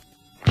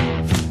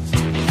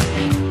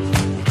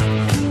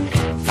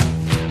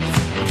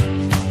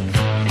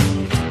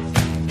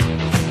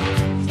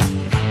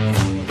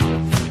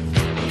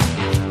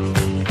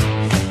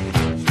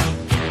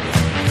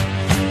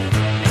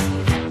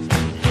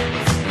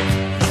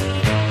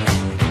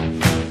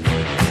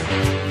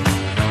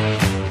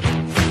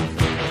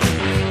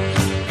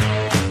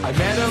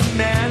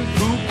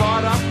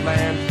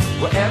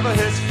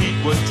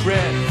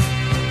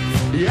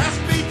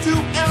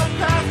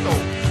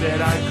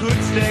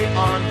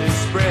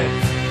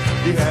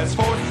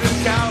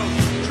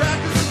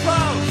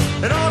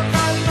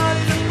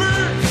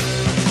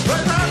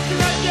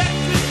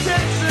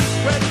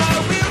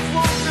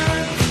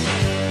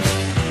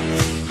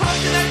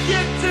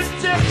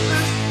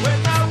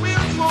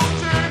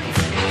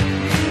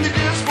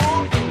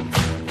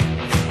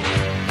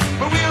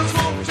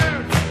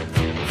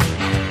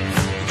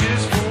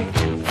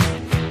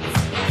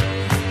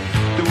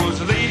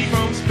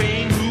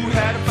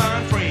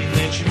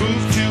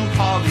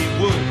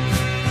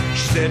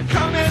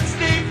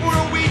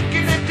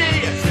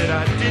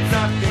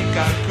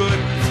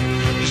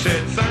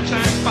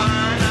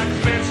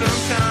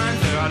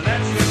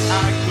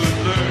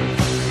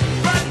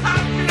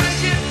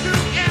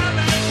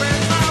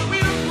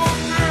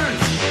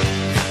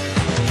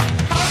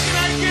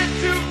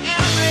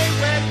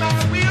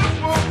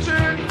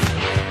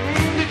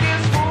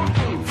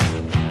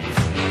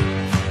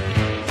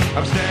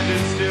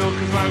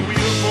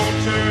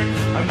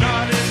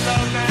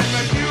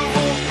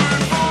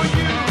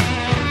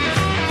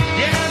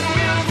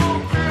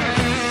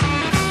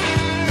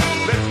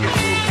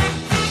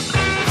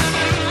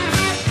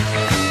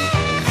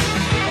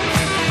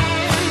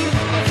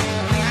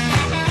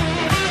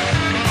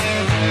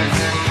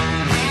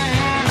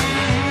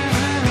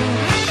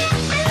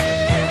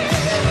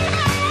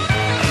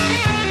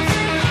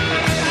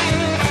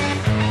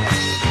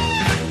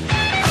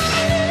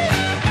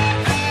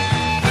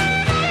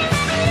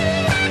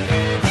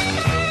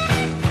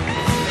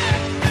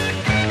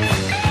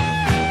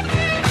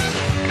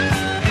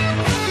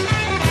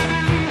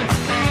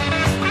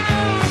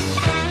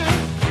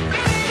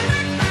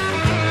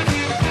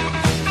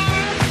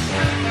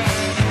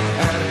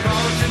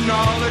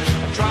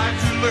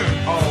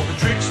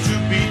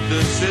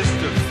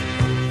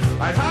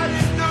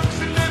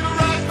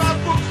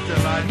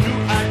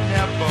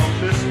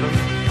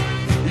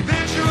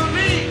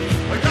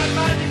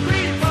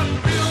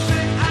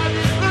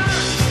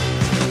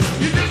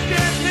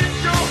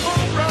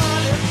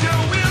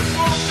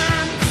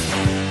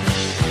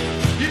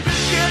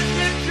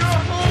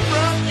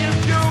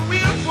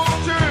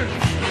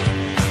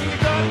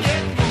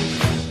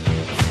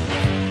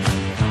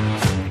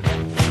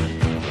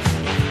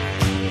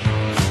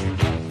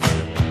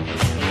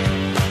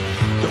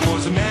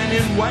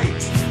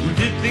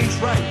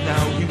 right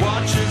now, he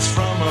watches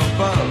from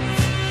above.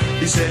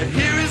 He said,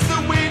 here is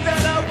the way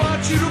that I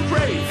want you to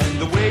pray,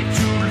 the way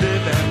to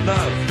live and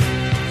love.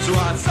 So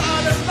I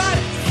saw the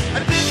light, I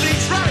did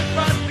things right,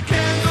 but the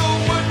candle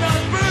would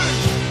not burn.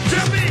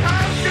 Tell me,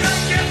 how can I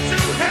get to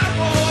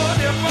heaven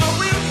if my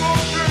wheels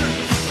won't turn?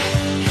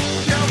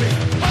 Tell me,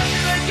 how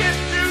can I get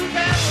to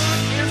heaven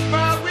if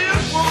my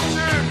wheels won't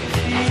turn?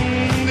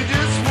 They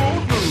just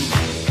won't move.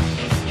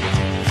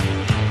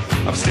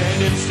 I'm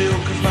standing still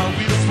cause my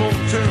wheels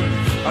won't turn.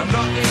 I'm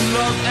not in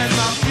love and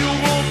my fuel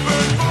won't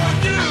burn for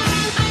you.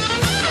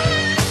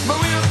 My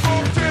wheels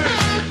won't turn.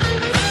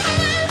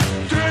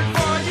 Turn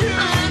for you.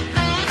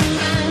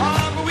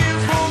 Ah, my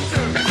wheels won't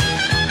turn.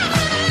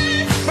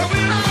 My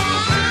wheels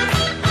won't turn.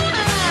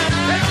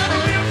 Hey, my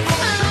wheels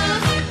won't turn.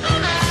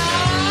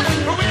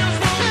 My wheels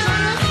won't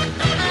turn.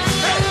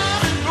 Hey,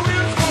 my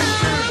wheels won't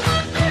turn.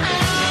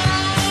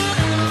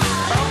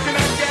 How can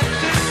I get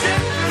to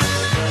Texas?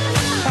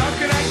 How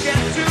can I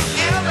get to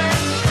LA?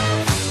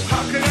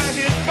 How can I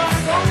hit my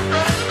home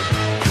run?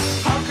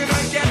 How can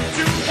I get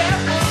to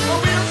heaven? My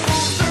wheels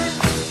won't turn.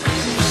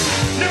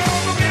 No,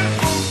 my wheels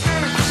won't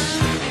turn.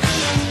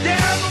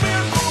 Yeah, my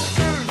wheels won't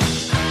turn.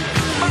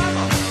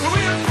 Mama, my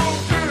wheels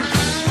won't turn.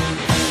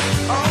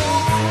 Oh,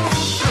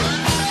 turn.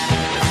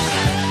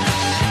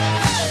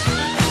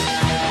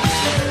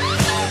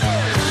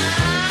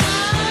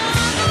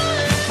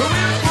 My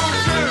wheels won't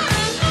turn.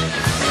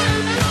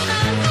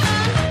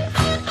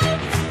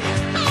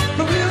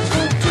 My wheels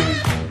won't turn.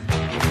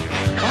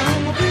 Oh,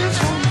 my wheels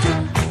won't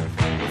turn.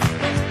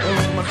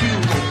 Oh, my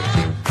fuel won't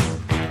turn.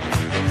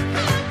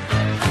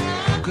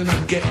 How can I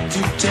get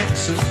to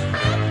Texas?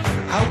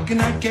 How can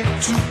I get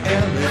to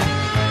LA?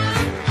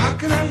 How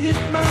can I hit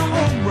my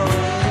home run?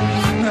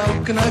 How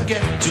can I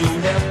get to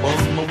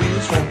heaven? My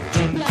wheels won't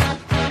turn.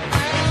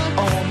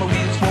 Oh, my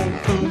wheels won't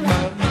turn.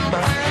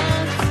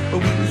 My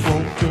wheels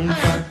won't turn.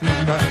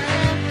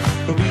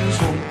 My wheels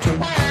won't turn.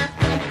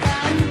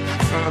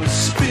 I'm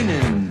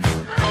spinning.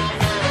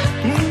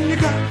 You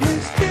got me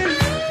spinning.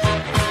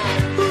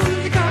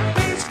 Ooh, you got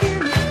me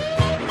spinning.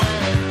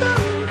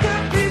 Ooh, you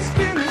got me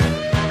spinning.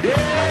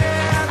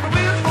 Yeah, my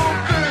wheels won't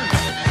turn.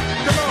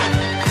 Come on,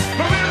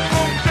 my wheels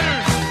won't turn.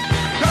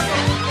 Come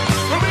on,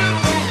 my wheels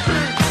won't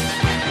turn.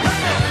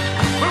 Come on,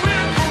 my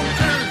wheels won't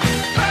turn.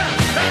 Hey,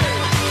 hey,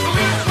 my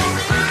wheels won't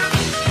turn.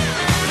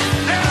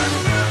 Yeah, my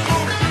wheels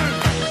won't turn.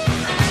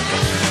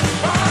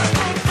 Oh, I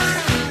won't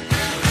turn.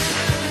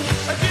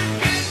 I just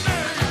can't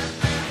turn.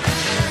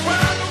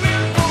 Well, my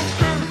wheels won't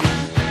turn.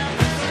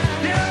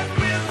 Yeah, my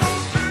wheels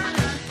won't turn.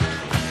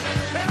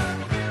 Yeah,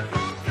 my wheels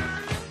won't turn.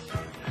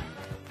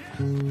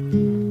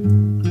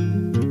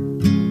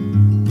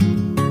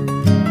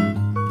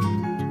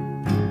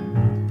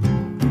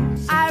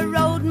 I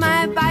rode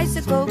my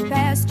bicycle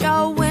past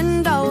your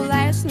window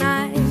last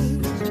night.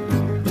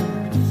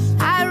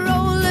 I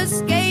roller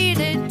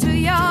skated to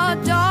your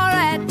door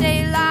at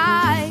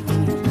daylight.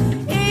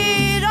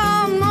 It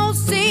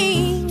almost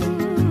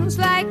seems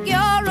like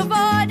you're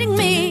avoiding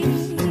me.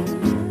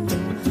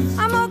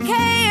 I'm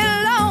okay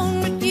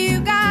alone, but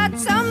you got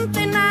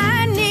something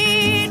I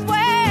need. Well,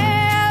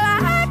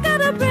 I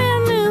got a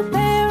brand new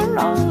pair of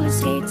roller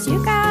skates.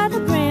 You got a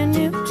brand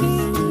new key.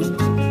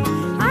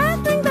 I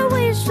think that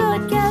we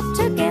should get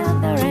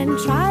together and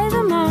try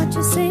them out,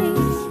 you see.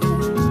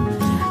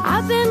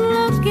 I've been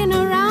looking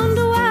around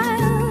a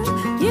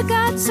while. You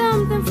got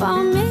something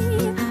for me.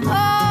 Oh,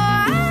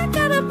 I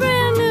got a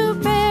brand new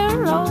pair of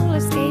roller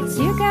skates.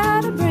 You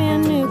got a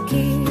brand new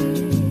key.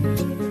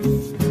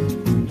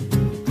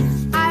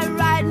 I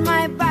ride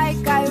my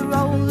bike, I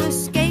roller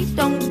skate.